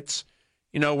markets.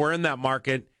 You know, we're in that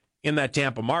market, in that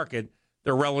Tampa market.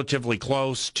 They're relatively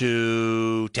close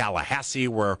to Tallahassee,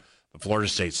 where the Florida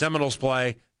State Seminoles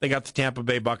play. They got the Tampa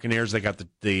Bay Buccaneers. They got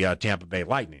the Tampa Bay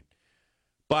Lightning.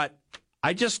 But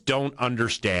I just don't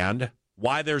understand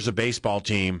why there's a baseball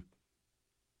team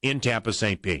in Tampa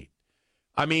St. Pete.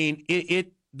 I mean,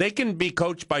 they can be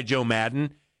coached by Joe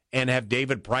Madden and have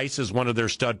David Price as one of their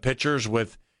stud pitchers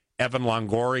with Evan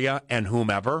Longoria and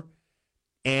whomever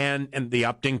and the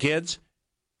Upton kids,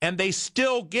 and they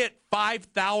still get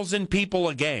 5,000 people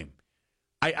a game.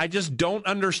 I just don't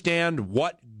understand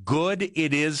what good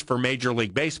it is for Major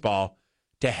League Baseball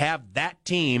to have that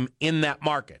team in that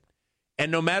market.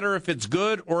 And no matter if it's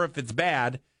good or if it's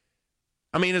bad,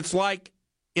 I mean, it's like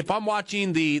if I'm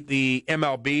watching the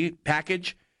MLB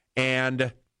package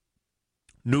and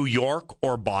New York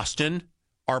or Boston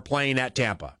are playing at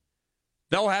Tampa,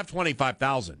 they'll have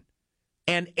 25,000.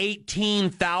 And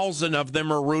 18,000 of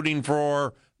them are rooting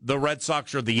for the Red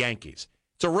Sox or the Yankees.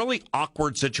 It's a really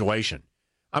awkward situation.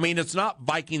 I mean, it's not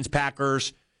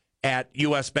Vikings-Packers at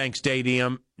U.S. Bank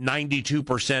Stadium,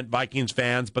 92% Vikings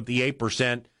fans, but the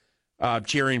 8%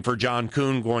 cheering for John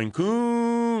Kuhn, going,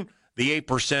 Kuhn. The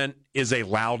 8% is a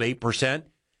loud 8%.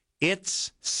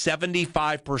 It's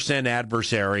 75%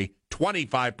 adversary,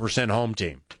 25% home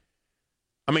team.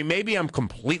 I mean, maybe I'm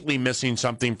completely missing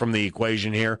something from the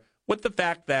equation here with the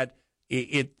fact that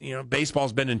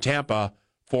baseball's been in Tampa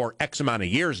for X amount of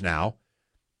years now,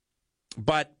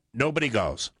 but nobody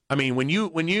goes. I mean, the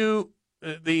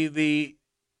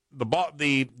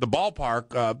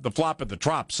ballpark, the flop at the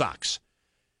Trop sucks.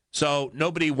 So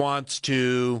nobody wants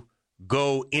to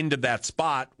go into that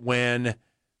spot when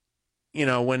there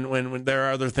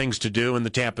are other things to do in the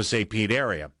Tampa St. Pete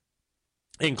area,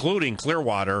 including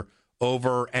Clearwater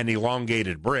over an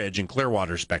elongated bridge, and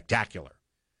Clearwater's spectacular.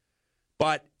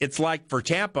 But it's like for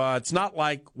Tampa, it's not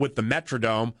like with the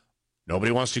Metrodome.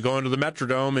 Nobody wants to go into the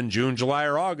Metrodome in June, July,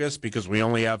 or August because we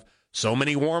only have so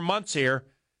many warm months here.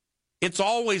 It's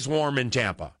always warm in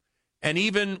Tampa. And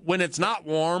even when it's not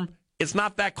warm, it's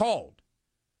not that cold.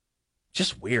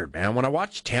 Just weird, man. When I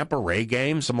watch Tampa Ray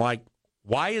games, I'm like,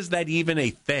 why is that even a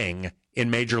thing in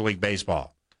Major League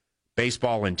Baseball?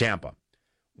 Baseball in Tampa.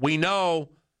 We know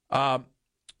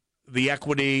the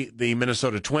equity the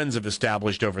Minnesota Twins have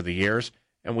established over the years,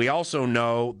 and we also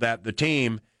know that the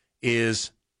team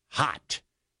is hot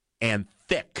and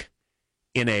thick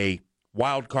in a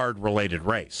wild card related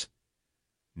race.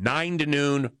 9 to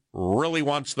noon really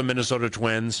wants the Minnesota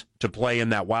Twins to play in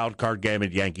that wild card game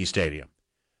at Yankee Stadium.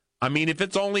 I mean, if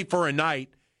it's only for a night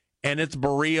and it's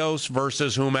Barrios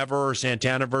versus whomever or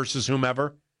Santana versus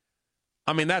whomever,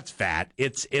 I mean, that's fat.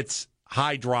 It's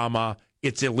high drama.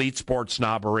 It's elite sports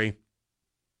snobbery.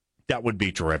 That would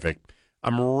be terrific.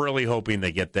 I'm really hoping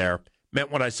they get there.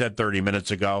 Meant what I said 30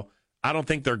 minutes ago. I don't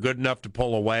think they're good enough to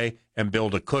pull away and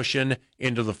build a cushion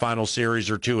into the final series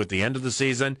or two at the end of the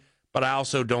season, but I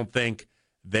also don't think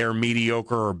they're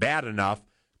mediocre or bad enough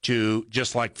to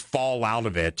just like fall out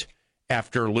of it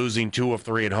after losing 2 of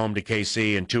 3 at home to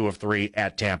KC and 2 of 3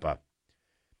 at Tampa.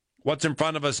 What's in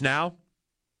front of us now?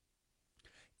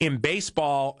 In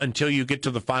baseball, until you get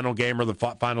to the final game or the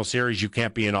final series, you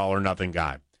can't be an all-or-nothing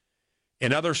guy.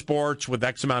 In other sports with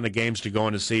X amount of games to go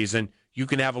in a season, you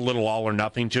can have a little all or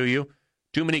nothing to you.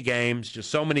 Too many games, just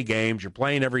so many games. You're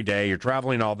playing every day. You're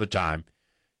traveling all the time.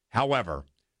 However,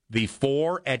 the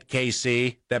 4 at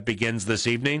KC that begins this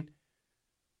evening,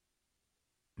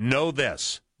 know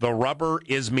this. The rubber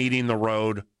is meeting the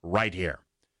road right here.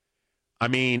 I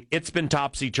mean, it's been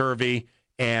topsy-turvy,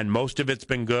 and most of it's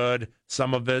been good.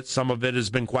 Some of it has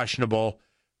been questionable.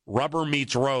 Rubber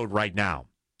meets road right now.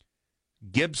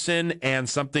 Gibson and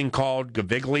something called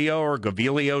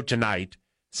Gaviglio tonight,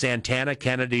 Santana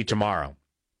Kennedy tomorrow.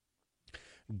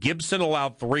 Gibson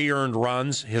allowed 3 earned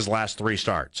runs his last 3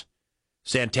 starts.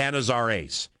 Santana's our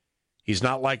ace. He's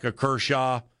not like a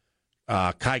Kershaw,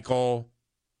 Keuchel,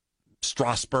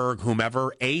 Strasburg,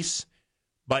 whomever, ace,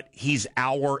 but he's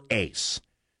our ace.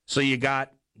 So you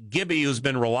got Gibby, who's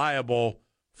been reliable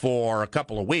for a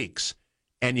couple of weeks,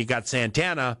 and you got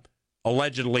Santana,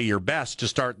 allegedly your best to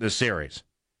start this series.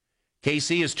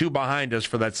 KC is 2 behind us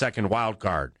for that second wild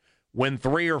card. Win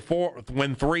 3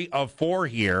 of 4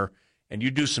 here, and you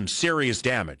do some serious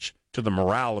damage to the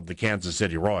morale of the Kansas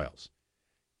City Royals.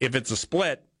 If it's a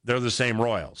split, they're the same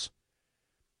Royals.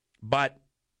 But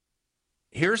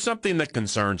here's something that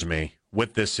concerns me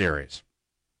with this series.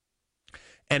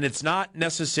 And it's not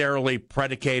necessarily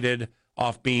predicated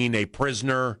off being a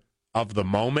prisoner of the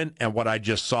moment and what I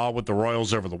just saw with the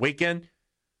Royals over the weekend.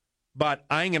 But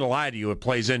I ain't going to lie to you, it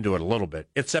plays into it a little bit.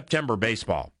 It's September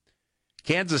baseball.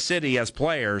 Kansas City has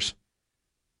players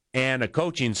and a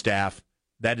coaching staff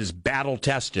that is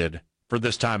battle-tested for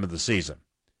this time of the season.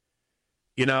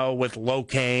 You know, with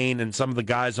Locane and some of the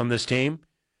guys on this team,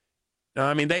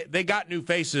 I mean, they got new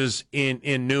faces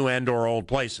in new and or old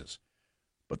places.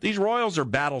 But these Royals are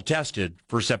battle-tested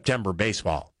for September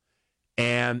baseball.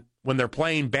 And when they're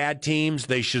playing bad teams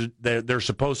they're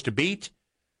supposed to beat,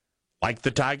 like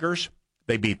the Tigers,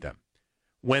 they beat them.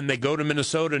 When they go to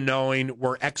Minnesota knowing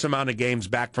we're X amount of games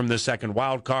back from the second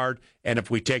wild card, and if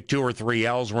we take 2 or 3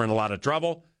 L's, we're in a lot of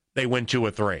trouble, they win 2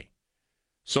 or 3.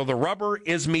 So the rubber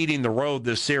is meeting the road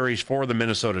this series for the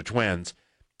Minnesota Twins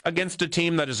against a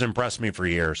team that has impressed me for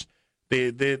years.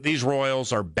 These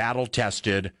Royals are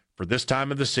battle-tested for this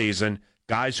time of the season,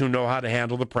 guys who know how to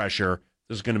handle the pressure.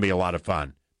 This is going to be a lot of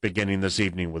fun, beginning this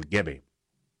evening with Gibby.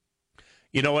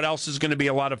 You know what else is going to be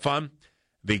a lot of fun?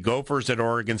 The Gophers at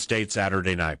Oregon State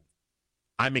Saturday night.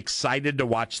 I'm excited to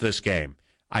watch this game.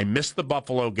 I missed the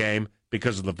Buffalo game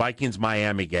because of the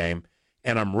Vikings-Miami game,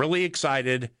 and I'm really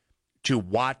excited to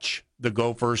watch the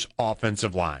Gophers'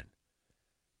 offensive line.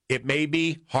 It may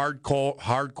be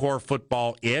hardcore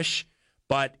football-ish,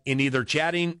 but in either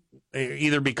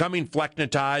becoming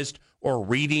flecknetized or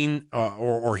reading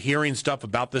or hearing stuff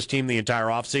about this team the entire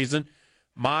offseason,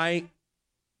 my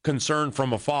concern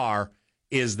from afar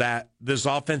is that this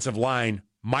offensive line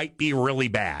might be really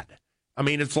bad. I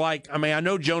mean, I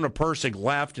know Jonah Persig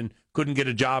left and couldn't get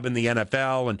a job in the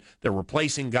NFL, and they're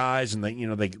replacing guys, and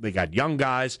they got young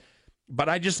guys, but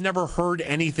I just never heard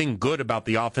anything good about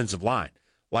the offensive line.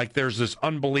 Like there's this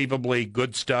unbelievably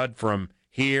good stud from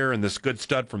here and this good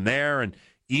stud from there, and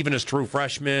even as true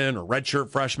freshmen or redshirt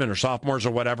freshmen or sophomores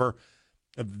or whatever,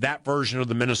 that version of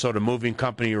the Minnesota Moving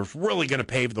Company is really going to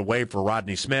pave the way for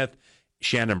Rodney Smith,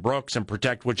 Shannon Brooks, and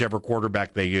protect whichever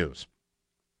quarterback they use.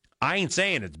 I ain't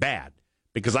saying it's bad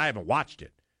because I haven't watched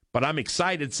it, but I'm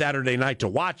excited Saturday night to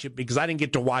watch it because I didn't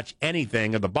get to watch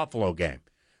anything of the Buffalo game.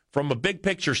 From a big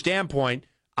picture standpoint,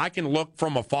 I can look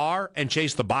from afar and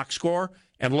chase the box score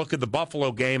and look at the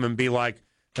Buffalo game and be like,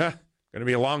 going to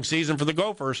be a long season for the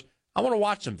Gophers. I want to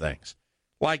watch some things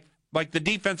like the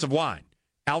defensive line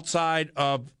outside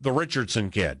of the Richardson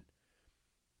kid.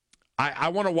 I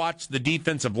want to watch the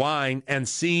defensive line and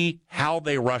see how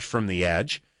they rush from the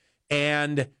edge.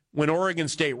 And when Oregon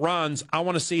State runs, I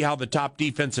want to see how the top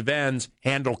defensive ends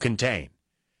handle contain.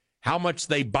 How much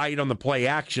they bite on the play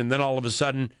action, then all of a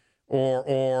sudden,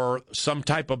 or some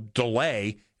type of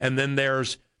delay, and then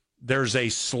there's a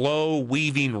slow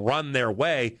weaving run their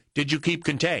way. Did you keep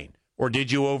contained, or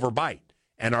did you overbite?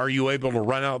 And are you able to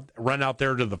run out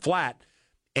there to the flat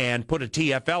and put a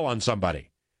TFL on somebody?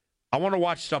 I want to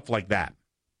watch stuff like that.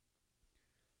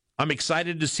 I'm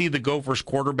excited to see the Gophers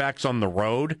quarterbacks on the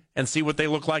road and see what they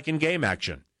look like in game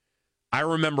action. I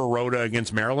remember Rhoda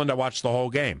against Maryland. I watched the whole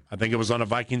game. I think it was on a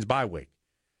Vikings bye week.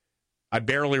 I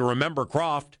barely remember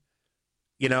Croft,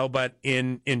 but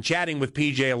in chatting with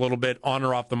PJ a little bit on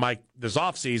or off the mic this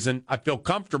offseason, I feel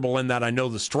comfortable in that I know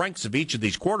the strengths of each of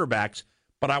these quarterbacks,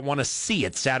 but I want to see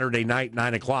it Saturday night,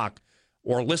 9 o'clock,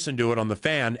 or listen to it on The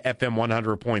Fan, FM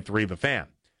 100.3 The Fan,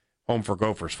 home for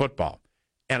Gophers football.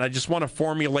 And I just want to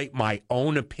formulate my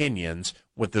own opinions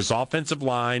with this offensive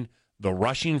line, the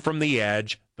rushing from the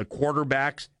edge, the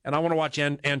quarterbacks, and I want to watch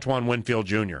Antoine Winfield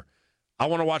Jr. I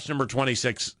want to watch number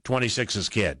 26's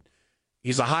kid.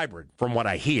 He's a hybrid from what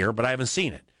I hear, but I haven't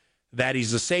seen it. That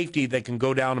he's a safety that can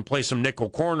go down and play some nickel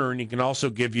corner, and he can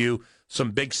also give you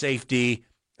some big safety,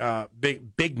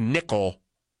 big nickel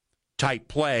type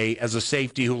play as a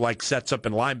safety who like sets up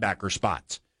in linebacker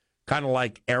spots, kind of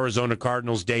like Arizona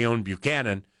Cardinals' Dayon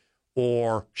Buchanan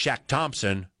or Shaq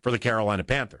Thompson for the Carolina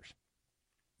Panthers.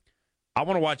 I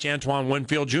want to watch Antoine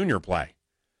Winfield Jr. play,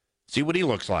 see what he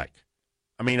looks like.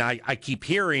 I mean, I keep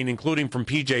hearing, including from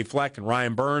P.J. Fleck and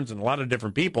Ryan Burns and a lot of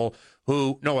different people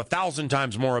who know 1,000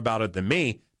 times more about it than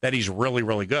me, that he's really,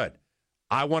 really good.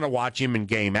 I want to watch him in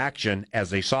game action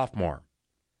as a sophomore.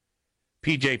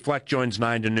 P.J. Fleck joins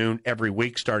 9 to noon every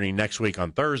week, starting next week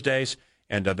on Thursdays,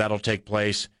 and that'll take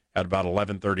place at about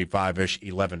 11:35-ish,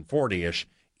 11:40-ish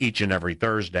each and every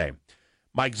Thursday.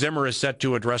 Mike Zimmer is set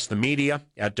to address the media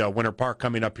at Winter Park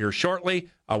coming up here shortly.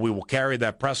 We will carry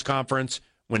that press conference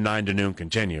when 9 to noon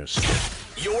continues.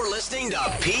 You're listening to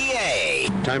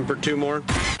PA. Time for 2 more.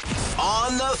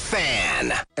 On the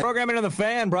Fan. Programming on the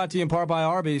Fan brought to you in part by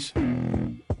Arby's.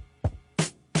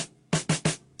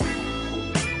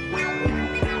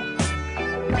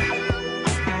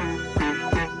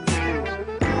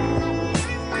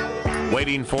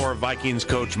 Waiting for Vikings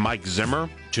coach Mike Zimmer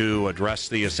to address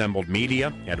the assembled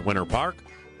media at Winter Park,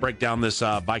 break down this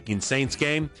Vikings-Saints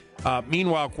game.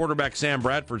 Meanwhile, quarterback Sam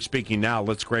Bradford speaking now.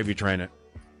 Let's gravy train it.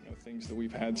 Things that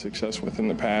we've had success with in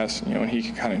the past, and he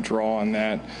can kind of draw on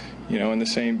that, and the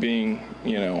same being,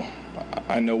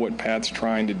 I know what Pat's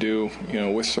trying to do,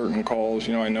 with certain calls.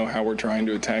 I know how we're trying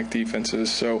to attack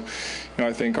defenses. So,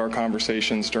 I think our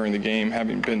conversations during the game,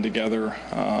 having been together,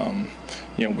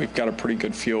 we've got a pretty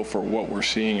good feel for what we're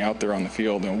seeing out there on the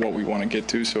field and what we want to get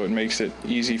to. So it makes it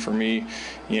easy for me,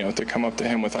 to come up to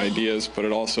him with ideas. But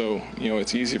it also,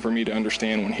 it's easy for me to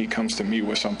understand when he comes to me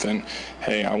with something,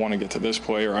 hey, I want to get to this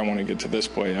play or I want to get to this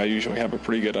play. I usually have a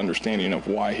pretty good understanding of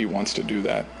why he wants to do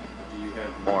that.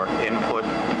 More input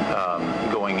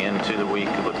going into the week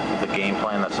with the game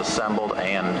plan that's assembled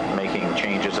and making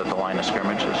changes at the line of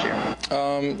scrimmage this year?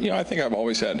 I think I've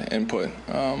always had input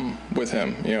with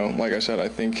him. Like I said, I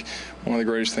think one of the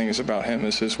greatest things about him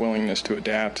is his willingness to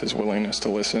adapt, his willingness to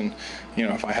listen.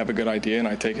 If I have a good idea and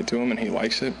I take it to him and he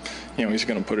likes it, he's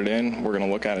going to put it in. We're going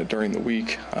to look at it during the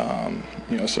week.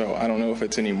 So I don't know if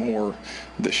it's any more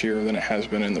this year than it has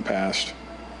been in the past.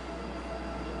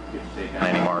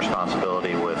 Any more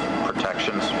responsibility with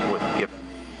protections, with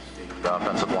the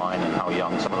offensive line and how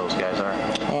young some of those guys are?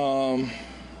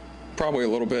 Probably a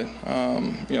little bit.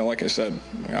 Like I said,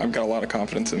 I've got a lot of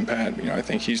confidence in Pat. I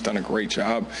think he's done a great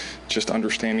job just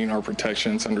understanding our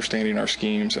protections, understanding our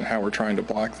schemes, and how we're trying to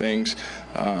block things.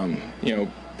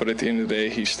 But at the end of the day,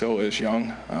 he still is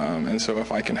young. And so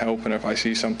if I can help and if I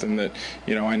see something that,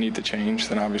 I need to change,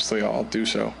 then obviously I'll do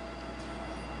so.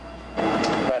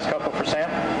 Last couple for Sam.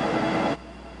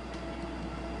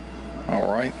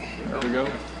 All right. There we go.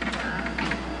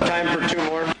 Time for 2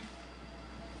 more.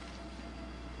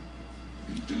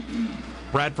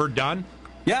 Bradford done?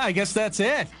 Yeah, I guess that's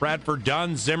it. Bradford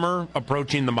done. Zimmer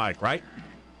approaching the mic, right?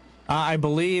 I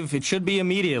believe it should be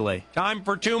immediately. Time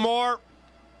for 2 more.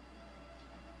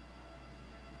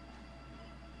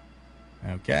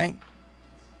 Okay.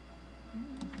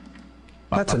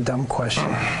 That's a dumb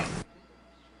question.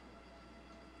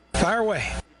 Fire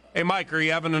away. Hey, Mike, are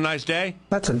you having a nice day?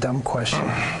 That's a dumb question.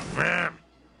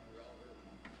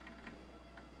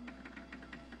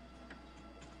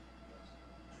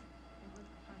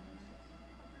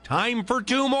 Time for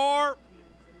 2 more.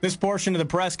 This portion of the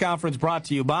press conference brought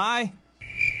to you by...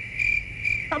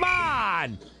 Come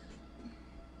on!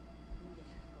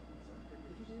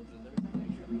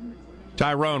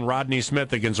 Tyrone Rodney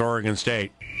Smith against Oregon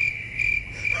State.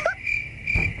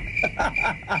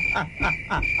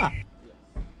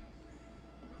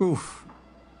 Oof.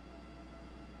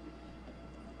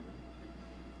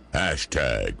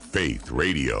 Hashtag Faith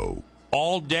Radio.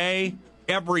 All day,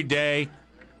 every day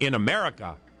in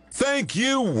America. Thank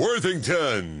you,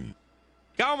 Worthington.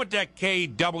 Go with that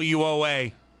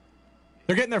KWOA.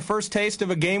 They're getting their first taste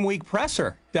of a game week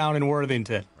presser down in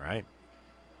Worthington. Right.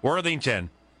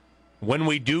 Worthington. When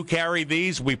we do carry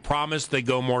these, we promise they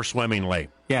go more swimmingly.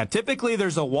 Yeah, typically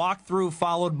there's a walkthrough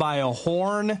followed by a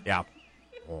horn. Yeah,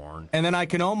 horn. And then I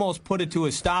can almost put it to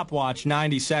a stopwatch,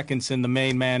 90 seconds, and the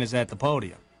main man is at the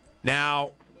podium.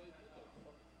 Now,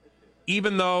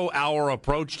 even though our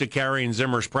approach to carrying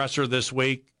Zimmer's presser this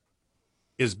week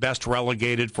is best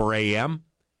relegated for AM,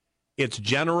 it's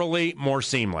generally more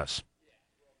seamless.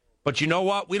 But you know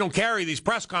what? We don't carry these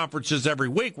press conferences every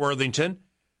week, Worthington.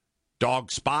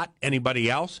 Dog Spot, anybody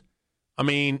else? I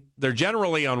mean, they're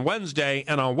generally on Wednesday,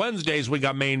 and on Wednesdays we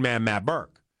got main man Matt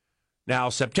Burke. Now,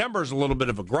 September's a little bit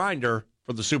of a grinder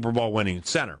for the Super Bowl winning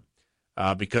center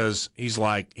because he's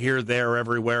like here, there,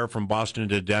 everywhere from Boston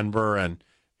to Denver and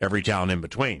every town in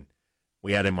between.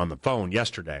 We had him on the phone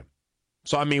yesterday.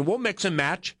 So, I mean, we'll mix and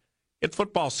match. It's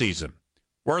football season.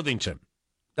 Worthington.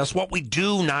 That's what we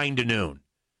do 9 to noon.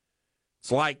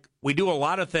 It's like we do a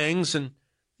lot of things, and,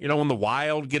 you know, when the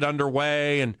Wild get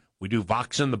underway and we do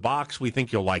Vox in the Box, we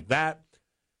think you'll like that.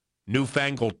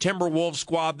 Newfangled Timberwolves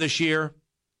squad this year.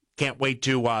 Can't wait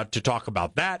to talk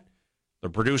about that. The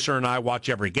producer and I watch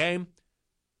every game.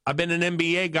 I've been an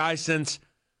NBA guy since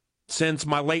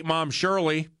my late mom,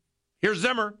 Shirley. Here's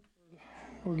Zimmer.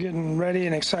 We're getting ready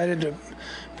and excited to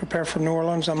prepare for New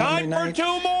Orleans on Monday night.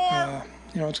 Time for 2 more!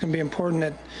 You know, it's going to be important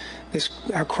that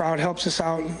our crowd helps us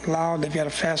out loud. They've got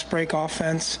a fast break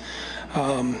offense.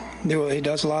 He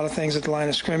does a lot of things at the line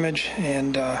of scrimmage,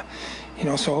 and you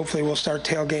know, so hopefully we'll start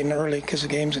tailgating early because the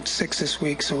game's at 6 this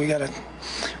week. So we got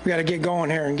to get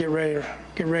going here and get ready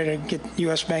to get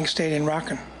US Bank Stadium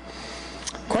rocking.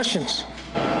 Questions?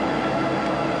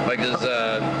 Mike, does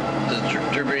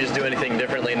Drew Brees do anything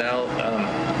differently now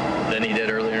than he did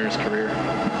earlier in his career?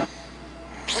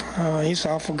 He's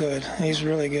awful good. He's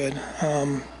really good.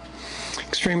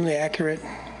 Extremely accurate.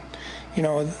 You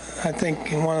know, I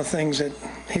think one of the things that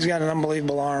he's got an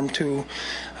unbelievable arm too,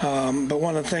 but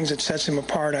one of the things that sets him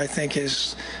apart, I think,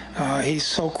 is he's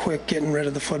so quick getting rid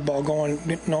of the football,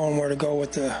 knowing where to go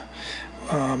with to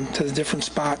the different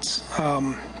spots.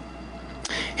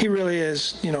 He really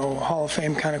is, you know, Hall of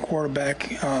Fame kind of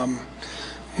quarterback.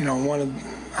 You know,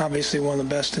 obviously one of the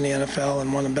best in the NFL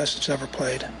and one of the best that's ever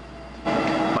played.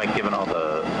 Mike, given all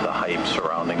the hype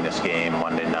surrounding this game,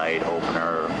 Monday night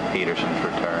opener, Peterson's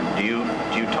return, do you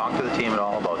talk to the team at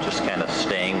all about just kind of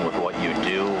staying with what you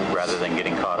do rather than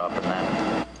getting caught up in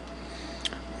that?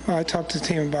 Well, I talk to the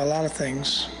team about a lot of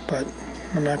things, but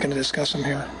I'm not going to discuss them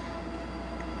here.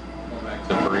 Going back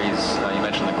to Brees, you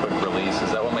mentioned the quick release.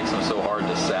 Is that what makes him so hard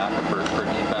to sack for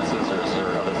defenses, or is there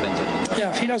other things that he does? Yeah,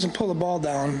 if he doesn't pull the ball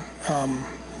down,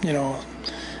 you know,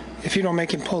 if you don't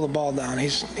make him pull the ball down,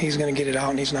 he's going to get it out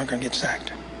and he's not going to get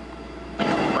sacked.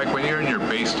 Mike, when you're in your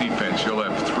base defense, you'll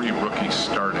have 3 rookies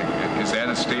starting. Is that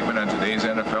a statement on today's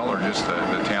NFL or just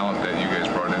the talent that you guys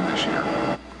brought in this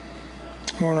year?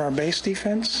 We're in our base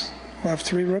defense. We'll have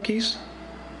 3 rookies.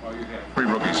 Well, you have 3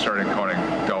 rookies starting, counting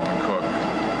Dalvin Cook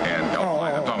and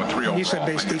I'm talking about 3 overall. You said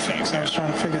base defense. I was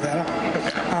trying to figure that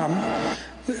out.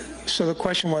 So the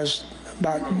question was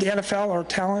about the NFL or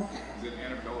talent? Is it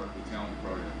NFL or the talent you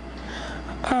brought in?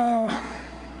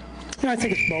 You know, I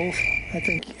think it's both.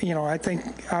 I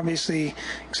think obviously,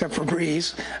 except for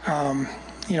Brees,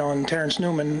 you know, and Terrence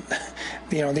Newman,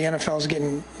 you know, the NFL is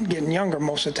getting younger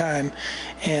most of the time,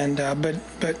 and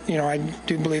but you know, I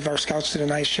do believe our scouts did a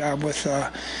nice job with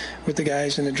the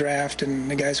guys in the draft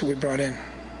and the guys that we brought in.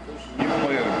 You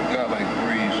play a guy like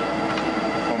Brees,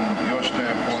 from your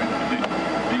standpoint,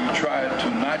 do you try to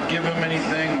not give him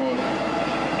anything, or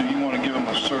do you want to give him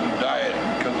a certain diet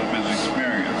because of his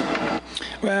experience?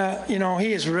 Well, you know,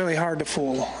 he is really hard to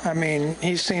fool. I mean,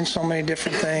 he's seen so many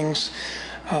different things.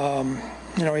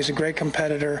 You know, he's a great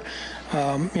competitor.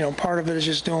 You know, part of it is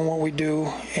just doing what we do,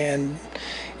 and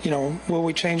you know, will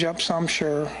we change up some?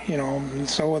 Sure. You know, and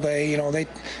so will they. You know,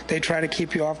 they try to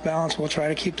keep you off balance. We'll try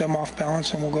to keep them off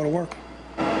balance, and we'll go to work.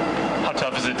 How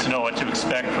tough is it to know what to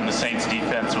expect from the Saints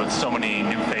defense with so many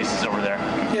new faces over there?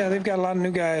 Yeah, they've got a lot of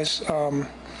new guys.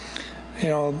 You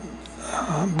know,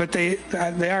 but they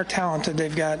are talented.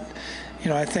 They've got, you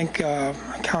know, I think I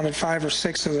counted 5 or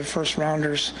 6 of the first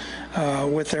rounders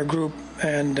with their group,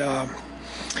 and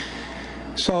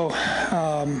so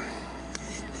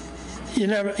you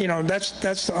never, you know, that's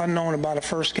the unknown about a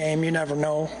first game. You never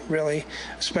know, really,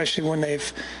 especially when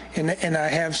they've, and I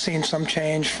have seen some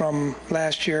change from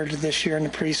last year to this year in the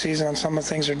preseason on some of the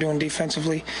things they're doing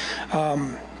defensively.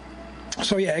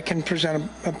 So yeah, it can present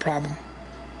a problem.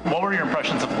 What were your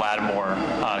impressions of Lattimore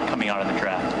coming out of the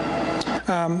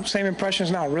draft? Same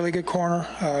impressions now. Really good corner,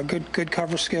 good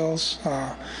cover skills,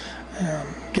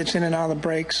 gets in and out of the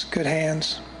breaks, good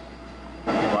hands.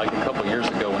 Like a couple years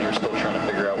ago when you were still trying to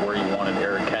figure out where you wanted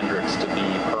Eric Kendricks to be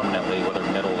permanently, whether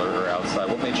middle or outside,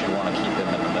 what made you want to keep him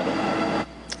in the middle?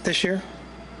 This year?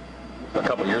 A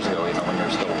couple years ago, you know, when you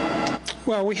were still...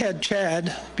 Well, we had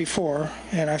Chad before,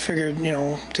 and I figured, you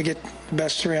know, to get the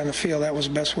best 3 on the field, that was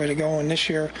the best way to go. And this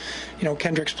year, you know,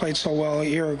 Kendricks played so well a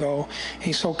year ago.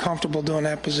 He's so comfortable doing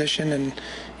that position, and,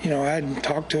 you know, I had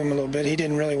talked to him a little bit. He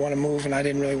didn't really want to move, and I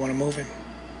didn't really want to move him.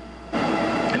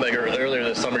 Like earlier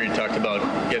this summer, you talked about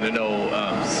getting to know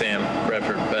Sam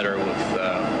Bradford better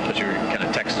with but you were kind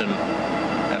of texting him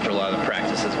after a lot of the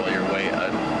practices while you're away.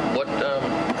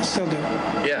 I still do.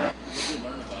 Yeah.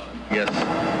 I guess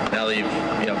now that you've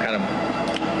kind of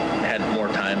had more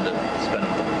time to spend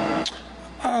with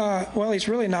him. Well, he's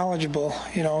really knowledgeable.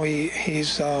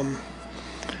 He's and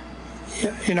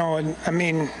I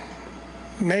mean,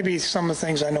 maybe some of the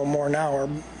things I know more now are,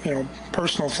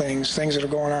 personal things that are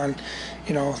going on,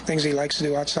 things he likes to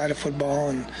do outside of football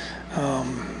and,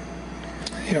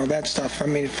 that stuff. I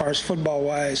mean, as far as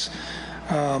football-wise,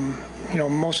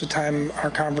 most of the time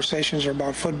our conversations are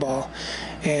about football,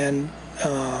 and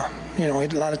a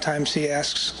lot of times he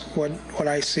asks what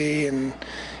I see, and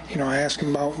I ask him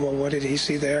about, well, what did he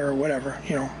see there or whatever,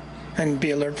 and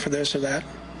be alert for this or that.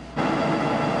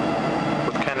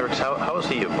 With Kendricks, how has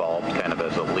he evolved kind of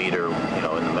as a leader, in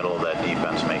the middle of that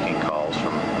defense, making calls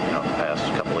from the past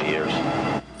couple of years?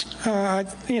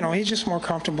 He's just more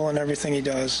comfortable in everything he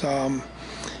does.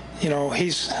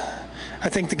 I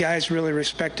think the guys really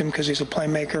respect him because he's a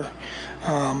playmaker.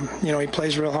 He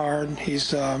plays real hard.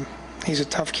 He's a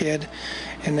tough kid.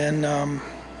 And then,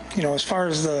 as far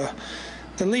as the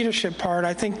leadership part,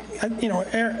 I think,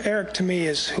 Eric to me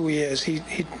is who he is.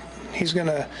 He's going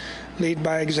to lead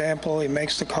by example. He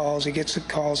makes the calls. He gets the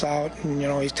calls out, and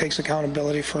he takes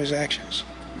accountability for his actions.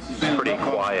 He's pretty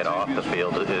quiet off the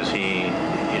field. Is he?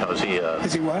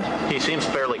 Is he what? He seems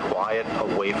fairly quiet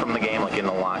away from the game, like in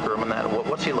the locker room and that.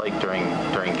 What's he like during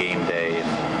game day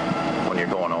and when you're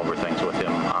going over things with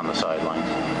him on the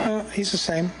sidelines? He's the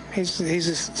same. He's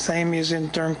the same as in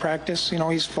during practice.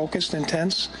 He's focused,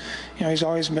 intense. He's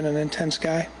always been an intense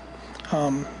guy.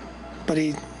 But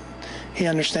he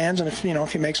understands, and if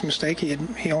he makes a mistake,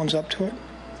 he owns up to it.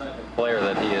 Player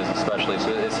that he is, especially. So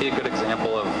is he a good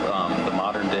example of the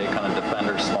modern day kind of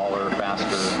defender, smaller, faster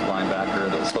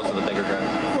linebacker, as opposed to the bigger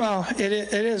guys? Well,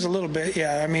 it is a little bit,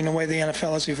 yeah. I mean, the way the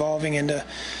NFL is evolving into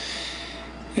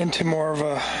more of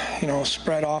a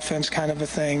spread offense kind of a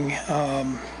thing.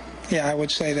 Yeah, I would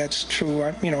say that's true.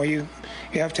 You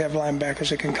have to have linebackers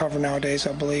that can cover nowadays,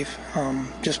 I believe,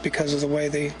 just because of the way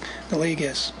the league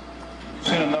is.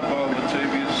 Seen enough of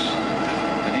Latavius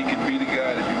that he could be the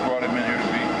guy that you brought him in here to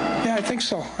be? Yeah, I think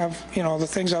so. The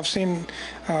things I've seen,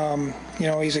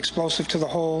 he's explosive to the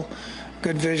hole,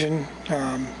 good vision,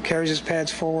 carries his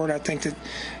pads forward. I think that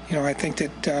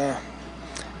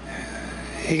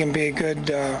he can be a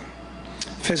good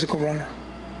physical runner.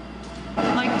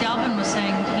 Mike Dalvin was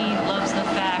saying he loves the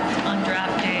fact on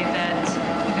draft day that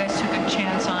you guys took a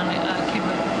chance on a kid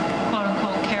with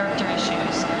quote-unquote character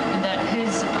issues, and that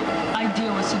his idea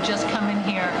was to just come in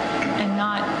here and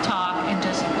not talk and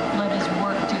just let his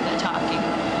work do the talking.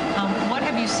 What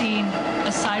have you seen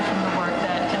aside from the work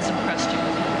that has impressed you?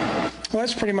 Well,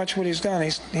 that's pretty much what he's done.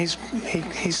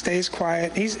 He stays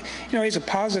quiet. He's a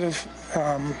positive,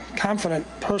 confident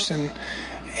person,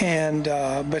 and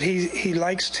but he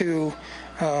likes to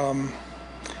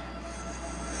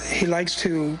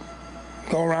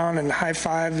go around and high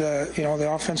five the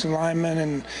offensive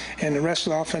linemen and the rest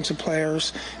of the offensive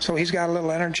players. So he's got a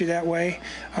little energy that way.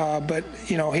 But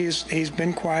he's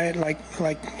been quiet,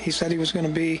 like he said he was going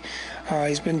to be.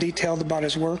 He's been detailed about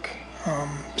his work.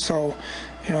 So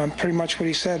pretty much what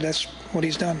he said. That's what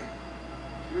he's done.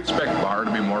 Do you expect Barr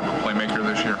to be more of a playmaker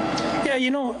this year? Yeah,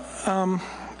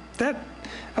 that.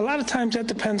 A lot of times that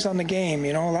depends on the game.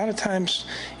 A lot of times,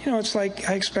 it's like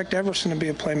I expect Everson to be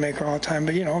a playmaker all the time.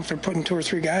 But, if they're putting 2 or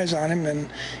 3 guys on him, then,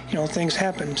 things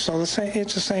happen. So it's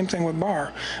the same thing with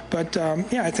Barr. But,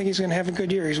 I think he's going to have a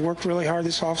good year. He's worked really hard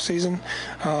this offseason.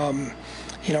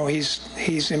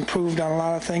 He's improved on a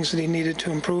lot of things that he needed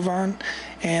to improve on.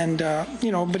 And,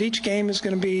 but each game is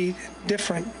going to be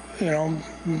different,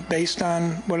 based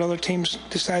on what other teams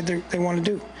decide they want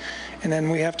to do. And then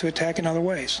we have to attack in other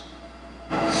ways.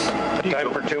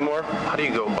 Time for 2 more. How do you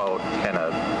go about kind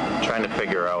of trying to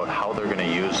figure out how they're going to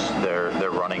use their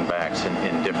running backs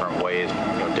in different ways,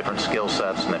 different skill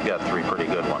sets, and they've got 3 pretty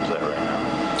good ones there right now?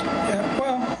 Yeah,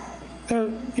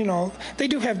 well, they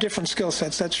do have different skill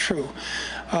sets. That's true.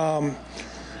 But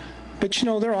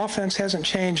their offense hasn't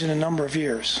changed in a number of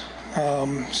years.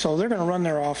 So they're going to run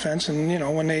their offense, and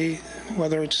when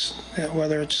whether it's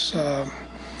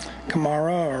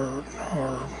Kamara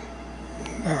or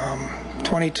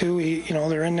 22,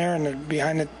 they're in there and they're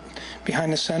behind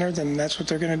the center, then that's what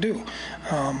they're going to do.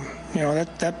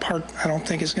 That part I don't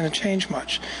think is going to change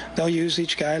much. They'll use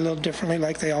each guy a little differently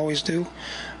like they always do.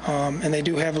 And they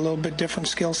do have a little bit different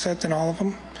skill set than all of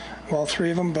them, all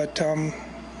 3 of them. But,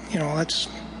 that's,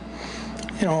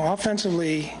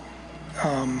 offensively,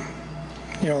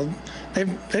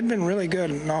 they've been really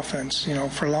good in offense,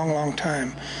 for a long, long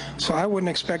time. So I wouldn't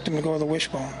expect them to go with a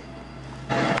wishbone.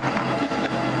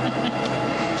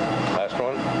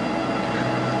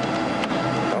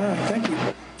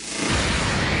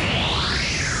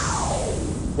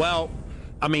 Well,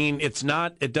 I mean, it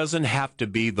doesn't have to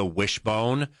be the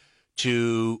wishbone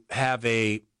to have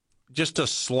it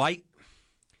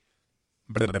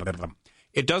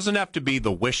doesn't have to be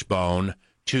the wishbone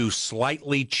to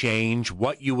slightly change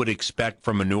what you would expect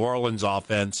from a New Orleans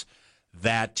offense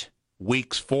that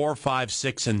weeks 4, 5,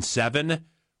 6, and 7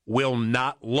 will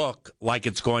not look like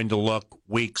it's going to look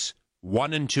weeks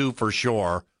 1 and 2 for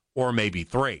sure, or maybe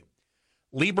 3.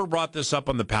 Lieber brought this up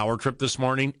on the Power Trip this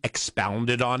morning,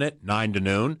 expounded on it, 9 to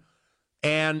noon.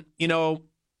 And,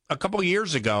 a couple of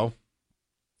years ago,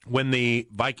 when the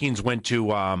Vikings went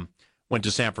to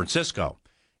San Francisco,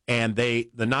 and the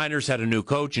Niners had a new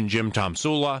coach in Jim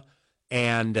Tomsula,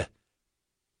 and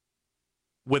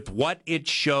with what it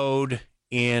showed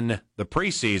in the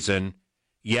preseason,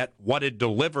 yet what it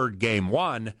delivered game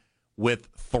 1 with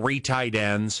 3 tight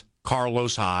ends,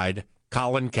 Carlos Hyde,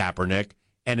 Colin Kaepernick,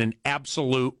 and an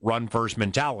absolute run-first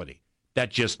mentality that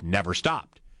just never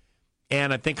stopped.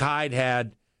 And I think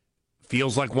Hyde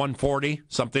feels like 140,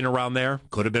 something around there.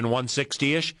 Could have been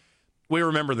 160-ish. We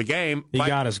remember the game. He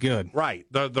got us good. Right.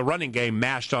 The running game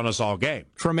mashed on us all game.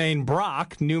 Tremaine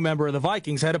Brock, new member of the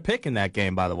Vikings, had a pick in that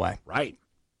game, by the way. Right.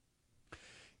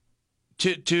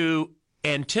 To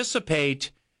anticipate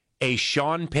a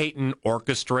Sean Payton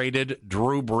orchestrated,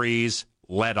 Drew Brees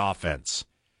led offense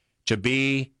to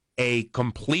be a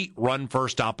complete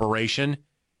run-first operation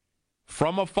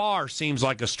from afar seems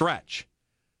like a stretch.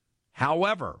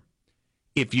 However,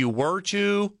 if you were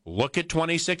to look at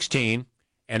 2016,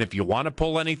 and if you want to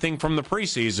pull anything from the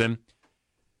preseason,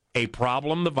 a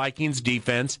problem the Vikings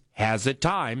defense has at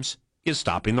times is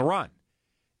stopping the run.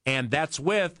 And that's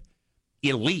with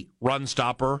elite run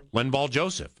stopper Linval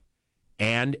Joseph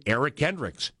and Eric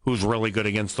Kendricks, who's really good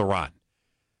against the run.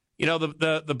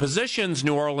 The positions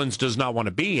New Orleans does not want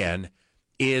to be in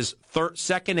is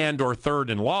second and or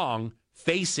third and long,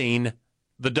 facing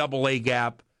the double A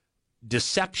gap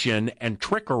deception and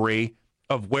trickery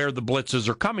of where the blitzes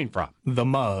are coming from. The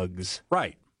mugs.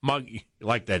 Right. You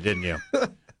like that, didn't you?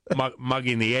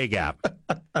 Mugging the A gap.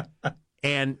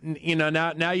 And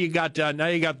now you got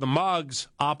the mugs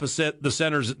opposite the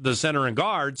center and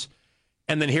guards,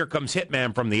 and then here comes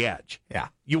Hitman from the edge. Yeah.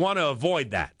 You want to avoid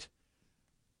that.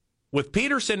 With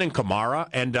Peterson and Kamara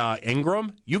and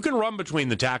Ingram, you can run between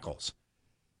the tackles.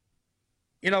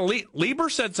 Lieber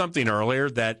said something earlier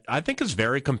that I think is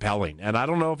very compelling, and I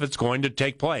don't know if it's going to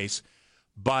take place,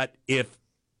 but if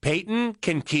Peyton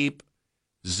can keep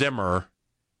Zimmer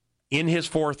in his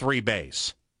 4-3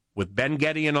 base with Ben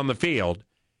Gedeon on the field,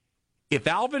 if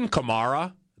Alvin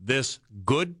Kamara, this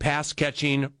good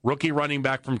pass-catching rookie running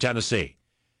back from Tennessee,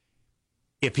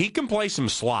 if he can play some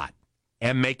slot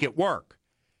and make it work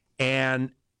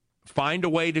and find a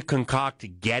way to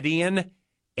concoct Gedeon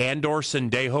and or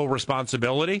Sendejo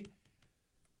responsibility,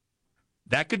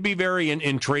 that could be very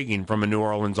intriguing from a New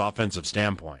Orleans offensive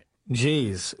standpoint.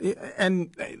 Jeez.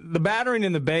 And the battering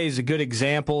in the Bay is a good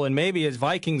example, and maybe as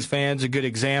Vikings fans, a good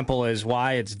example as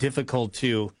why it's difficult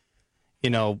to,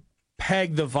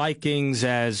 peg the Vikings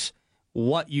as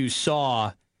what you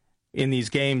saw in these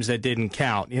games that didn't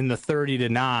count, in the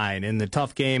 30-9, in the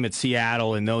tough game at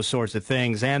Seattle and those sorts of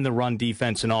things, and the run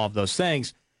defense and all of those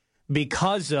things,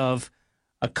 because of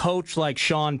a coach like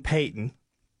Sean Payton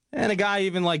and a guy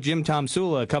even like Jim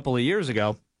Tomsula a couple of years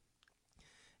ago,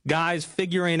 guys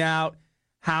figuring out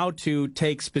how to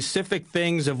take specific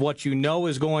things of what you know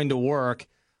is going to work,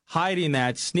 hiding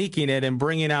that, sneaking it, and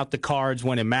bringing out the cards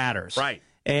when it matters. Right.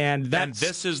 And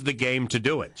this is the game to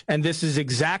do it. And this is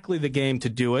exactly the game to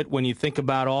do it. When you think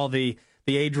about all the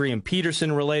Adrian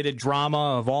Peterson-related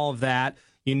drama of all of that,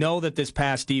 you know that this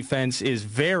pass defense is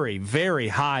very, very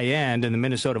high-end in the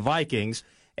Minnesota Vikings.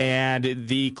 And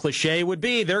the cliche would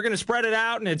be they're going to spread it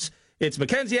out, and it's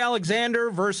Mackenzie Alexander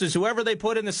versus whoever they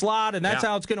put in the slot, and that's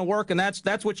how it's going to work, and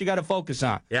that's what you got to focus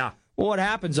on. Yeah. Well, what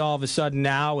happens all of a sudden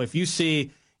now, if you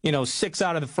see, 6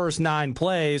 out of the first 9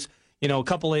 plays, a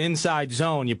couple of inside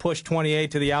zone, you push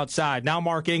 28 to the outside. Now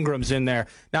Mark Ingram's in there.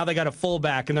 Now they got a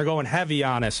fullback, and they're going heavy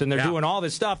on us, and they're doing all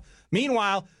this stuff.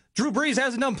 Meanwhile, Drew Brees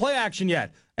hasn't done play action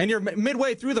yet, and you're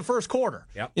midway through the first quarter.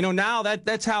 Yep. Now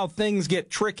that's how things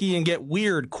get tricky and get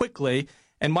weird quickly.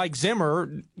 And Mike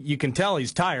Zimmer, you can tell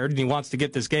he's tired and he wants to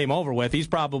get this game over with. He's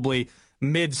probably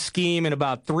mid-scheme in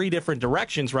about 3 different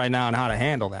directions right now on how to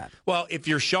handle that. Well, if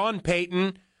you're Sean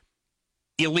Payton,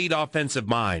 elite offensive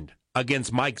mind,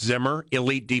 against Mike Zimmer,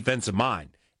 elite defensive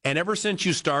mind. And ever since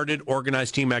you started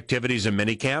organized team activities in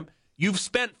minicamp, you've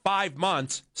spent 5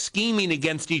 months scheming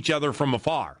against each other from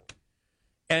afar.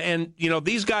 And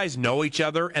these guys know each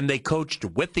other, and they coached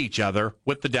with each other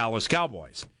with the Dallas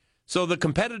Cowboys. So the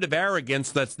competitive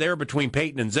arrogance that's there between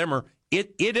Peyton and Zimmer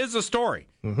it is a story.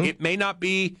 Mm-hmm. It may not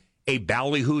be a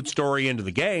ballyhooed story into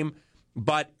the game,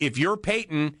 but if you're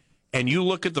Peyton and you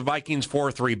look at the Vikings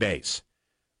 4-3 base,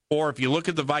 or if you look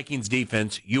at the Vikings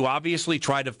defense, you obviously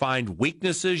try to find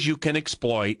weaknesses you can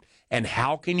exploit, and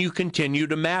how can you continue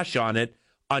to mash on it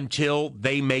until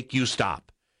they make you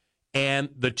stop. And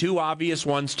the two obvious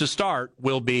ones to start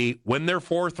will be when they're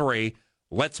 4-3,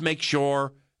 let's make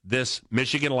sure this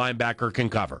Michigan linebacker can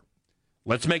cover.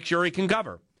 Let's make sure he can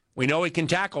cover. We know he can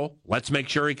tackle. Let's make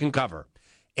sure he can cover.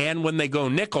 And when they go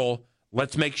nickel,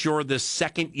 let's make sure this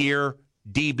second-year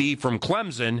DB from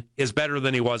Clemson is better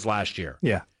than he was last year.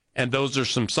 Yeah. And those are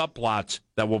some subplots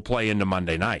that will play into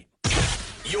Monday night.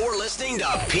 You're listening to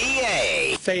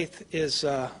PA. Faith is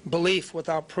belief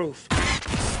without proof.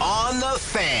 On the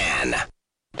Fan.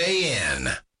 AN.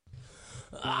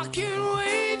 I can't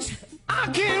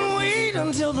wait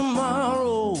until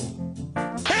tomorrow.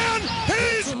 And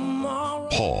he's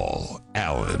Paul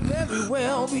Allen. Very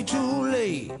well be too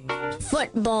late.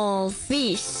 Football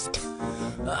feast.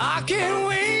 I can't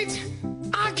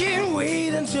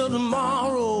wait until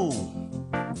tomorrow.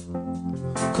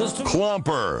 'Cause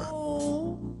Clomper.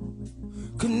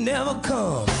 Could never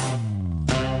come.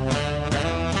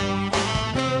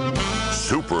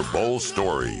 Super Bowl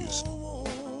stories.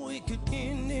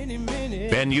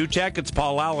 Ben Utecht, it's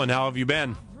Paul Allen. How have you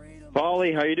been?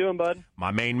 Paulie, how you doing, bud?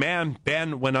 My main man.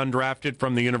 Ben went undrafted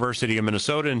from the University of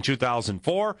Minnesota in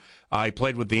 2004. He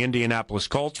played with the Indianapolis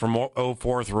Colts from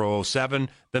 04 through 07,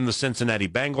 then the Cincinnati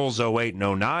Bengals 08 and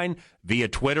 09. Via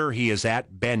Twitter, he is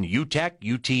at Ben Utecht,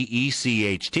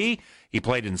 Utecht. He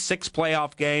played in 6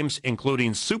 playoff games,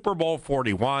 including Super Bowl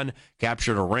 41,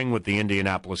 captured a ring with the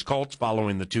Indianapolis Colts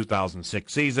following the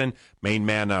 2006 season. Main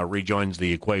man rejoins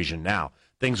the equation now.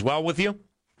 Things well with you?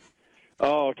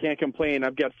 Oh, can't complain.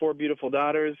 I've got 4 beautiful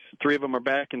daughters. 3 of them are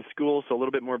back in school, so a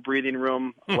little bit more breathing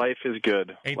room. Life is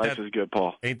good. Life is good,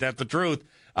 Paul. Ain't that the truth?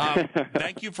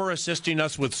 Thank you for assisting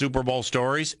us with Super Bowl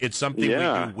stories. It's something we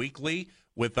do weekly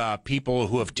with people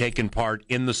who have taken part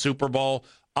in the Super Bowl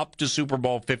up to Super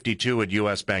Bowl 52 at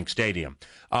U.S. Bank Stadium.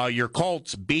 Your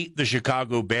Colts beat the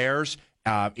Chicago Bears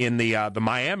in the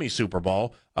Miami Super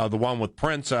Bowl, the one with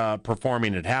Prince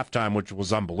performing at halftime, which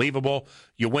was unbelievable.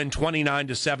 You win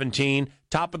 29-17.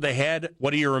 Top of the head,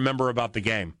 what do you remember about the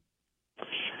game?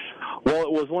 Well,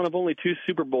 it was one of only 2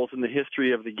 Super Bowls in the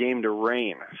history of the game to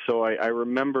rain. So I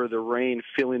remember the rain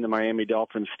filling the Miami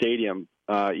Dolphins stadium.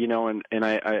 And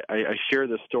I share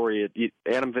this story.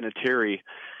 Adam Vinatieri,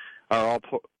 our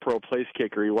all-pro place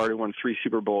kicker, he already won 3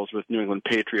 Super Bowls with New England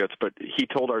Patriots, but he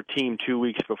told our team 2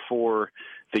 weeks before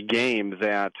the game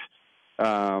that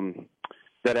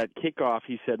at kickoff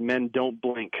he said, "Men, don't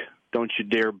blink. Don't you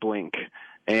dare blink."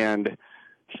 And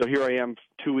so here I am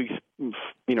 2 weeks,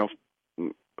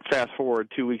 fast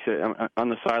forward 2 weeks on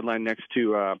the sideline next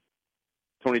to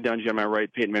Tony Dungy on my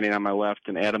right, Peyton Manning on my left,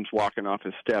 and Adam's walking off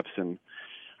his steps, and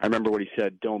I remember what he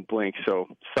said, "Don't blink." So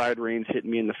side rain's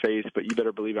hitting me in the face, but you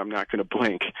better believe I'm not going to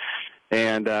blink.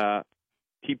 And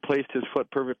he placed his foot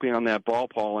perfectly on that ball,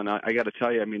 Paul, and I got to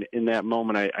tell you, I mean, in that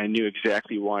moment, I knew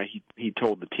exactly why he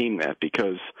told the team that,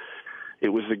 because it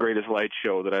was the greatest light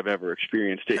show that I've ever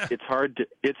experienced. It's hard to,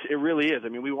 it really is. I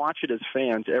mean, we watch it as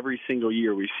fans every single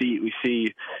year. We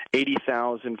see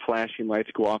 80,000 flashing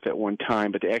lights go off at one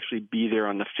time, but to actually be there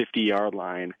on the 50-yard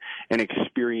line and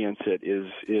experience it is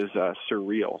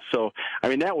surreal. So, I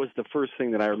mean, that was the first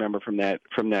thing that I remember from that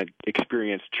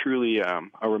experience. Truly a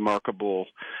remarkable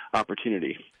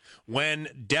opportunity. When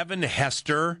Devin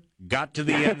Hester got to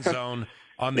the end zone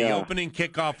on the opening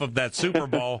kickoff of that Super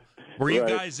Bowl, were you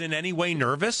guys in any way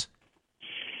nervous?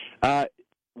 Well,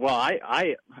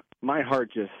 my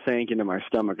heart just sank into my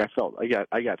stomach.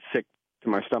 I got sick to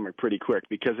my stomach pretty quick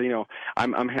because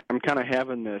I'm kind of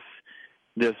having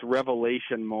this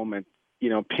revelation moment.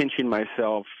 Pinching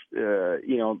myself. A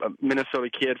Minnesota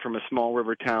kid from a small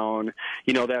river town.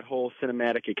 That whole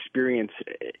cinematic experience.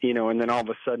 And then all of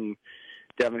a sudden,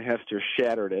 Devin Hester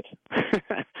shattered it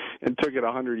and took it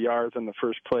 100 yards on the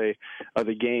first play of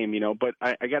the game, But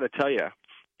I got to tell you,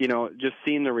 just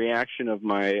seeing the reaction of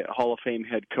my Hall of Fame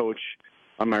head coach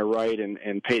on my right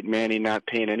and Peyton Manning not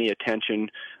paying any attention,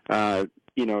 to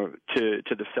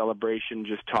the celebration,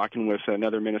 just talking with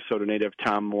another Minnesota native,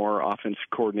 Tom Moore, offense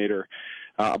coordinator,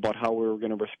 about how we were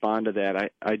going to respond to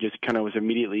that. I just kind of was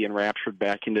immediately enraptured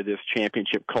back into this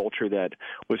championship culture that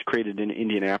was created in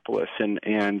Indianapolis.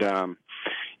 And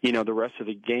the rest of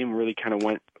the game really kind of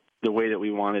went the way that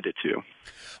we wanted it to.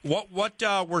 What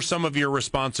were some of your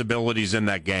responsibilities in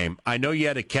that game? I know you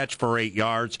had a catch for 8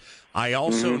 yards. I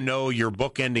also know your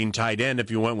bookending tight end, if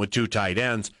you went with 2 tight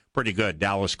ends, pretty good,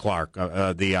 Dallas Clark,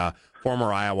 the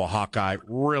former Iowa Hawkeye,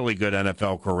 really good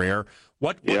NFL career.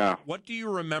 What do you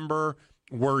remember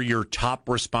were your top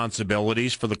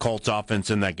responsibilities for the Colts offense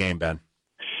in that game, Ben?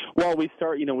 Well, we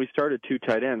started 2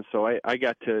 tight ends, so I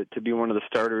got to be one of the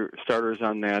starters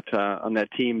on that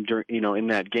team during, in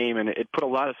that game, and it put a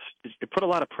lot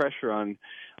of pressure on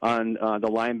the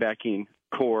linebacking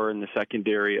core in the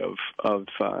secondary of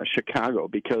Chicago,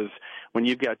 because when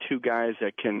you've got 2 guys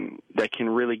that can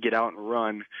really get out and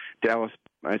run, Dallas,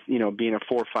 being a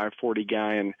 4.5 40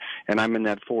 guy, and I'm in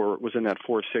that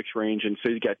 4.6 range, and so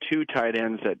you've got 2 tight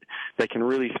ends that can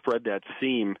really spread that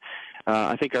seam.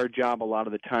 I think our job a lot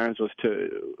of the times was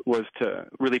to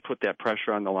really put that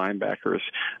pressure on the linebackers.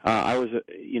 I was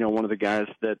one of the guys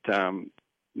that had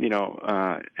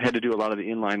to do a lot of the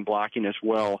inline blocking as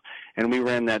well, and we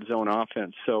ran that zone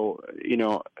offense. So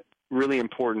really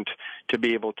important to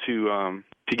be able to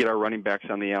get our running backs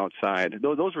on the outside.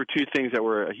 Those were 2 things that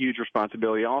were a huge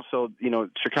responsibility. Also,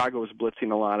 Chicago was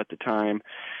blitzing a lot at the time,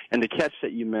 and the catch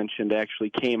that you mentioned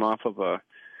actually came off of a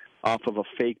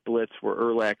fake blitz where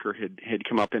Urlacher had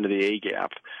come up into the A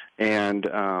gap, and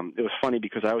it was funny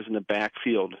because I was in the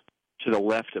backfield to the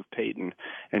left of Peyton,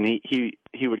 and he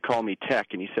would call me Tech,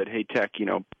 and he said, "Hey Tech,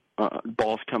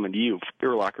 ball's coming to you.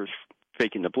 Urlacher's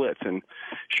faking the blitz," and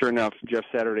sure enough, Jeff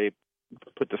Saturday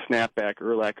put the snap back.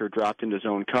 Urlacher dropped into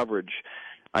zone coverage.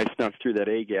 I snuck through that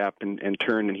A gap and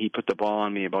turned, and he put the ball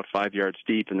on me about 5 yards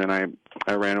deep, and then I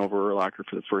ran over Urlacher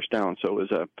for the first down. So it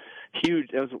was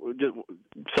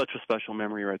such a special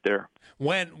memory right there.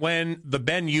 When the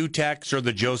Ben Utechs or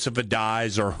the Joseph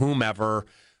Adais or whomever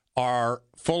are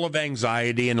full of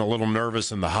anxiety and a little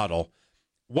nervous in the huddle,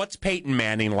 what's Peyton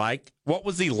Manning like? What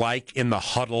was he like in the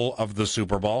huddle of the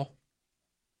Super Bowl?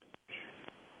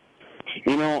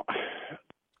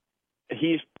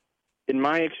 He's, in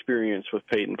my experience with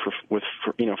Peyton for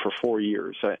 4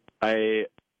 years, I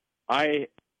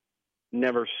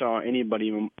never saw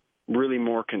anybody really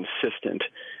more consistent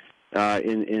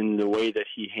in the way that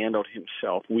he handled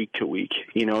himself week to week.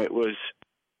 It was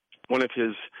one of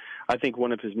his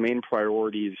main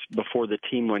priorities before the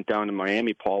team went down to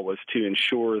Miami, Paul, was to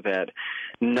ensure that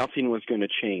nothing was going to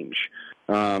change.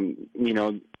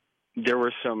 There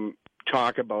was some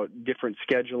talk about different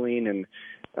scheduling and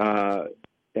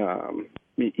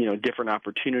different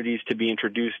opportunities to be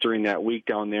introduced during that week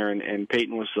down there, and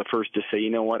Peyton was the first to say, you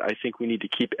know what, I think we need to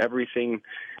keep everything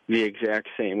the exact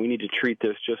same. We need to treat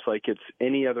this just like it's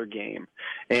any other game.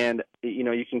 And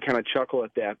you can kind of chuckle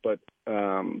at that, but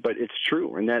it's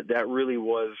true, and that really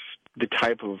was the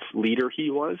type of leader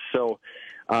he was. So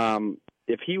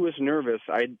if he was nervous,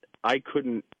 I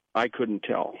couldn't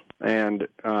tell. And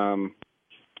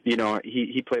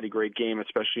he played a great game,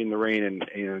 especially in the rain, and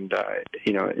it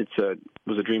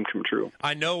was a dream come true.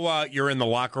 I know you're in the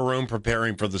locker room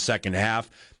preparing for the second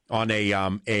half on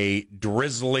a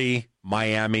drizzly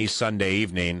Miami Sunday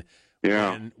evening.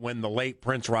 Yeah. When the late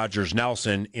Prince Rogers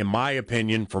Nelson, in my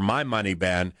opinion, for my money,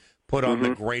 Ben, put on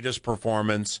the greatest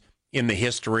performance in the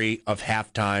history of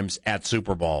halftimes at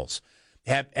Super Bowls.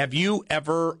 Have you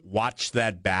ever watched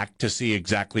that back to see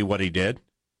exactly what he did?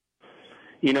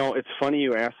 It's funny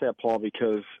you ask that, Paul,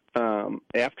 because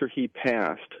after he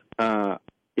passed,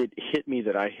 it hit me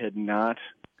that I had not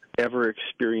ever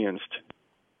experienced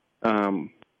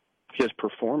his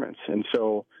performance. And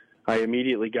so I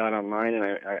immediately got online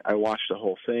and I watched the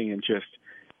whole thing and just,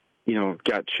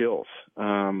 got chills.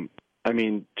 To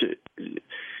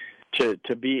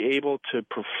be able to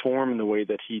perform the way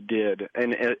that he did,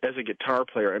 and as a guitar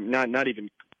player, not even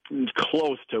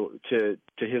close to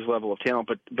his level of talent,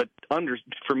 but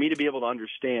for me to be able to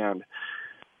understand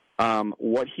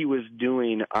what he was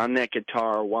doing on that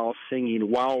guitar while singing,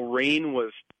 while rain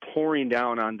was pouring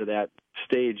down onto that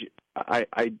stage,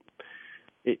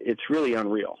 it's really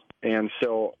unreal. And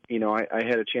so, I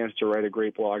had a chance to write a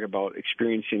great blog about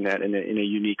experiencing that in a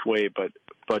unique way. But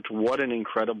what an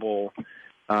incredible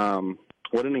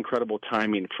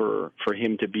timing for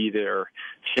him to be there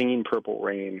singing Purple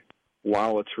Rain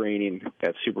while it's raining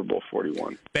at Super Bowl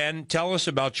 41. Ben, tell us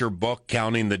about your book,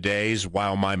 Counting the Days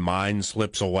While My Mind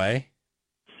Slips Away.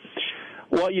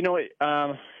 Well,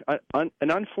 an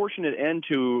unfortunate end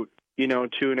to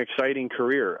an exciting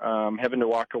career, having to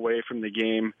walk away from the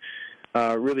game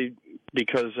really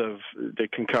because of the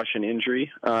concussion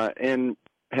injury, and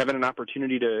having an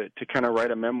opportunity to kind of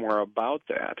write a memoir about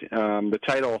that. The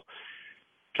title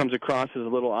comes across as a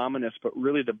little ominous, but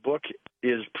really the book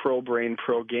is pro brain,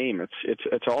 pro game.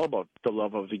 It's all about the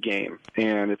love of the game,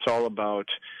 and it's all about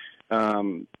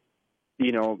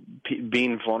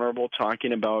being vulnerable,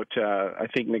 talking about I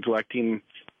think neglecting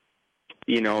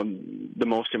the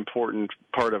most important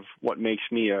part of what makes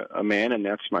me a man, and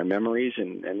that's my memories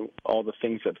and all the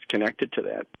things that's connected to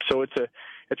that. So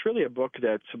it's really a book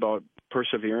that's about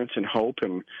perseverance and hope,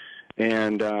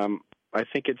 and I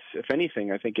think if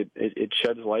anything, I think it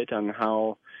sheds light on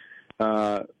how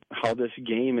this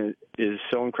game is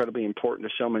so incredibly important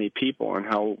to so many people, and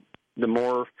how the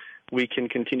more we can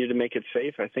continue to make it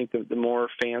safe, I think the more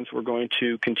fans we're going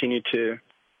to continue to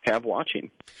have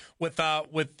watching. With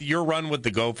your run with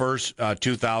the Gophers,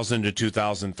 2000 to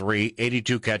 2003,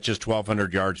 82 catches,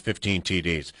 1,200 yards, 15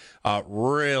 TDs.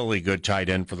 Really good tight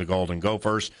end for the Golden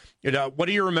Gophers. What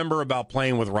do you remember about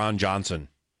playing with Ron Johnson?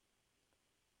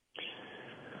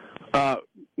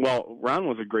 Well, Ron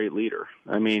was a great leader.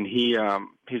 I mean,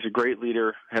 he's a great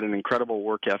leader, had an incredible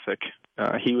work ethic.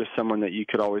 He was someone that you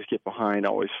could always get behind,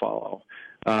 always follow.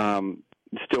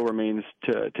 Still remains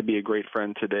to be a great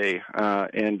friend today.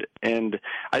 And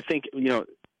I think,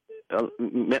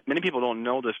 many people don't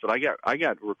know this, but I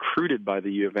got recruited by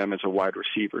the U of M as a wide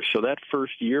receiver. So that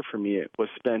first year for me, it was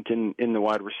spent in the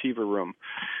wide receiver room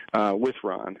with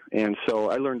Ron. And so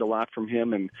I learned a lot from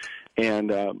him.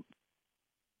 And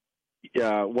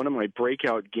one of my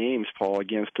breakout games, Paul,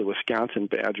 against the Wisconsin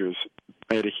Badgers,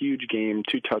 I had a huge game,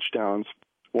 2 touchdowns.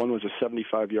 One was a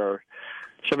 75-yard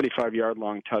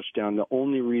long touchdown. The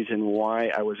only reason why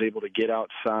I was able to get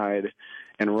outside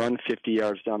and run 50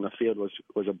 yards down the field was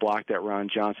a block that Ron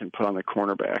Johnson put on the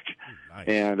cornerback. Nice.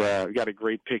 And got a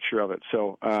great picture of it.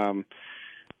 So,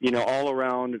 all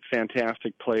around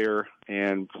fantastic player,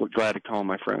 and glad to call him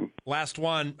my friend. Last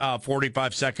one,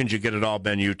 45 seconds, you get it all,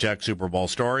 Ben Utecht, Super Bowl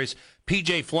stories.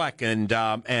 P.J. Fleck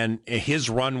and his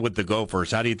run with the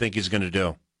Gophers, how do you think he's going to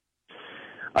do?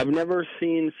 I've never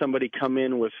seen somebody come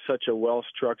in with such a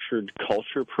well-structured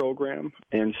culture program,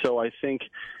 and so I think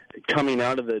coming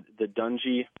out of the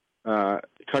Dungy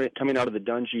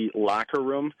locker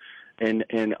room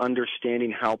and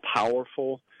understanding how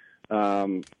powerful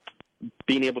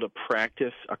being able to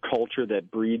practice a culture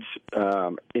that breeds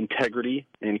integrity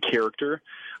and character,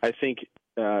 I think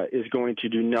is going to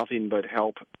do nothing but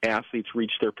help athletes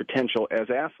reach their potential as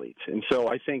athletes. And so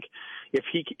I think if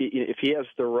he has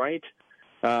the right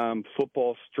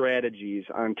football strategies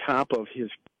on top of his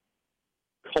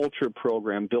culture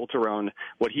program built around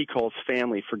what he calls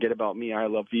family, forget about me, I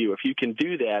love you. If you can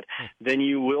do that, then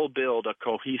you will build a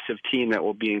cohesive team that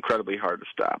will be incredibly hard to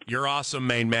stop. You're awesome,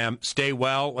 Main Man. Stay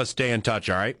well. Let's stay in touch,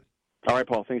 all right? All right,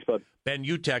 Paul. Thanks, bud. Ben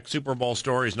Utecht, Super Bowl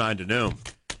Stories, 9 to noon.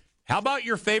 How about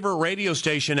your favorite radio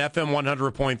station, FM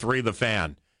 100.3 The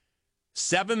Fan?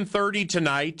 7:30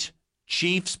 tonight,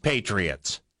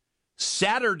 Chiefs-Patriots.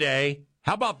 Saturday,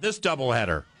 how about this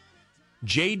doubleheader?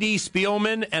 J.D.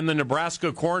 Spielman and the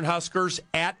Nebraska Cornhuskers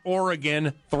at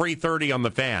Oregon, 3:30 on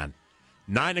The Fan.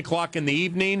 9 o'clock in the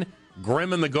evening,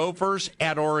 Grimm and the Gophers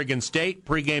at Oregon State.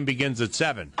 Pregame begins at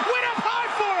 7. Win up high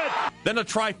for it! Then a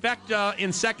trifecta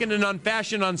in second and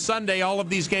unfashioned on Sunday. All of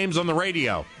these games on the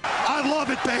radio. I love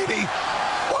it, baby!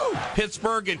 Woo!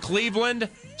 Pittsburgh at Cleveland,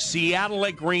 Seattle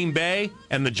at Green Bay,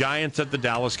 and the Giants at the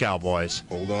Dallas Cowboys.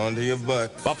 Hold on to your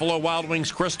butt. Buffalo Wild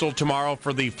Wings Crystal tomorrow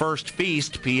for the first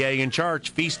feast. PA in charge,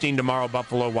 feasting tomorrow,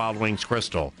 Buffalo Wild Wings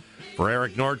Crystal. For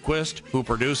Eric Nordquist, who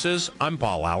produces, I'm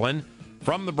Paul Allen.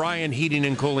 From the Bryan Heating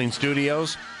and Cooling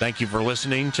Studios, thank you for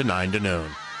listening to 9 to noon.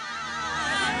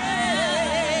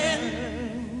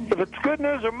 If it's good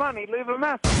news or money, leave a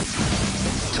message.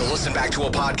 To listen back to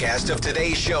a podcast of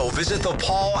today's show, visit the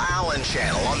Paul Allen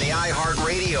channel on the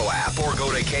iHeartRadio app or go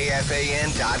to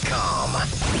KFAN.com.